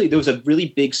 And actually, there was a really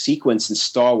big sequence in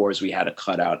Star Wars we had to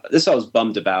cut out. This I was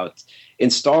bummed about. In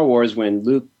Star Wars, when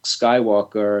Luke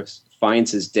Skywalker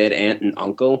finds his dead aunt and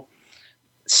uncle,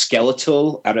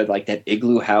 skeletal out of like that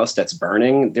igloo house that's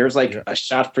burning, there's like a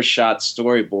shot-for-shot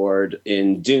storyboard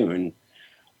in Dune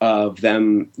of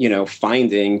them,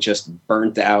 finding just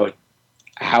burnt out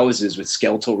houses with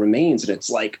skeletal remains. And it's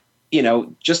like,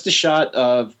 just a shot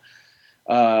of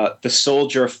the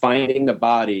soldier finding the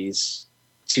bodies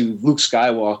to Luke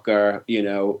Skywalker,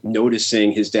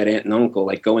 noticing his dead aunt and uncle,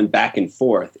 like going back and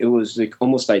forth. It was like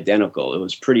almost identical. It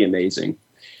was pretty amazing.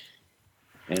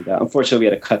 And unfortunately,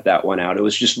 we had to cut that one out. It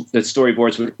was just the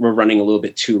storyboards were running a little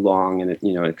bit too long, and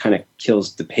it kind of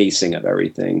kills the pacing of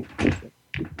everything.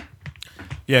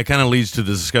 Yeah, it kind of leads to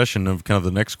the discussion of kind of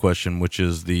the next question, which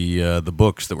is the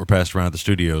books that were passed around at the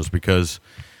studios, because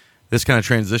this kind of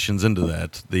transitions into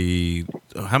that.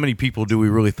 How many people do we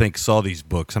really think saw these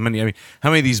books? How many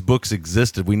of these books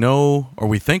existed? We know, or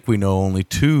we think we know, only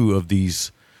 2 of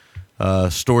these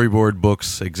storyboard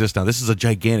books exist now. This is a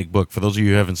gigantic book. For those of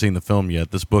you who haven't seen the film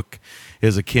yet, this book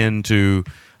is akin to,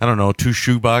 2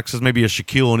 shoeboxes, maybe a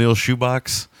Shaquille O'Neal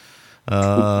shoebox.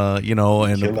 And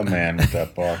Kill a man with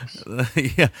that box.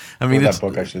 Yeah, that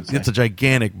book, I should say. It's a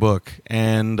gigantic book,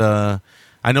 and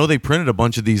I know they printed a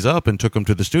bunch of these up and took them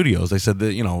to the studios. They said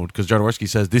that, because Jodoworsky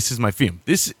says, "This is my film.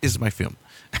 This is my film."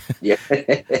 Yeah,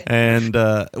 and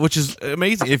which is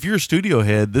amazing. If you're a studio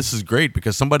head, this is great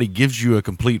because somebody gives you a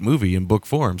complete movie in book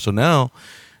form. So now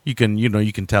you can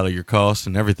tally your costs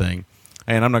and everything.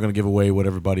 And I'm not going to give away what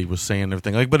everybody was saying and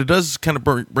everything but it does kind of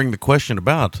bring the question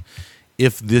about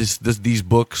if these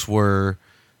books were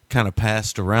kind of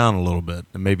passed around a little bit,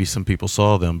 and maybe some people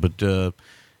saw them. But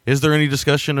is there any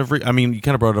discussion of? You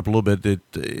kind of brought it up a little bit.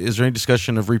 Is there any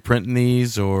discussion of reprinting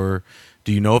these, or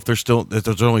do you know if there's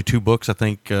only 2 books? I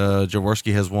think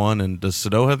Jodoworsky has one, and does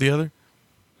Sado have the other?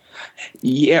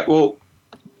 Yeah. Well,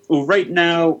 right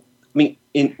now, when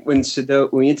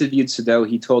we interviewed Sado,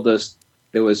 he told us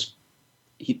there was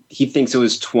he thinks it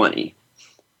was 20.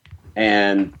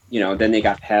 And, then they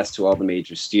got passed to all the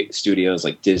major studios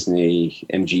like Disney,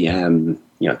 MGM,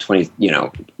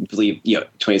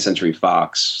 20th Century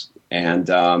Fox. And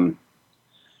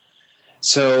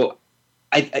so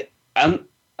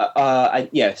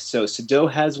so Sado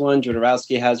has one,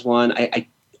 Jodoworsky has one. I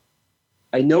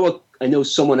know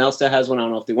someone else that has one. I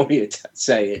don't know if they want me to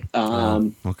say it.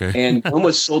 Okay. And one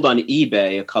was sold on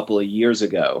eBay a couple of years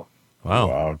ago.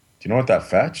 Wow. Do you know what that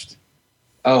fetched?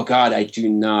 Oh, God, I do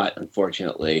not,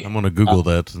 unfortunately. I'm going to Google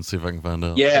that and see if I can find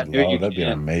out. Yeah, that'd be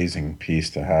an amazing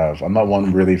piece to have. I'm not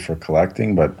one really for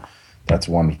collecting, but that's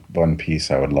one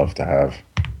piece I would love to have.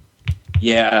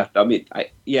 Yeah,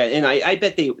 I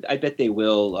bet they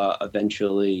will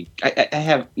eventually. I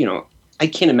have, I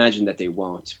can't imagine that they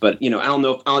won't, but I don't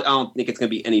know. I don't think it's going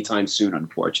to be anytime soon,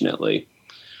 unfortunately.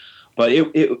 But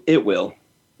it will.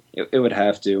 It would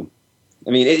have to.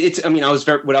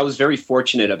 What I was very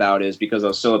fortunate about is because I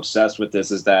was so obsessed with this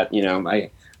is that,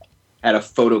 I had a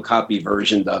photocopy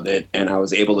version of it and I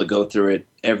was able to go through it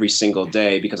every single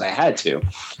day because I had to.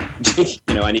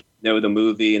 I needed to know the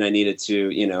movie and I needed to,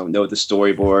 know the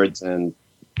storyboards and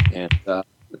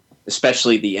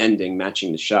especially the ending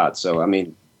matching the shot. So,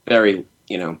 very,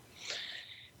 I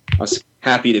was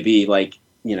happy to be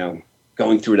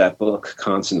going through that book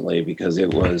constantly because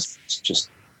it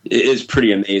is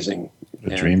pretty amazing.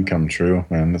 The dream come true,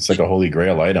 man. It's like a holy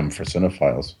grail item for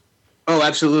cinephiles. Oh,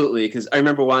 absolutely. Because I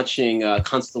remember watching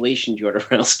Constellation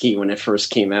Jodoworsky when it first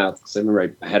came out. Because I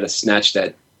remember I had to snatch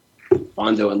that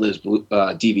Bondo and Liz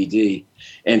DVD,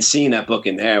 and seeing that book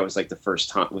in there was like the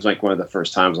first time. It was like one of the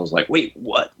first times I was like, "Wait,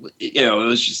 what?" It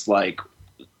was just like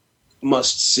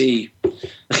must see.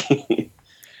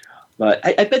 But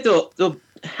I bet there'll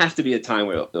have to be a time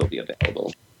where they'll be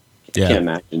available. Yeah. I can't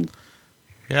imagine.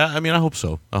 Yeah, I hope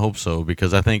so. I hope so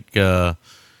because I think a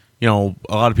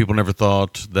lot of people never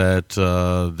thought that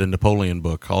the Napoleon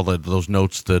book, all those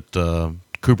notes that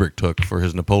Kubrick took for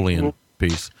his Napoleon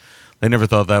piece, they never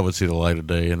thought that would see the light of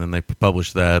day, and then they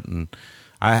published that. And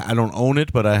I don't own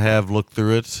it, but I have looked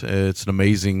through it. It's an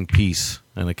amazing piece,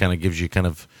 and it kind of gives you kind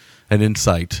of an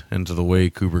insight into the way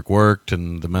Kubrick worked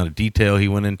and the amount of detail he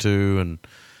went into, and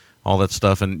all that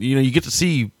stuff, and you get to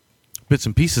see bits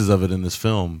and pieces of it in this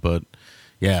film. But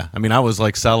yeah, I mean, I was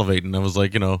like salivating. I was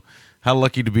like, how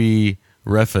lucky to be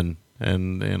Refn,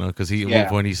 and because at one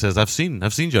point he says, I've seen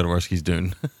Jodoworsky's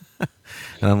Dune,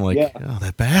 and I'm like, oh,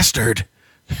 that bastard.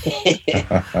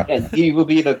 And he will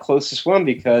be the closest one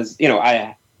because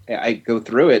I go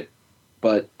through it,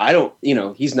 but I don't.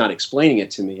 He's not explaining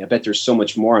it to me. I bet there's so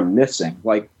much more I'm missing.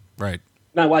 Like, right.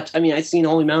 I've seen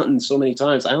Holy Mountain so many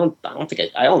times. I don't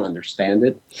think I don't understand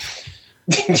it.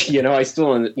 I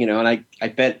still, and I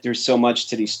bet there's so much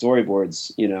to these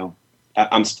storyboards.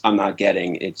 I'm not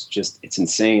getting. It's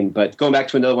insane. But going back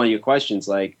to another one of your questions,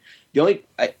 like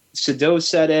Sado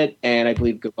said it, and I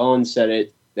believe Gabon said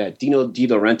it, that Dino De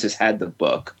Laurentiis had the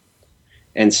book,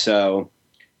 and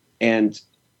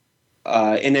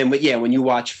then when you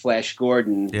watch Flash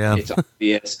Gordon, it's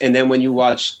obvious, and then when you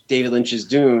watch David Lynch's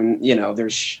Dune,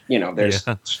 there's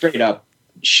straight up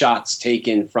shots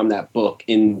taken from that book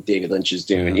in David Lynch's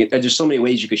Dune. There's so many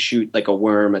ways you could shoot like a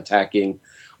worm attacking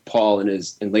Paul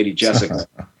and Lady Jessica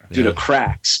through the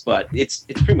cracks, but it's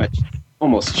pretty much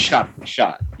almost shot for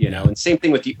shot, And same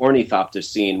thing with the ornithopter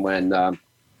scene when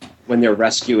they're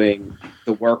rescuing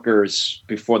the workers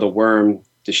before the worm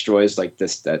destroys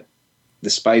the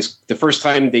spice. The first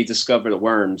time they discover the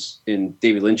worms in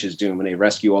David Lynch's Dune, when they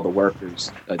rescue all the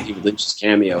workers, David Lynch's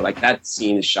cameo, like that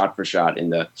scene is shot for shot in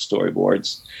the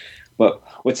storyboards. But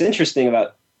what's interesting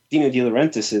about Dino De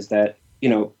Laurentiis is that,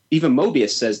 even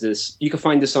Mobius says this. You can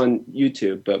find this on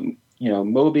YouTube, but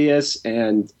Mobius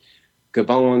and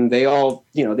Gabon, they all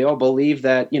believe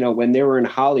that, when they were in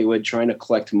Hollywood trying to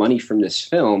collect money from this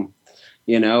film,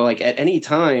 like at any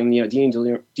time, Dino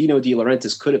De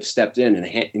Laurentiis could have stepped in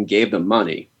and gave them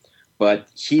money, but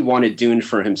he wanted Dune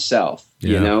for himself,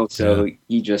 so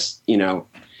he just,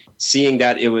 seeing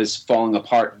that it was falling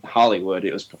apart in Hollywood,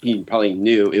 he probably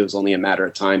knew it was only a matter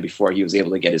of time before he was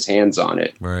able to get his hands on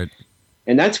it. Right.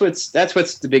 And that's what's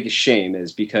the biggest shame,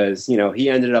 is because, he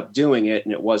ended up doing it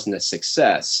and it wasn't a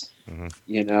success, and,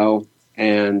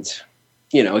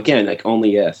 again, like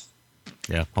only if.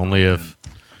 Yeah, only if.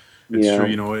 It's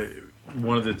true.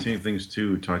 One of the things,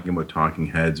 too, talking about talking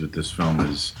heads with this film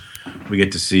is we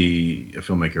get to see a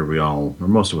filmmaker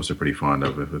most of us are pretty fond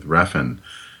of, with Refn.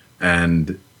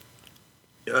 And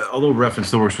although Refn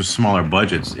still works with smaller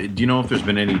budgets, do you know if there's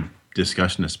been any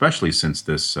discussion, especially since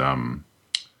this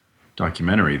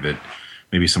documentary, that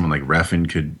maybe someone like Refn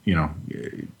could,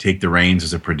 take the reins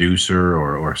as a producer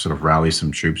or sort of rally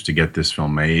some troops to get this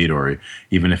film made, or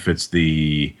even if it's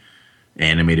the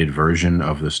animated version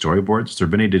of the storyboards? Has there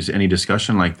been any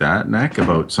discussion like that, Nick,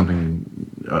 about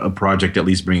a project at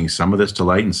least bringing some of this to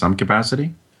light in some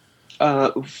capacity?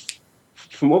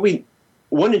 From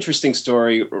one interesting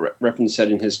story Refn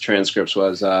said in his transcripts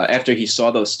was after he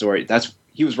saw those stories,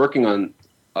 he was working on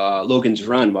Logan's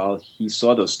Run while he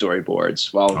saw those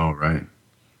storyboards. Oh, right.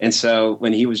 And so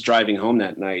when he was driving home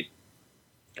that night,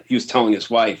 he was telling his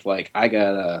wife, like, I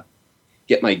gotta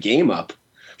get my game up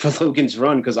for Logan's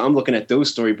Run, because I'm looking at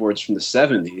those storyboards from the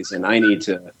 70s, and I need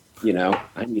to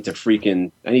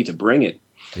bring it.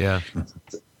 Yeah.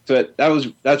 So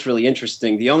that's really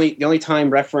interesting. The only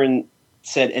time Refn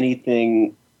said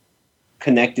anything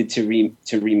connected to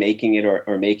remaking it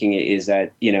or making it is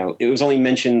that, it was only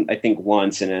mentioned, I think,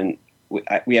 once, and then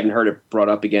we haven't heard it brought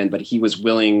up again, but he was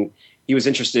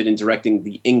interested in directing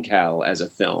the Incal as a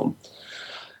film.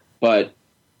 But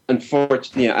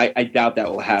unfortunately, I doubt that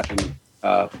will happen.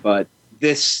 But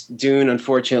this Dune,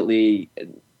 unfortunately,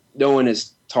 no one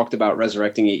has talked about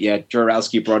resurrecting it yet.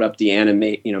 Jodoworsky brought up the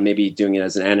maybe doing it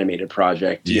as an animated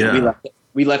project. Yeah.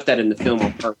 We left that in the film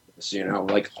on purpose,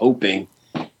 like hoping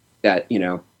that,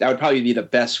 that would probably be the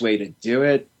best way to do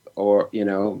it, or,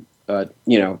 you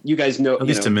guys know. At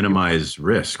least to minimize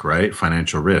risk, right?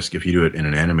 Financial risk, if you do it in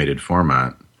an animated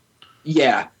format.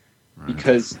 Yeah. Right.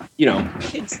 Because,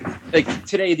 it's like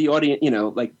today the audience,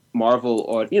 like Marvel,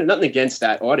 or, nothing against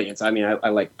that audience. I mean,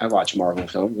 I watch Marvel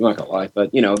films, I'm not gonna lie,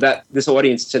 but, that this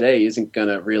audience today isn't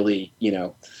gonna really,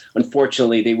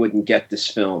 unfortunately they wouldn't get this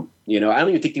film. I don't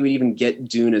even think they would even get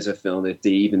Dune as a film if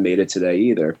they even made it today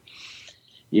either.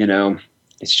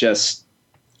 It's just,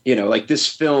 like this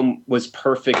film was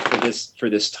perfect for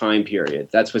this time period.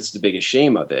 That's what's the biggest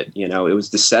shame of it. It was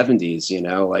the 70s,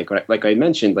 like I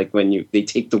mentioned, like when they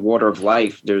take the water of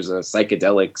life, there's a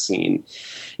psychedelic scene,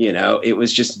 it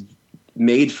was just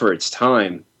made for its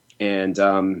time.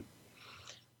 And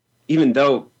even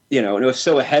though, it was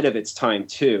so ahead of its time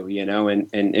too,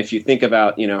 and if you think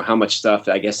about, how much stuff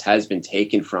I guess has been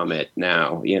taken from it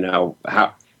now,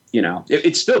 how,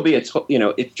 it'd still be if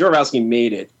Jodoworsky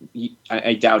made it,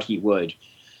 I doubt he would.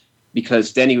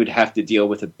 because then he would have to deal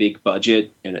with a big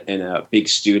budget and a big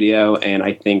studio. And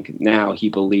I think now he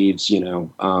believes, he's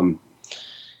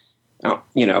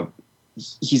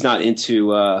not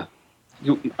into. I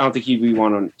don't think he'd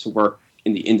want to work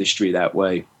in the industry that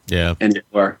way. Yeah.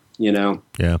 Anymore, Yeah.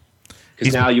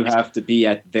 Because now you have to be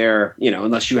at their,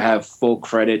 unless you have full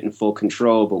credit and full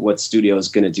control. But what studio is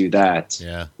going to do that?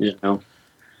 Yeah.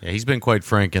 Yeah, he's been quite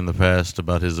frank in the past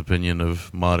about his opinion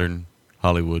of modern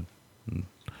Hollywood and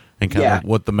kind of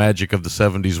what the magic of the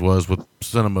 70s was with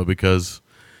cinema, because,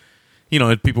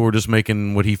 people were just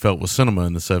making what he felt was cinema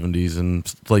in the 70s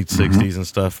and late 60s and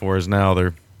stuff, whereas now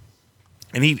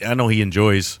I know he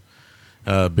enjoys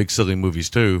big silly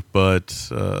movies too, but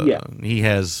he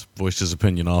has voiced his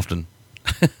opinion often.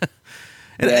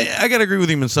 And I got to agree with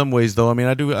him in some ways, though. I mean,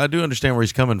 I do understand where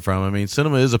he's coming from. I mean,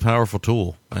 cinema is a powerful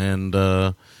tool, and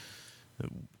there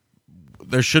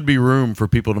should be room for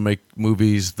people to make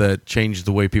movies that change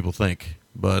the way people think.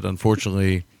 But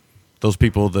unfortunately, those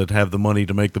people that have the money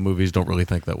to make the movies don't really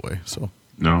think that way. So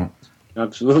No.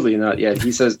 absolutely not. Yeah,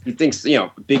 he thinks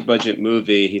big budget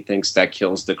movie. He thinks that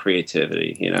kills the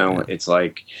creativity. It's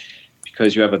like,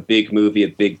 because you have a big movie, a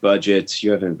big budget,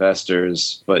 you have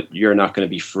investors, but you're not going to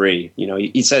be free.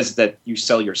 He says that you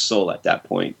sell your soul at that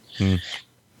point.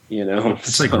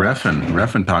 It's like Refn.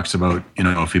 Refn talks about,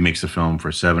 if he makes a film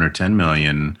for 7 or 10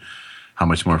 million, how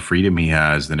much more freedom he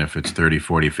has than if it's 30,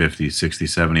 40, 50, 60,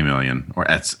 70 million, or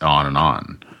it's on and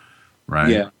on. Right?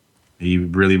 Yeah. He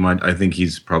really might. I think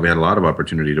he's probably had a lot of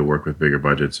opportunity to work with bigger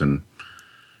budgets, and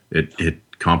it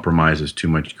compromises too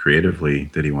much creatively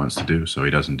that he wants to do, so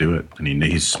he doesn't do it. And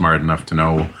he's smart enough to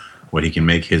know what he can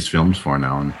make his films for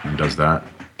now, and does that.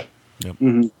 Yep.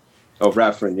 Mm-hmm. Oh,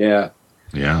 Raffrin, yeah.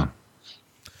 Yeah.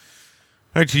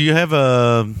 All right, so you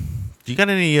got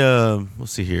any,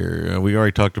 let's see here. We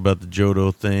already talked about the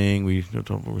Jodo thing.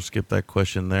 We'll skip that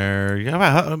question there.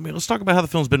 Let's talk about how the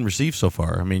film's been received so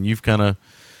far. I mean, you've kind of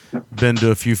been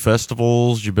to a few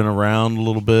festivals. You've been around a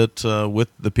little bit with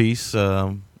the piece.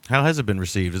 How has it been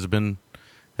received? Has it been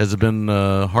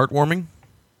heartwarming?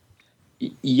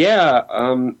 Yeah,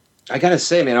 I gotta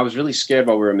say, man, I was really scared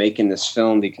while we were making this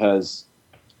film because,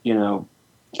 I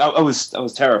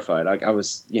was terrified. I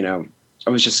was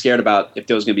just scared about if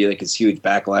there was gonna be like this huge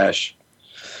backlash.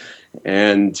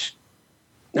 And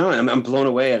no, I'm blown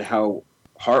away at how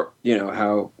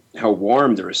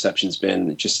warm the reception's been.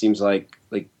 It just seems like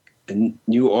a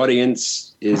new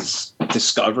audience is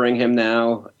discovering him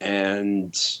now,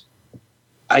 and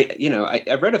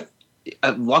I read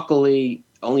luckily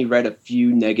only read a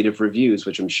few negative reviews,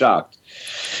 which I'm shocked,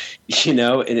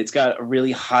 and it's got a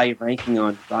really high ranking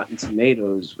on Rotten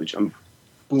Tomatoes, which I'm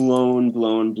blown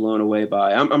away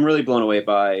by. I'm really blown away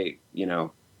by,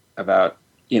 about,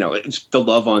 it's the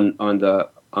love on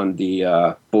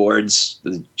the boards,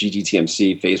 the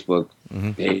GGTMC Facebook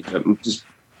page. I'm just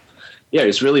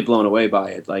really blown away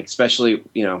by it. Like, especially,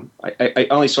 I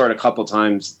only saw it a couple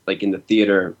times, like in the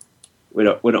theater with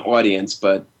an audience,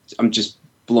 but I'm just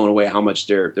blown away how much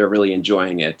they're really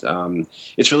enjoying it.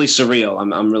 It's really surreal.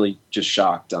 I'm really just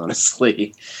shocked,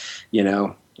 honestly.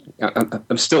 I'm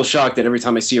still shocked that every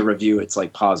time I see a review, it's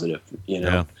like positive.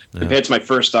 Compared to my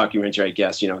first documentary, I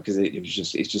guess, because it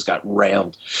just got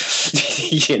railed.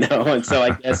 And so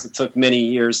I guess it took many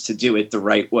years to do it the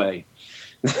right way.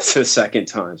 It's the second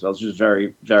time. So I was just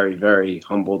very, very, very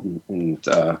humbled and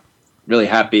really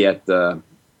happy at the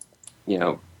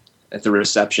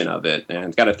reception of it.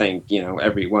 And got to thank,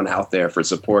 everyone out there for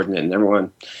supporting it, and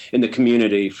everyone in the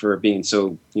community for being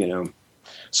so,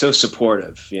 so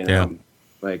supportive,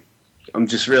 Like, I'm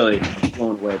just really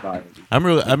blown away by it. I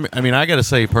got to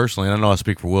say personally, and I know I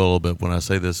speak for Will a little bit when I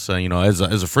say this, as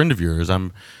a friend of yours,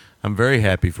 I'm very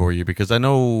happy for you, because I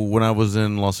know when I was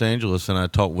in Los Angeles and I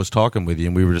was talking with you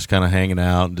and we were just kind of hanging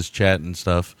out and just chatting and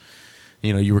stuff,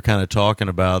 you were kind of talking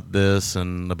about this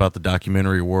and about the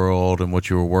documentary world and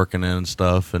what you were working in and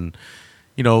stuff. And,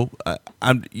 you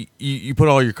put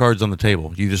all your cards on the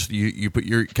table.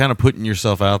 You're kind of putting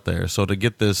yourself out there. So to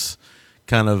get this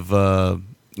kind of,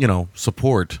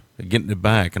 support, getting it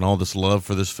back and all this love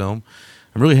for this film,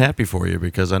 I'm really happy for you,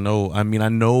 because I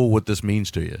know what this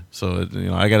means to you. So,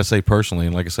 I got to say personally,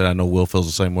 and like I said, I know Will feels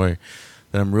the same way,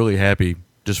 that I'm really happy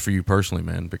just for you personally,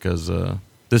 man, because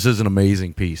this is an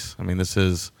amazing piece. I mean,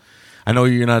 I know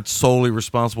you're not solely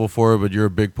responsible for it, but you're a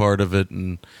big part of it,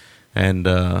 and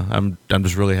I'm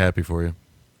just really happy for you.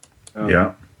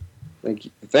 Yeah.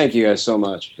 Thank you guys so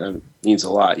much. That means a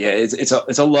lot. Yeah, it's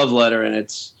a love letter, and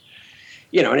it's,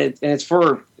 and it's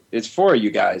for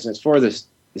you guys, and it's for the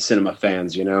cinema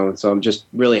fans, So I'm just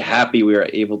really happy we were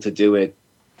able to do it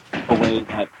a way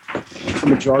that the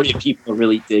majority of people are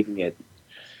really digging it.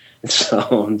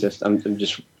 So I'm just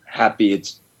happy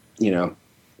it's,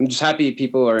 I'm just happy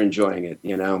people are enjoying it.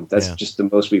 That's just the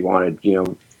most we wanted.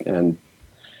 And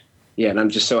and I'm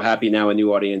just so happy now a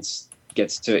new audience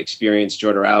gets to experience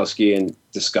Jodorowsky and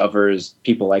discovers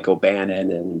people like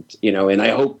O'Bannon, and I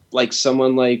hope like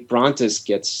someone like Brontes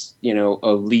gets,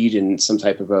 a lead in some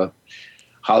type of a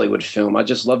Hollywood film. I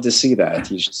just love to see that.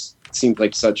 He just seems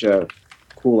like such a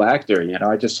cool actor.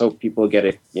 I just hope people get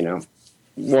it,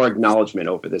 more acknowledgement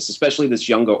over this, especially this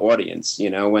younger audience.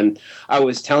 When I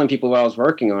was telling people what I was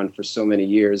working on for so many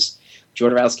years,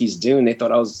 Jodorowsky's Dune, they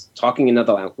thought I was talking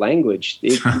another language.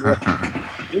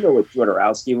 You know what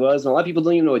Jodorowsky was, and a lot of people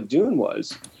don't even know what Dune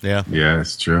was. Yeah,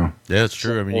 it's true. Yeah, it's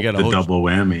true. I mean, you got a double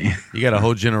whammy. You got a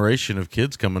whole generation of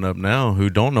kids coming up now who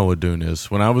don't know what Dune is.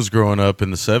 When I was growing up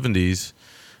in the 70s,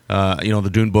 the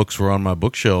Dune books were on my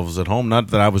bookshelves at home. Not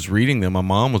that I was reading them. My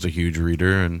mom was a huge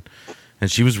reader, and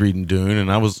she was reading Dune,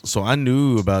 and I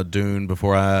knew about Dune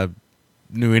before I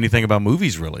knew anything about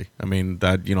movies, really. I mean,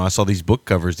 I saw these book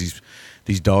covers,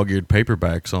 these dog-eared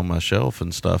paperbacks on my shelf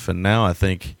and stuff, and now I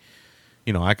think,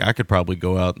 I could probably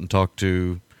go out and talk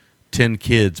to 10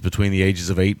 kids between the ages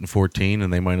of 8 and 14,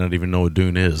 and they might not even know what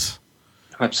Dune is.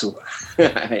 Absolutely.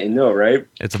 I know, right?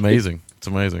 It's amazing. It's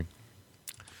amazing.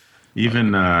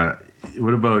 Even,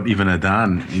 what about even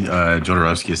Adan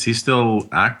Jodorowsky? Is he still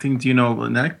acting? Do you know,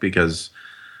 Nick? Because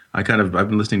I've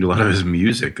been listening to a lot of his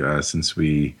music since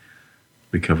we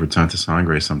covered Santa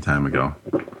Sangre some time ago.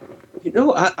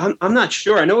 I'm not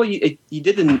sure. I know he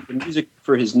did the music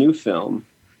for his new film.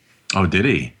 Oh, did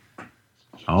he?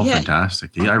 Oh, yeah.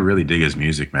 Fantastic! I really dig his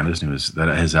music, man. Listening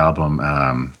to his album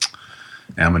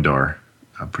Amador,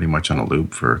 pretty much on a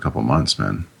loop for a couple months,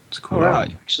 man. It's cool. Oh, wow.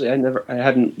 Actually, I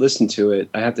hadn't listened to it.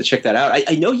 I have to check that out.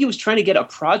 I know he was trying to get a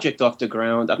project off the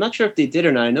ground. I'm not sure if they did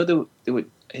or not. I know they would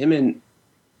him and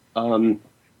I'm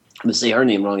gonna say her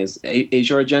name wrong. Is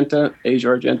Asia Argento?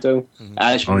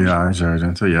 Mm-hmm. Oh yeah, Asia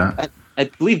Argento. Yeah. I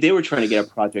believe they were trying to get a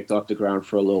project off the ground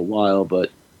for a little while,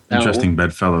 but interesting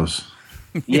bedfellows.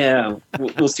 Yeah,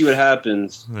 we'll see what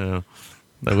happens. Yeah,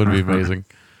 that would be amazing.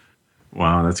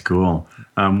 Wow, that's cool.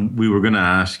 We were going to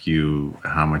ask you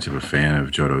how much of a fan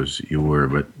of Jodo's you were,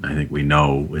 but I think we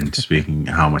know in speaking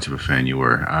how much of a fan you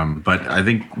were. But I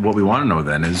think what we want to know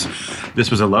then is,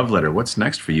 this was a love letter. What's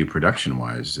next for you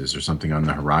production-wise? Is there something on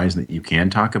the horizon that you can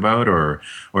talk about? Or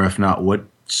if not, what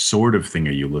sort of thing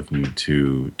are you looking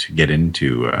to get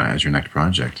into as your next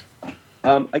project?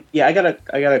 I got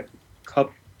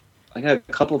a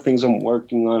couple of things I'm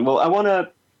working on. Well,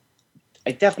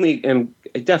 I definitely am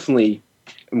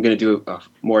going to do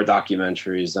more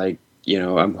documentaries.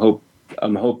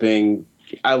 I'm hoping.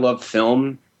 I love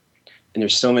film, and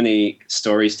there's so many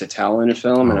stories to tell in a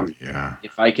film.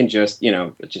 If I can just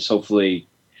hopefully,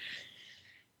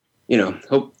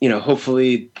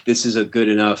 hopefully this is a good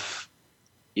enough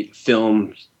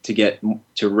film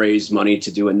to raise money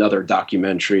to do another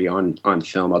documentary on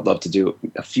film. I'd love to do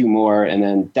a few more, and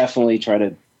then definitely try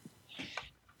to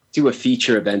do a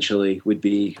feature eventually would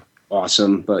be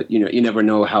awesome. But you never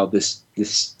know how this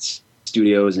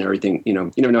studios and everything, you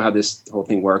never know how this whole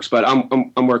thing works. But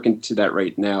I'm working to that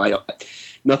right now.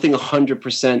 Nothing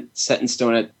 100% set in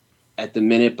stone at the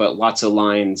minute, but lots of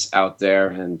lines out there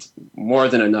and more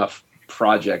than enough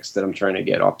projects that I'm trying to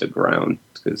get off the ground,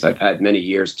 because I've had many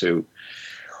years to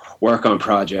work on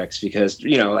projects, because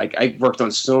I worked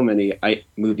on so many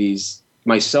movies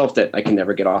myself that I can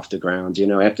never get off the ground.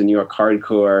 After New York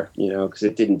Hardcore, because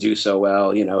it didn't do so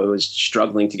well, it was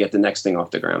struggling to get the next thing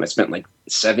off the ground. I spent like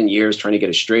 7 years trying to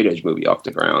get a straight edge movie off the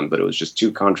ground, but it was just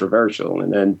too controversial.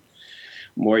 And then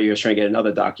more years trying to get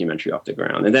another documentary off the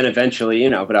ground. And then eventually,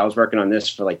 but I was working on this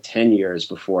for like 10 years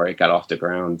before it got off the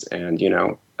ground. And,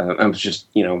 I was just,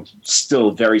 still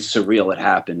very surreal it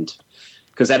happened.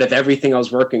 Because out of everything I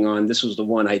was working on, this was the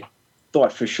one I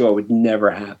thought for sure would never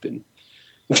happen.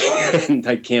 And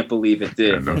I can't believe it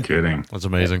did. Yeah, no kidding. That's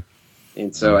amazing.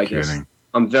 And so I guess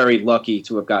I'm very lucky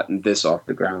to have gotten this off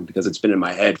the ground, because it's been in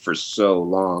my head for so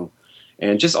long.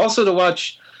 And just also to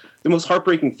watch, the most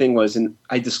heartbreaking thing was, and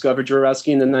I discovered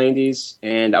Jodoworsky in the 90s,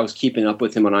 and I was keeping up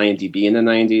with him on IMDb in the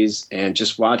 90s, and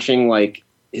just watching like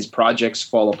his projects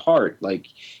fall apart. Like,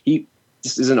 he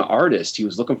just isn't an artist. He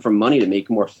was looking for money to make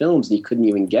more films, and he couldn't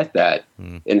even get that.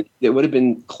 And it would have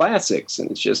been classics, and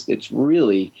it's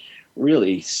really,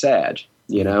 really sad,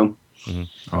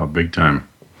 Mm-hmm. Oh, big time.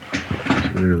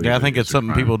 Really, I think it's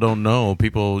something people don't know.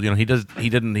 People, he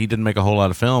didn't make a whole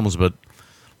lot of films, but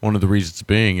one of the reasons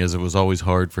being is it was always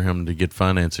hard for him to get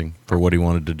financing for what he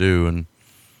wanted to do. And,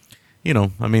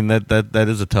 that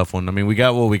is a tough one. I mean, we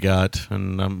got what we got,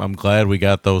 and I'm glad we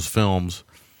got those films.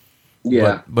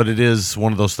 Yeah. But it is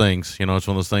one of those things, it's one of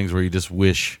those things where you just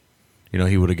wish,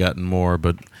 he would have gotten more.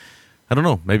 But I don't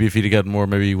know. Maybe if he'd have gotten more,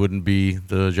 maybe he wouldn't be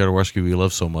the Jodoworsky we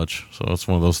love so much. So it's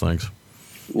one of those things.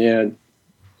 Yeah.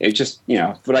 It just,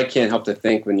 but I can't help to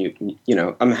think when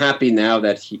I'm happy now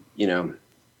that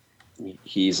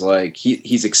he's like,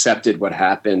 he's accepted what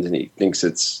happened and he thinks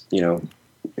it's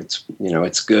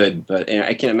good. But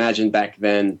I can imagine back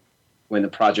then when the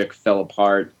project fell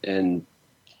apart and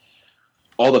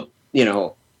all the,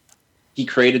 he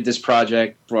created this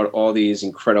project, brought all these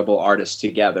incredible artists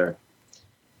together.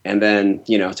 And then,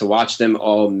 to watch them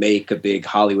all make a big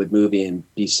Hollywood movie and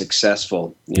be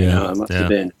successful, it must have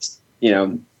been,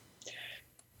 it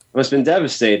must have been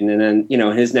devastating. And then,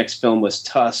 his next film was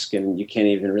Tusk, and you can't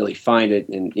even really find it.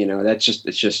 And, it's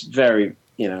just very,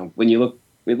 when you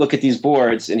look at these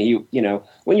boards and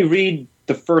when you read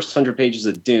the first 100 pages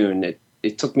of Dune,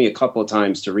 it took me a couple of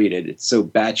times to read it. It's so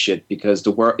batshit because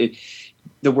the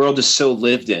world is so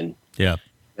lived in. Yeah.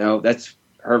 That's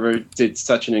Herbert did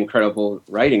such an incredible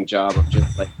writing job of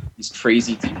just like these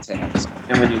crazy details.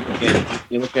 And when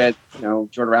you look at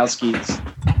Jodoworsky's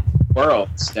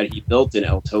worlds that he built in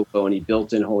El Topo and he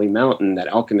built in Holy Mountain, that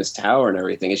Alchemist Tower and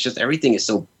everything, it's just everything is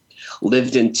so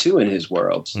lived in too in his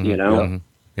world. Mm-hmm.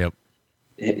 Yep.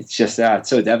 It's just it's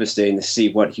so devastating to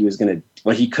see what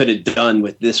he could have done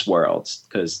with this world,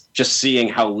 because just seeing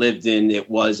how lived in it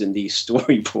was in these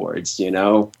storyboards,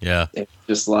 Yeah. It's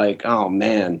just like, oh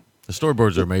man. The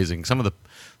storyboards are amazing. Some of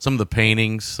the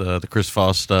paintings, the Chris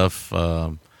Foss stuff,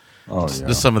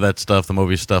 just some of that stuff, the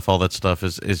Mobius stuff, all that stuff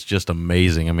is just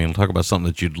amazing. I mean, talk about something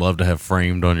that you'd love to have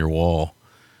framed on your wall.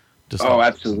 Just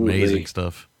absolutely amazing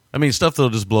stuff. I mean, stuff that'll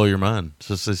just blow your mind.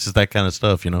 It's just that kind of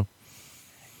stuff,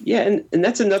 Yeah, and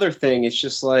that's another thing. It's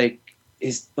just like,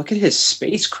 look at his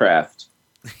spacecraft.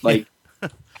 Like,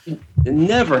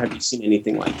 never have you seen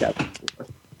anything like that before.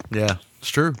 Yeah, it's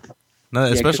true. No,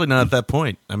 especially not at that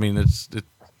point. I mean, it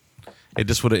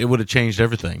just would have changed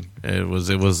everything. It was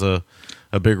a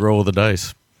big roll of the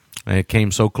dice, and it came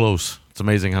so close. It's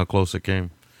amazing how close it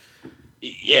came.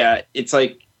 Yeah, it's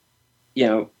like,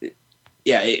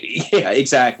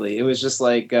 exactly. It was just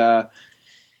like,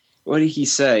 what did he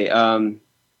say?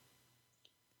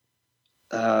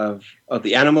 The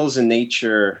animals in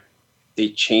nature, they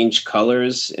change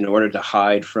colors in order to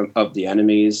hide of the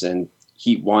enemies, and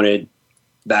he wanted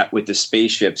that with the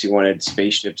spaceships. He wanted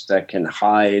spaceships that can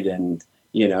hide, and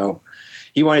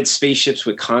he wanted spaceships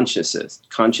with consciousness.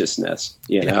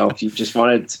 He just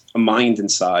wanted a mind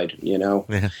inside. Yeah.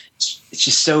 It's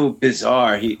just so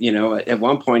bizarre. He, at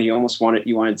one point he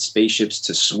wanted spaceships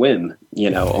to swim.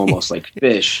 Almost like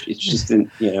fish. It's just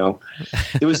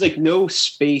there was like no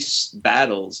space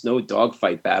battles, no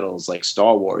dogfight battles like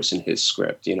Star Wars in his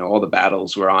script. All the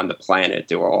battles were on the planet.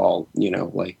 They were all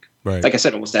Right. Like I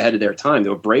said, almost ahead of their time. They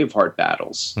were Braveheart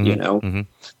battles, Mm-hmm.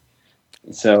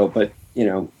 So, but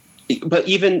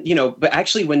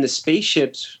actually when the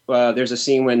spaceships, there's a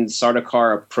scene when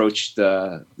Sardaukar approached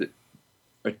the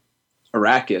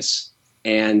Arrakis,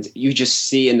 and you just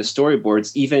see in the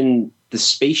storyboards, even the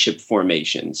spaceship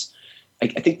formations. I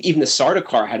think even the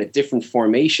Sardaukar had a different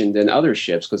formation than other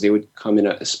ships because they would come in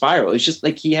a spiral. It's just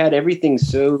like he had everything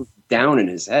so down in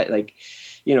his head. Like,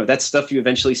 that stuff you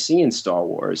eventually see in Star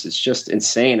Wars. It's just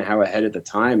insane how ahead of the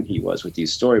time he was with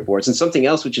these storyboards. And something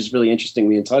else which is really interesting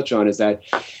we can touch on is that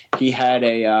he had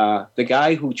the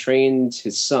guy who trained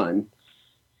his son.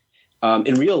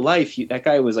 In real life, that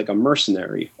guy was like a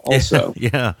mercenary also.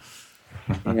 Yeah.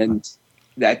 And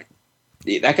that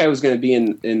guy was going to be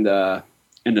in the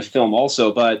film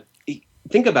also. But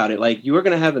think about it. Like, you were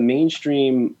going to have a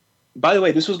mainstream... By the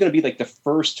way, this was going to be like the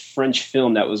first French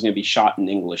film that was going to be shot in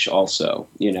English also.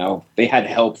 They had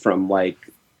help from like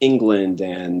England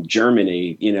and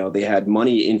Germany. They had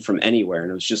money in from anywhere,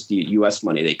 and it was just the U.S.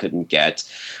 money they couldn't get.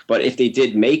 But if they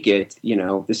did make it,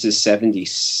 this is 70.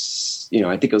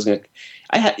 I think it was going to.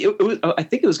 I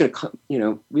think it was going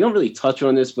to. We don't really touch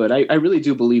on this, but I really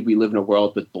do believe we live in a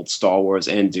world with both Star Wars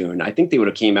and Dune. I think they would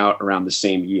have came out around the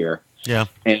same year. Yeah,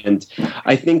 and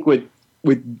I think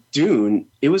with Dune,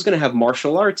 it was going to have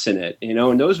martial arts in it,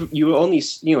 and those you only,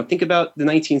 think about the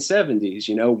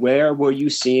 1970s, where were you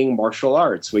seeing martial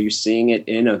arts? Were you seeing it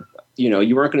in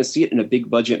you weren't going to see it in a big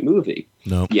budget movie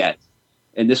yet.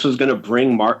 And this was going to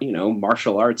bring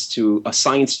martial arts to a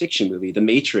science fiction movie, The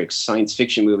Matrix science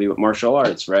fiction movie with martial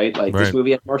arts, right? Like This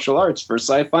movie had martial arts for a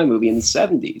sci-fi movie in the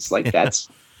 70s. Like that's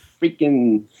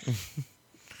freaking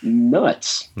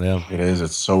nuts. Yeah, it is.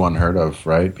 It's so unheard of,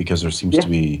 right? Because there seems to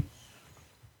be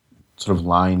sort of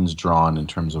lines drawn in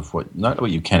terms of not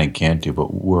what you can and can't do,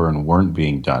 but were and weren't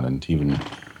being done. And even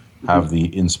have the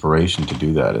inspiration to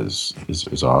do that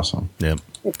is awesome. Yeah.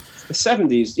 The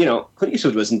 70s, Clint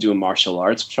Eastwood wasn't doing martial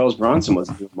arts. Charles Bronson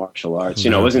wasn't doing martial arts. It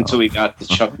wasn't until we got the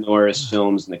Chuck Norris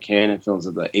films and the Cannon films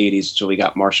of the 80s until we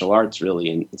got martial arts really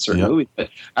in certain movies. But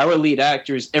our lead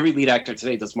actors, every lead actor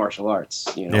today does martial arts.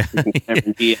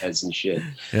 Cameron Diaz and shit.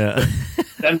 Yeah.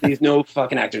 70s, no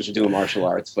fucking actors are doing martial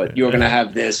arts, but you're going to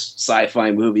have this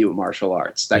sci-fi movie with martial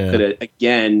arts. That could have,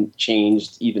 again,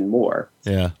 changed even more.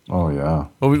 Yeah. Oh, yeah.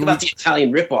 Well, What about the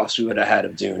Italian ripoffs we would have had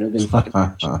of Dune? It would have been fucking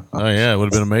oh, yeah. It would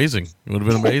have been amazing. It would have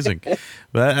been amazing.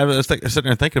 But I was sitting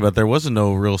there thinking about there wasn't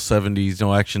no real 70s,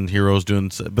 no action heroes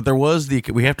doing, but there was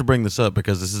we have to bring this up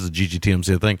because this is a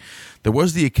GGTMC thing. There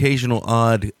was the occasional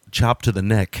odd chop to the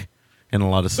neck in a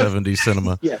lot of 70s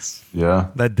cinema. Yes. Yeah.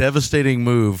 That devastating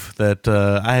move that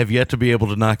I have yet to be able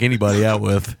to knock anybody out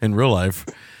with in real life.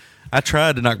 I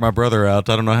tried to knock my brother out,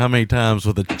 I don't know how many times,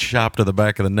 with a chop to the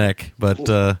back of the neck, but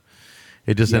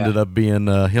it just ended up being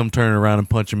him turning around and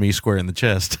punching me square in the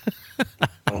chest.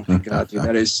 Oh my god, dude,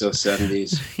 that is so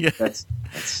 70s. Yeah. That's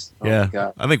oh yeah. my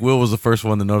god. I think Will was the first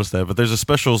one to notice that, but there's a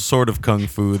special sort of kung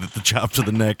fu that the chop to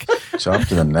the neck. Chop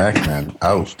to the neck, man.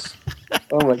 Out.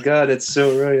 Oh my god, it's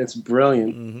so right. It's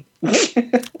brilliant. All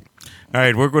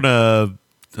right, we're going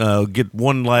to get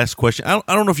one last question. I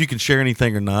don't know if you can share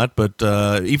anything or not, but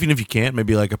even if you can't,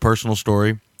 maybe like a personal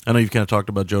story. I know you've kind of talked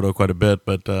about Jodo quite a bit,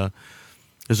 but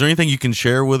is there anything you can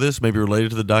share with us, maybe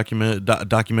related to the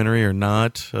documentary or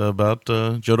not, about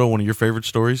Jodo, one of your favorite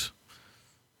stories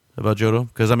about Jodo?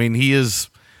 Because, I mean,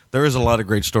 there is a lot of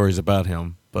great stories about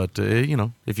him, but,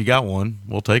 if you got one,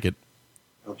 we'll take it.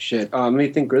 Oh shit. Let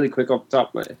me think really quick off the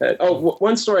top of my head. Oh,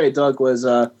 one story I dug was,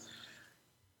 I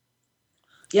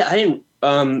didn't,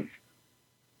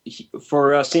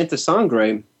 for Santa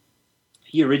Sangre,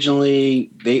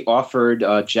 they offered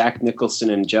Jack Nicholson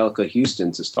and Angelica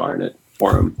Houston to star in it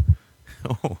for him.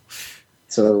 Oh.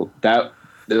 So that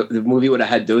the movie would have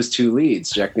had those two leads.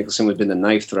 Jack Nicholson would have been the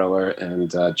knife thrower,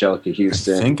 and Angelica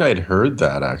Houston. I think I'd heard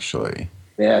that, actually.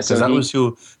 Yeah, because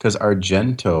because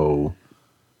Argento,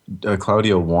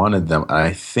 Claudio wanted them.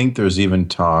 I think there's even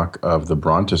talk of the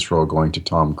Brontes role going to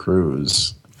Tom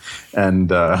Cruise. And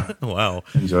wow.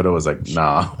 And Jodo was like,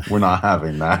 nah, we're not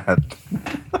having that.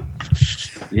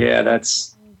 Yeah,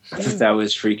 I thought that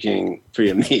was freaking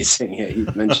pretty amazing. Yeah, he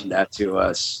mentioned that to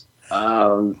us.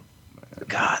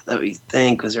 God, let me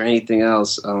think. Was there anything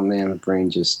else? Oh man, my brain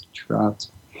just dropped.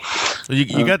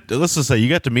 Let's just say you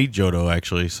got to meet Jodo,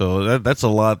 actually. So that's a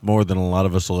lot more than a lot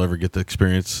of us will ever get to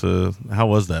experience. How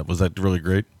was that? Was that really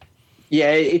great?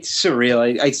 Yeah, it's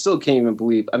surreal. I still can't even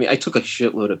believe. I mean, I took a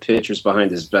shitload of pictures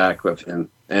behind his back of him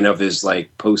and of his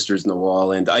like posters in the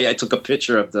wall, and I took a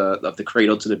picture of the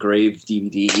Cradle to the Grave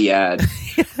DVD he had.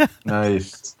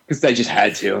 Nice, because I just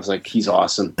had to. I was like, he's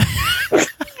awesome.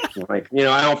 Like,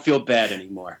 I don't feel bad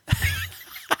anymore.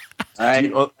 I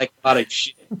like a lot of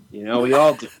shit. We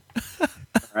all do.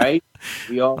 Right?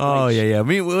 We all. Oh yeah. I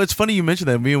mean, well, it's funny you mentioned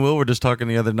that. Me and Will were just talking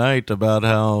the other night about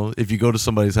how if you go to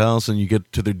somebody's house and you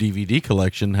get to their DVD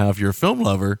collection, how if you're a film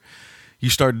lover, you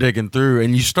start digging through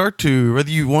and you start to, whether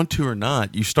you want to or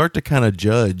not, you start to kind of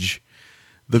judge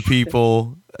the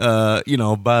people,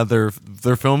 by their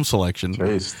film selection.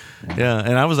 Taste. Yeah,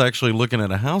 and I was actually looking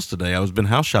at a house today. I was been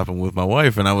house shopping with my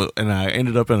wife, and I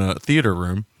ended up in a theater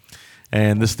room.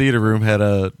 And this theater room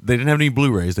they didn't have any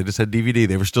Blu-rays. They just had DVD.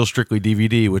 They were still strictly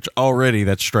DVD, which already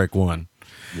that's strike one.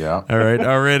 Yeah. All right.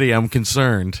 Already I'm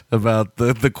concerned about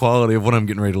the quality of what I'm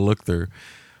getting ready to look through.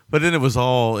 But then it was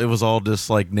all just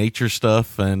like nature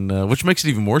stuff, and which makes it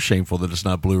even more shameful that it's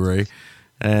not Blu-ray.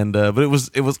 And but it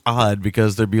was odd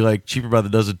because there'd be like cheaper by the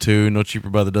dozen 2, no cheaper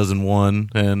by the dozen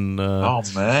 1, and oh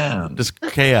man, just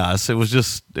chaos. It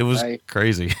was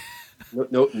crazy.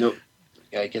 No.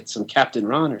 I get some Captain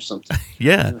Ron or something.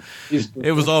 Yeah.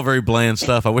 It was all very bland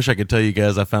stuff. I wish I could tell you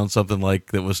guys I found something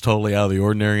like that was totally out of the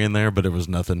ordinary in there, but it was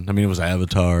nothing. I mean, it was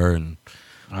Avatar and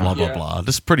blah, blah, blah.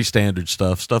 Just pretty standard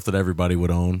stuff that everybody would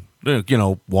own.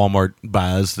 Walmart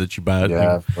buys that you buy.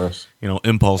 Yeah, of course.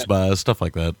 Impulse buys, stuff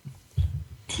like that.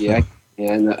 Yeah.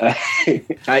 And I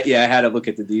had to look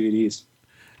at the DVDs.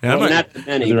 Yeah, not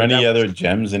many. Are there any other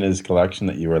gems in his collection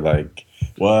that you were like,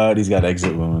 what? He's got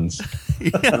exit wounds.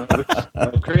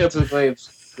 Cradle to the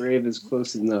Grave is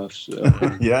close enough. So.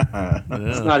 Yeah.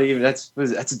 It's not even, that's a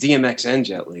DMXN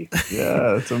Jet Li.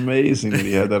 Yeah, it's amazing that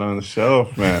he had that on the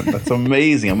shelf, man. That's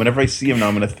amazing. Whenever I see him now,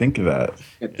 I'm going to think of that.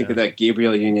 I think of that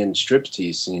Gabriel Union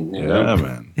striptease scene. Yeah,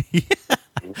 man.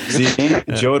 See,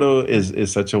 Jodo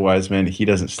is such a wise man. He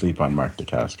doesn't sleep on Mark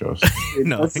DeCascos.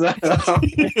 No,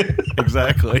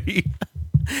 exactly.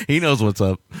 He knows what's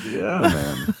up. Yeah,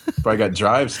 man. Probably got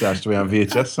Drive stashed away on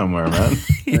VHS somewhere, man.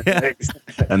 Yeah.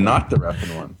 And not the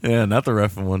reffing one. Yeah, not the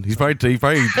reffing one. He probably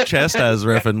chastised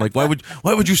reffing. Like,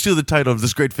 why would you steal the title of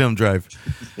this great film, Drive?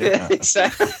 Yeah,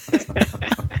 exactly.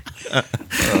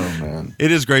 Oh man,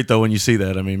 it is great though when you see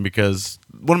that. I mean, because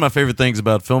one of my favorite things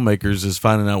about filmmakers is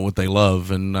finding out what they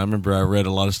love. And I remember I read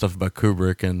a lot of stuff about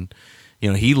Kubrick, and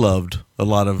he loved a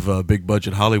lot of big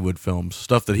budget Hollywood films,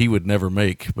 stuff that he would never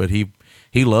make, but he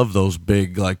loved those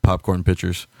big like popcorn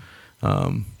pictures.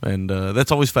 And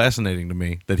that's always fascinating to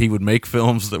me that he would make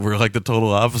films that were like the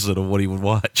total opposite of what he would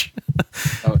watch.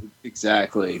 Oh,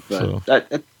 exactly. But So. that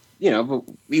but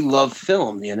we love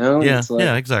film, Yeah, It's like,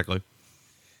 yeah, exactly.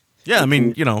 Yeah, I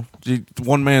mean,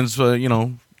 one man's,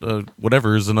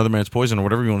 whatever is another man's poison, or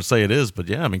whatever you want to say it is. But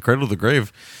yeah, I mean, Cradle to the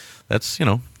Grave, that's,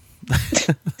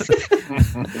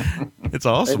 it's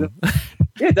awesome.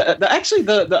 Yeah,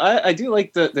 I do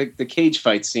like the cage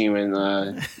fight scene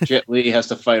when Jet Li has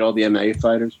to fight all the MMA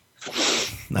fighters.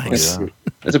 Nice. yeah.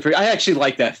 I actually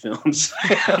like that film. So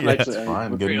It's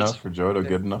fine. Good enough for Jodo.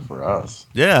 Good enough for us.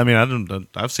 Yeah, I mean,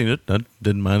 I've seen it. I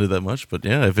didn't mind it that much, but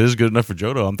yeah, if it is good enough for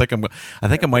Jodo, I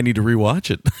think I might need to rewatch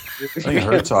it. I think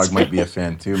Herzog might be a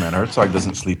fan too, man. Herzog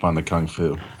doesn't sleep on the kung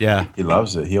fu. Yeah, He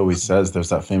loves it. He always says there's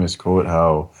that famous quote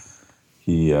how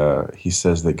he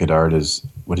says that Godard is,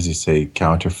 what does he say,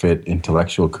 counterfeit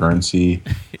intellectual currency.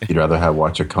 He'd rather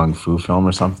watch a kung fu film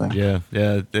or something. yeah,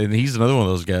 and he's another one of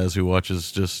those guys who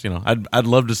watches just I'd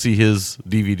love to see his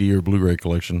DVD or Blu-ray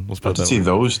collection. Let's put Love it to that see way.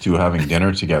 those two having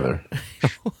dinner together.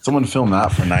 Someone film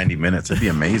that for 90 minutes. It'd be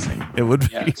amazing. It would be.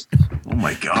 Yes. Oh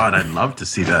my God, I'd love to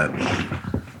see that.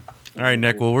 All right,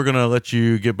 Nick. Well, we're gonna let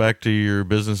you get back to your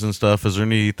business and stuff. Is there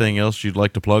anything else you'd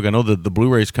like to plug? I know that the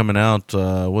Blu-ray's coming out.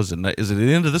 Is it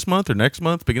the end of this month or next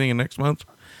month? Beginning of next month?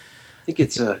 I think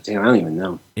it's damn. I don't even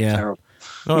know. Yeah. Terrible.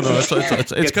 No,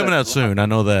 it's coming out soon. I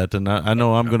know that, and I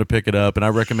know I'm going to pick it up, and I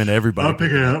recommend everybody. I'll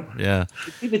pick it up. Yeah,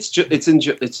 I think it's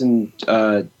in.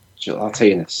 I'll tell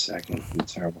you in a second.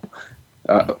 It's terrible.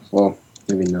 Well,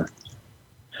 maybe not.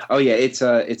 Oh yeah,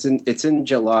 it's in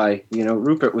July.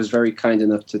 Rupert was very kind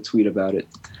enough to tweet about it.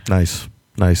 nice.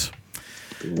 Right,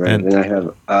 And- and I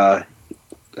have.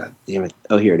 God damn it!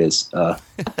 Oh, here it is.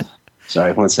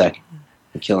 Sorry, one sec.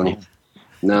 I'm killing you.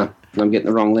 No, I'm getting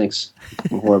the wrong links.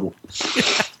 I'm horrible.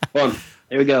 Hold on.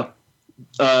 There we go.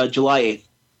 July 8th.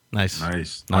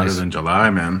 Nice. Hotter than July,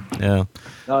 man. Yeah,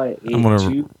 July 8th. I'm gonna-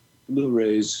 2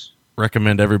 Blu-rays.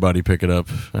 recommend everybody pick it up,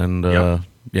 and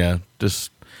Yep.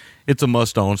 just it's a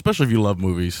must own, especially if you love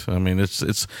movies. I mean,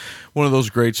 it's one of those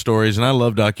great stories, and I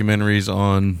love documentaries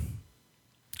on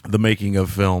the making of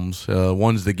films,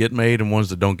 ones that get made and ones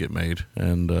that don't get made.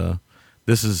 And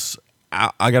this is,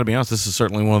 I got to be honest, this is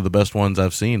certainly one of the best ones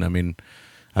I've seen. I mean,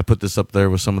 I put this up there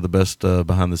with some of the best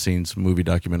behind the scenes movie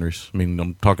documentaries. I mean,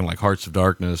 I'm talking like Hearts of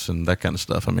Darkness and that kind of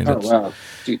stuff. I mean, Oh wow,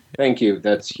 dude! Thank you.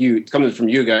 That's huge. Coming from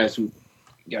you guys, you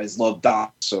guys love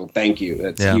docs, so thank you.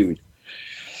 That's huge.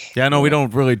 yeah, I know we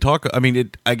don't really talk. I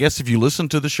mean, I guess if you listen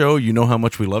to the show, you know how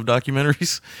much we love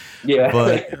documentaries. Yeah,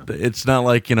 But it's not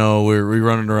like we're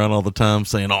running around all the time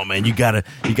saying, "Oh man, you gotta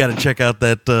check out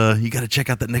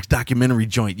that next documentary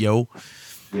joint, yo."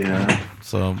 Yeah.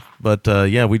 So, but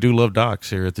we do love docs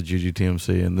here at the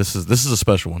GGTMC, and this is a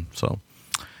special one. So,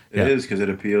 It is because it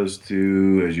appeals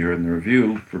to, as you heard in the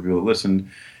review, for people that listen,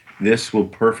 this will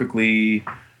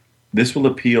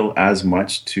appeal as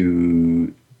much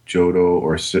to Jodo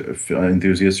or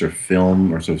enthusiasts or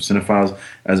film or sort of cinephiles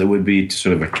as it would be to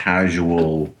sort of a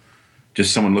casual,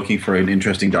 just someone looking for an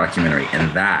interesting documentary,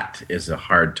 and that is a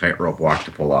hard tightrope walk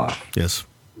to pull off. yes,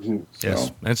 Mhm. yes,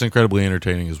 So- and it's incredibly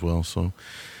entertaining as well. So,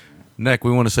 Nick,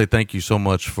 we want to say thank you so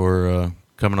much for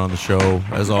coming on the show.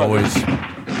 As always,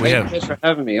 Thanks for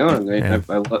having me on.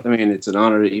 I mean, it's an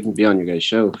honor to even be on your guys'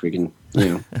 show. Freaking,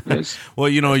 guys. well,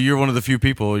 you're one of the few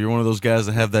people. You're one of those guys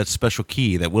that have that special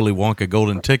key, that Willy Wonka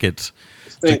golden ticket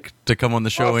to come on the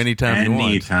show anytime you want.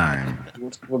 Anytime.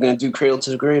 We're gonna do Cradle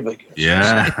to the Grave, I guess.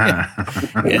 Yeah.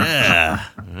 Yeah,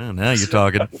 well, now you're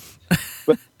talking.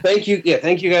 But thank you,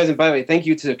 thank you guys, and by the way, thank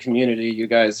you to the community. You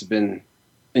guys have been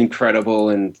incredible,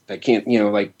 and I can't,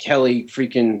 like Kelly,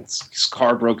 freaking his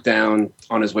car broke down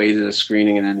on his way to the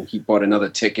screening, and then he bought another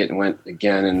ticket and went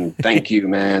again. And thank you,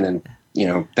 man,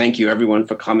 and thank you everyone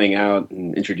for coming out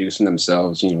and introducing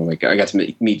themselves. Like I got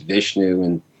to meet Vishnu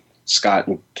and Scott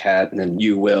and Kat, and then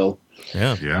you, Will,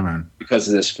 Yeah, Yeah, man. because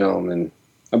of this film, and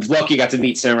I was lucky I got to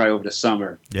meet Samurai over the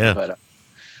summer. yeah.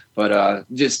 But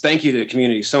just thank you to the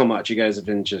community so much. You guys have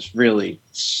been just really,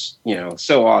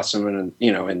 so awesome. And,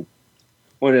 and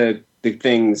one of the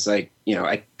things,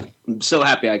 I'm so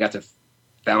happy I got to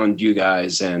found you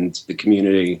guys and the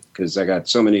community, because I got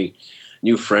so many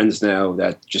new friends now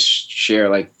that just share,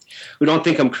 like, who don't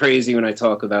think I'm crazy when I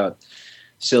talk about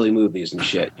silly movies and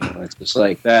shit. It's just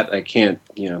like that. I can't,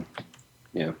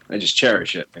 I just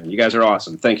cherish it. And you guys are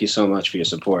awesome. Thank you so much for your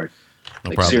support.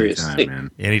 No problem. Seriously.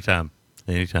 Anytime,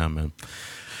 man.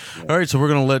 Yeah. All right, so we're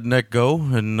going to let Nick go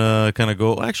and kind of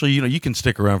go. Actually, you can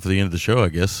stick around for the end of the show, I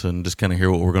guess, and just kind of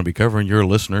hear what we're going to be covering. You're a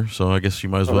listener, so I guess you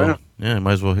might as well. Yeah,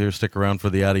 might as well stick around for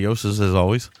the adioses as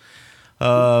always.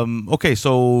 Okay,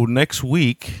 so next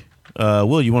week,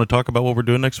 Will, you want to talk about what we're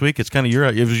doing next week? It's kind of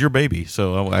it was your baby,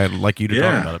 so I'd like you to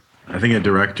talk about it. I think a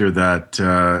director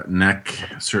that Nick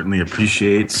certainly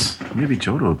appreciates, maybe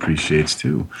Jodo appreciates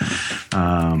too.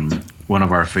 One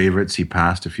of our favorites, he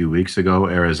passed a few weeks ago,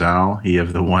 Arizal. He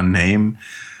of the one name.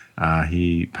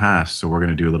 He passed, so we're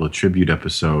going to do a little tribute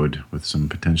episode with some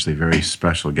potentially very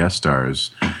special guest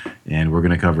stars, and we're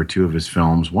going to cover 2 of his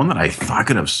films. One that I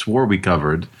could have swore we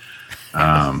covered.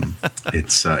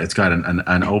 It's got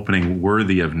an opening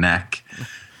worthy of Nick.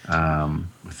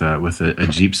 With a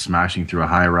Jeep smashing through a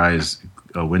high-rise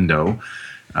window,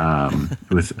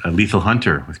 with a Lethal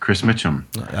Hunter with Chris Mitchum,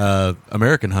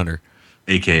 American Hunter,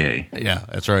 AKA. Yeah,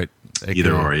 that's right. AKA.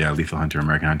 Either or, yeah, Lethal Hunter,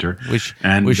 American Hunter. We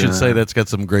should say that's got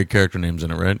some great character names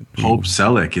in it, right? Hope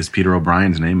Selleck is Peter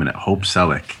O'Brien's name in it. Hope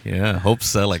Selleck. Yeah, Hope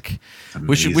Selleck.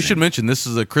 We should mention this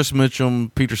is a Chris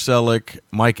Mitchum, Peter Selleck,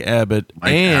 Mike Abbott,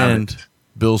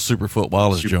 Bill Superfoot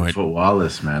Wallace joint. Superfoot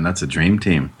Wallace, man, that's a dream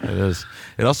team. It is.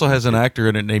 It also has an actor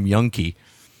in it named Yunky.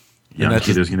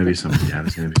 Yunky, there's going to be some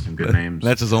good names.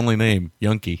 That's his only name,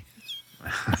 Yunky.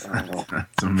 That's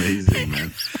amazing,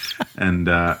 man. And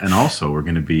also we're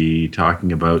going to be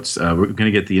talking about we're going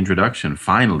to get the introduction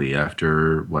finally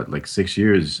after 6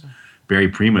 years. Barry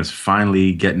Primus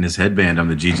finally getting his headband on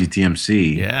the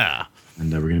GGTMC. Yeah. And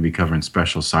we're going to be covering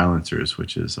Special Silencers,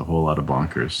 which is a whole lot of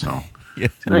bonkers. So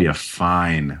it's going to be a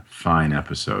fine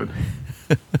episode.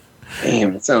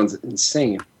 Damn, it sounds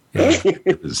insane. Yeah.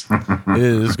 It is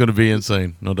going to be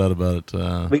insane, no doubt about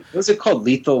it. Wait, what's it called?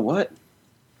 Lethal what?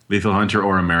 Lethal Hunter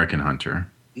or American Hunter.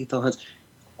 Lethal Hunter.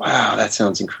 Wow, that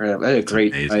sounds incredible. That's a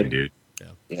great amazing, dude.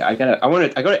 Yeah, I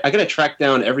gotta track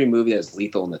down every movie that has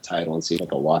lethal in the title and see if I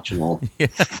can watch them all.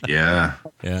 Yeah.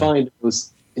 Find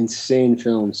those insane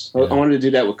films. I wanted to do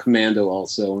that with Commando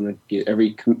also. I want to get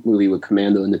every movie with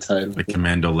Commando in the title. Like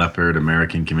Commando Leopard,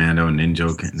 American Commando,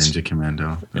 Ninja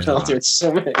Commando. Yeah. There's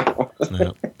so many.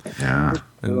 Yeah.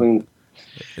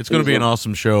 It's going to be an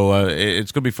awesome show.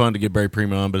 It's going to be fun to get Barry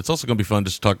Prima on, but it's also going to be fun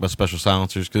just to talk about Special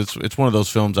Silencers because it's one of those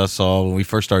films I saw when we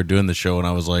first started doing the show, and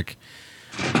I was like,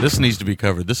 "This needs to be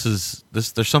covered. This is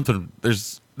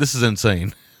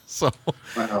insane." So,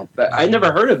 wow, I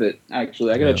never heard of it.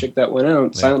 Actually, I got to check that one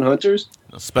out. Silent Hunters,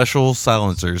 Special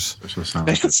Silencers.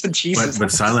 Jesus.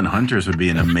 But Silent Hunters would be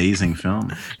an amazing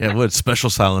film. Yeah, what Special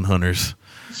Silent Hunters?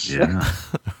 Yeah,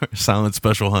 Silent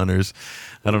Special Hunters.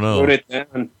 I don't know. Wrote it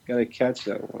down. Gotta catch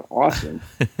that one. Awesome.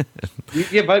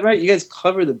 Right. You guys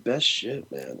cover the best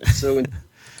shit, man. It's so.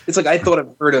 It's like I thought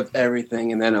I've heard of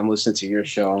everything, and then I'm listening to your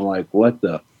show. I'm like, what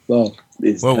the fuck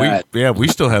is that? We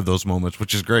still have those moments,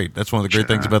 which is great. That's one of the great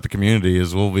things about the community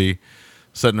is we'll be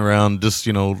sitting around just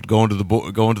going to the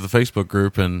Facebook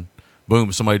group and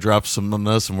boom, somebody drops some on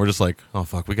us, and we're just like, oh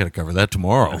fuck, we got to cover that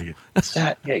tomorrow. Yeah,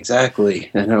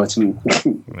 exactly. I know it's. So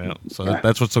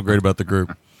that's what's so great about the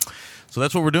group. So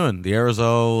that's what we're doing. The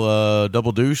Arizal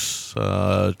Double Deuce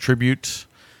tribute.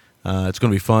 It's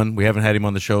going to be fun. We haven't had him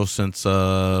on the show since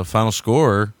Final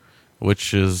Score,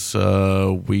 which is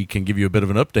we can give you a bit of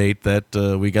an update that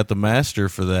we got the master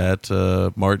for that.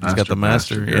 Martin's got the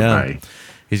master. Yeah,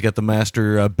 he's got the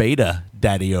master beta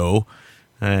Daddy-O.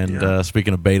 And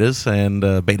speaking of betas and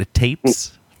beta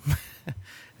tapes,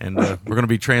 and we're going to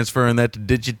be transferring that to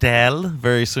Digital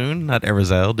very soon. Not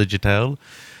Arizal, Digital.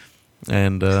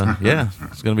 And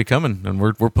it's going to be coming, and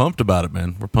we're pumped about it,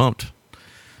 man. We're pumped.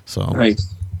 So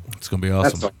it's going to be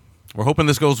awesome. We're hoping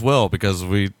this goes well because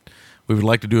we would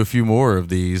like to do a few more of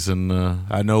these, and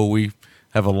I know we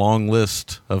have a long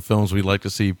list of films we'd like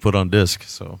to see put on disc.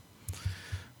 So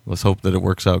let's hope that it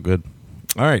works out good.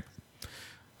 All right,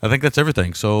 I think that's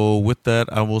everything. So with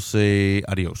that, I will say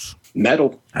adios.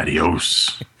 Metal.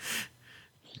 Adios.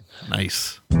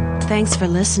 Nice. Thanks for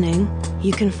listening.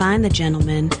 You can find the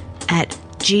gentleman at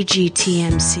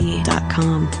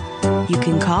ggtmc.com. You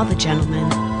can call the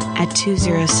gentleman at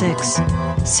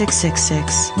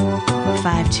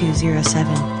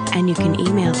 206-666-5207. And you can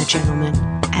email the gentleman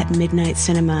at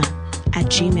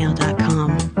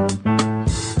midnightcinema@gmail.com.